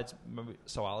besides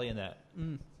Soali and that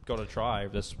got a try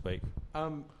this week.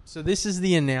 So this is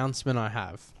the announcement I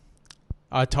have.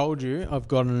 I told you I've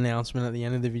got an announcement at the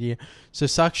end of the video. So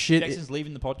suck shit. Jackson's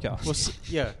leaving the podcast.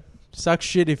 Well, suck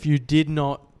shit if you did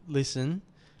not listen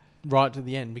right to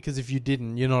the end, because if you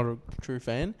didn't, you're not a true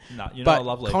fan. No, you're but not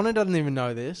lovely. Connor doesn't even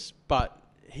know this, but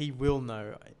he will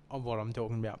know of what I'm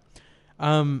talking about.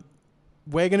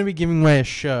 We're going to be giving away a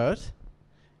shirt.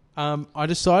 I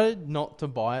decided not to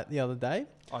buy it the other day.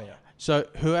 Oh, yeah. So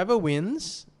whoever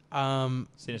wins, Send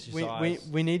us your size.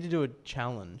 we need to do a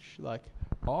challenge. Like,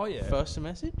 oh, yeah. first a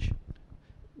message.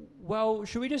 Well,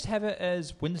 should we just have it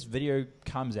as when this video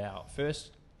comes out,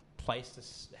 first place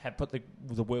to put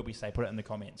the word we say, put it in the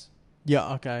comments.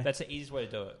 Yeah, okay. That's the easiest way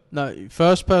to do it. No,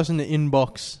 first person to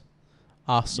inbox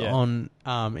us Yeah. on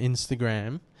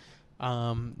Instagram,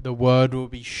 the word will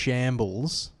be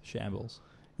shambles. Shambles.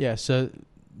 Yeah, so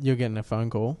you're getting a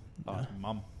phone call. Oh,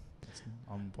 Mum.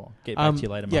 Get back to you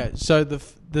later, Mum. Yeah, so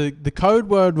the code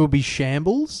word will be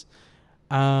shambles.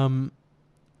 And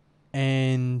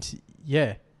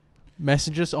yeah,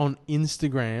 message us on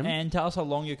Instagram. And tell us how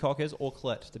long your cock is or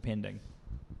clit, depending.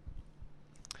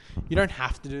 You don't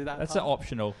have to do that. That's part.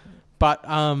 optional. But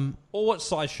Or what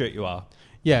size shirt you are.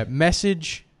 yeah,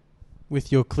 message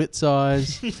with your clit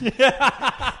size.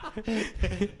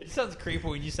 It sounds creepy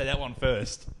when you say that one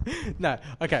first. No,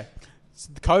 okay.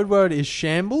 So the code word is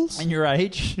shambles. And your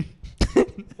age.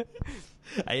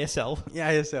 ASL.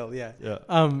 Yeah, ASL, yeah.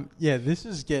 Yeah. Yeah, this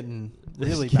is getting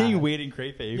really It's getting bad. weird and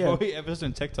creepy. Yeah. What we ever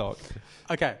on TikTok?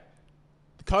 Okay.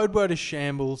 The code word is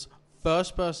shambles.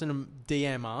 First person to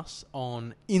DM us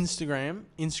on Instagram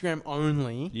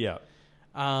only, Yeah.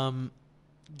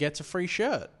 gets a free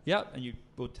shirt. Yeah, and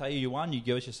we'll tell you won. You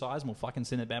give us your size, and we'll fucking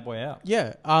send that bad boy out.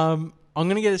 Yeah. I'm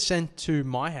going to get it sent to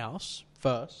my house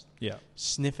first. Yeah.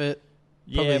 Sniff it.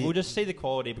 Yeah, Probably we'll just see the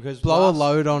quality because blow a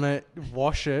load on it.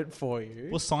 Wash it for you.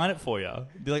 We'll sign it for you.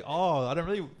 Be like, oh, I don't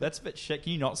really. That's a bit shit.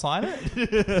 Can you not sign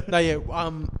it? No, yeah.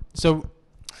 So,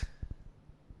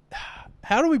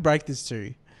 how do we break this to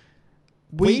you?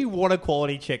 We want to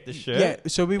quality check the shirt. Yeah.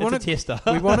 So we It's want a tester.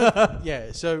 We want to.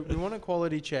 Yeah. So we want to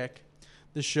quality check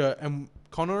the shirt, and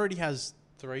Connor already has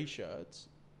 3 shirts.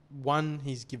 One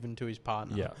he's given to his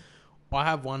partner. Yeah. I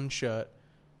have 1 shirt.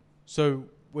 So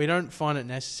we don't find it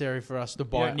necessary for us to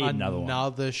buy don't need another one.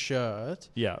 another shirt.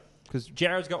 Yeah. Because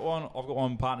Jared's got one, I've got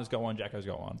one, partner's got one, Jacko's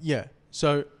got one. Yeah.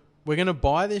 So we're going to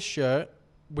buy this shirt,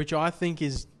 which I think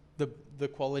is the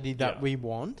quality that Yeah. we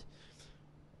want.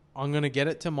 I'm going to get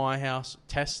it to my house,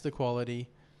 test the quality.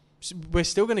 We're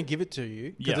still going to give it to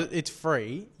you because Yeah. it's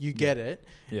free. You get it.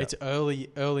 Yeah. It's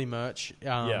early merch.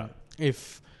 Yeah.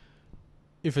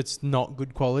 If it's not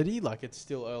good quality, like it's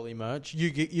still early merch,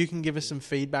 you can give us some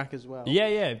feedback as well.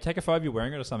 Yeah. Take a photo of you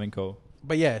wearing it or something cool.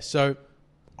 But yeah, so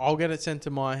I'll get it sent to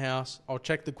my house. I'll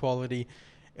check the quality.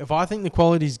 If I think the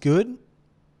quality's good,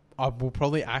 I will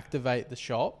probably activate the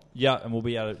shop. Yeah, and we'll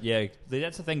be able to, yeah.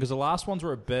 That's the thing, because the last ones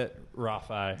were a bit rough,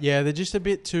 eh? Yeah, they're just a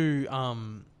bit too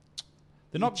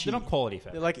They're not quality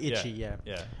fit. they're like itchy, yeah.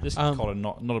 Yeah. Just Um, called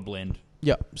not a blend.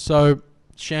 Yeah. So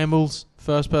Shambles,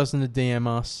 first person to DM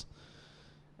us,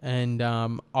 and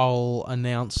I'll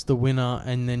announce the winner,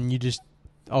 and then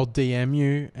I'll DM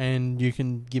you, and you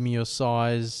can give me your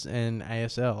size and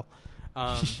ASL,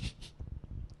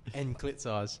 and clit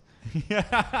size.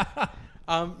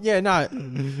 Yeah, no,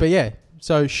 but yeah.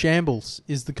 So Shambles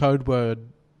is the code word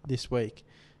this week,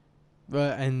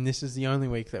 and this is the only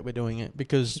week that we're doing it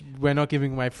because we're not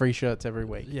giving away free shirts every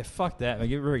week. Yeah, fuck that. They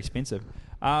get very expensive.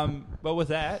 But with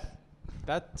that,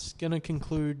 That's gonna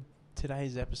conclude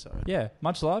today's episode. yeah,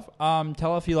 much love.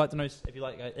 Tell us if you like the new.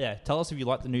 Tell us if you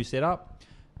like the new setup.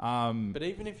 But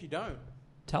even if you don't,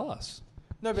 Tell us.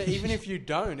 no, but even if you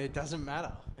don't, it doesn't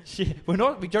matter. Shit, we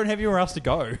don't have anywhere else to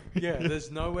go. Yeah,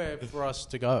 there's nowhere for us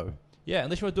to go. Yeah,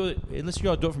 unless you want to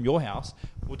do it from your house,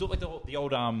 we'll do it like the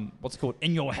old what's it called,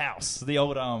 in your house. The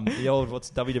old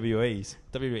what's WWE's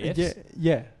WWF's.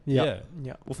 Yeah.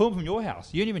 We'll film from your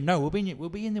house. You don't even know. We'll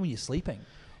be in there when you're sleeping.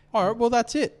 All right. Well,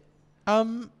 that's it.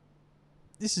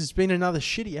 This has been another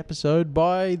shitty episode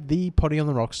by the Potty on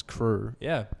the Rocks crew.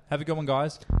 Yeah. Have a good one,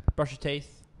 guys. Brush your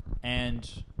teeth and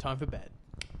Time for bed.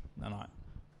 night.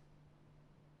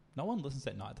 No one listens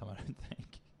at night time, I don't think.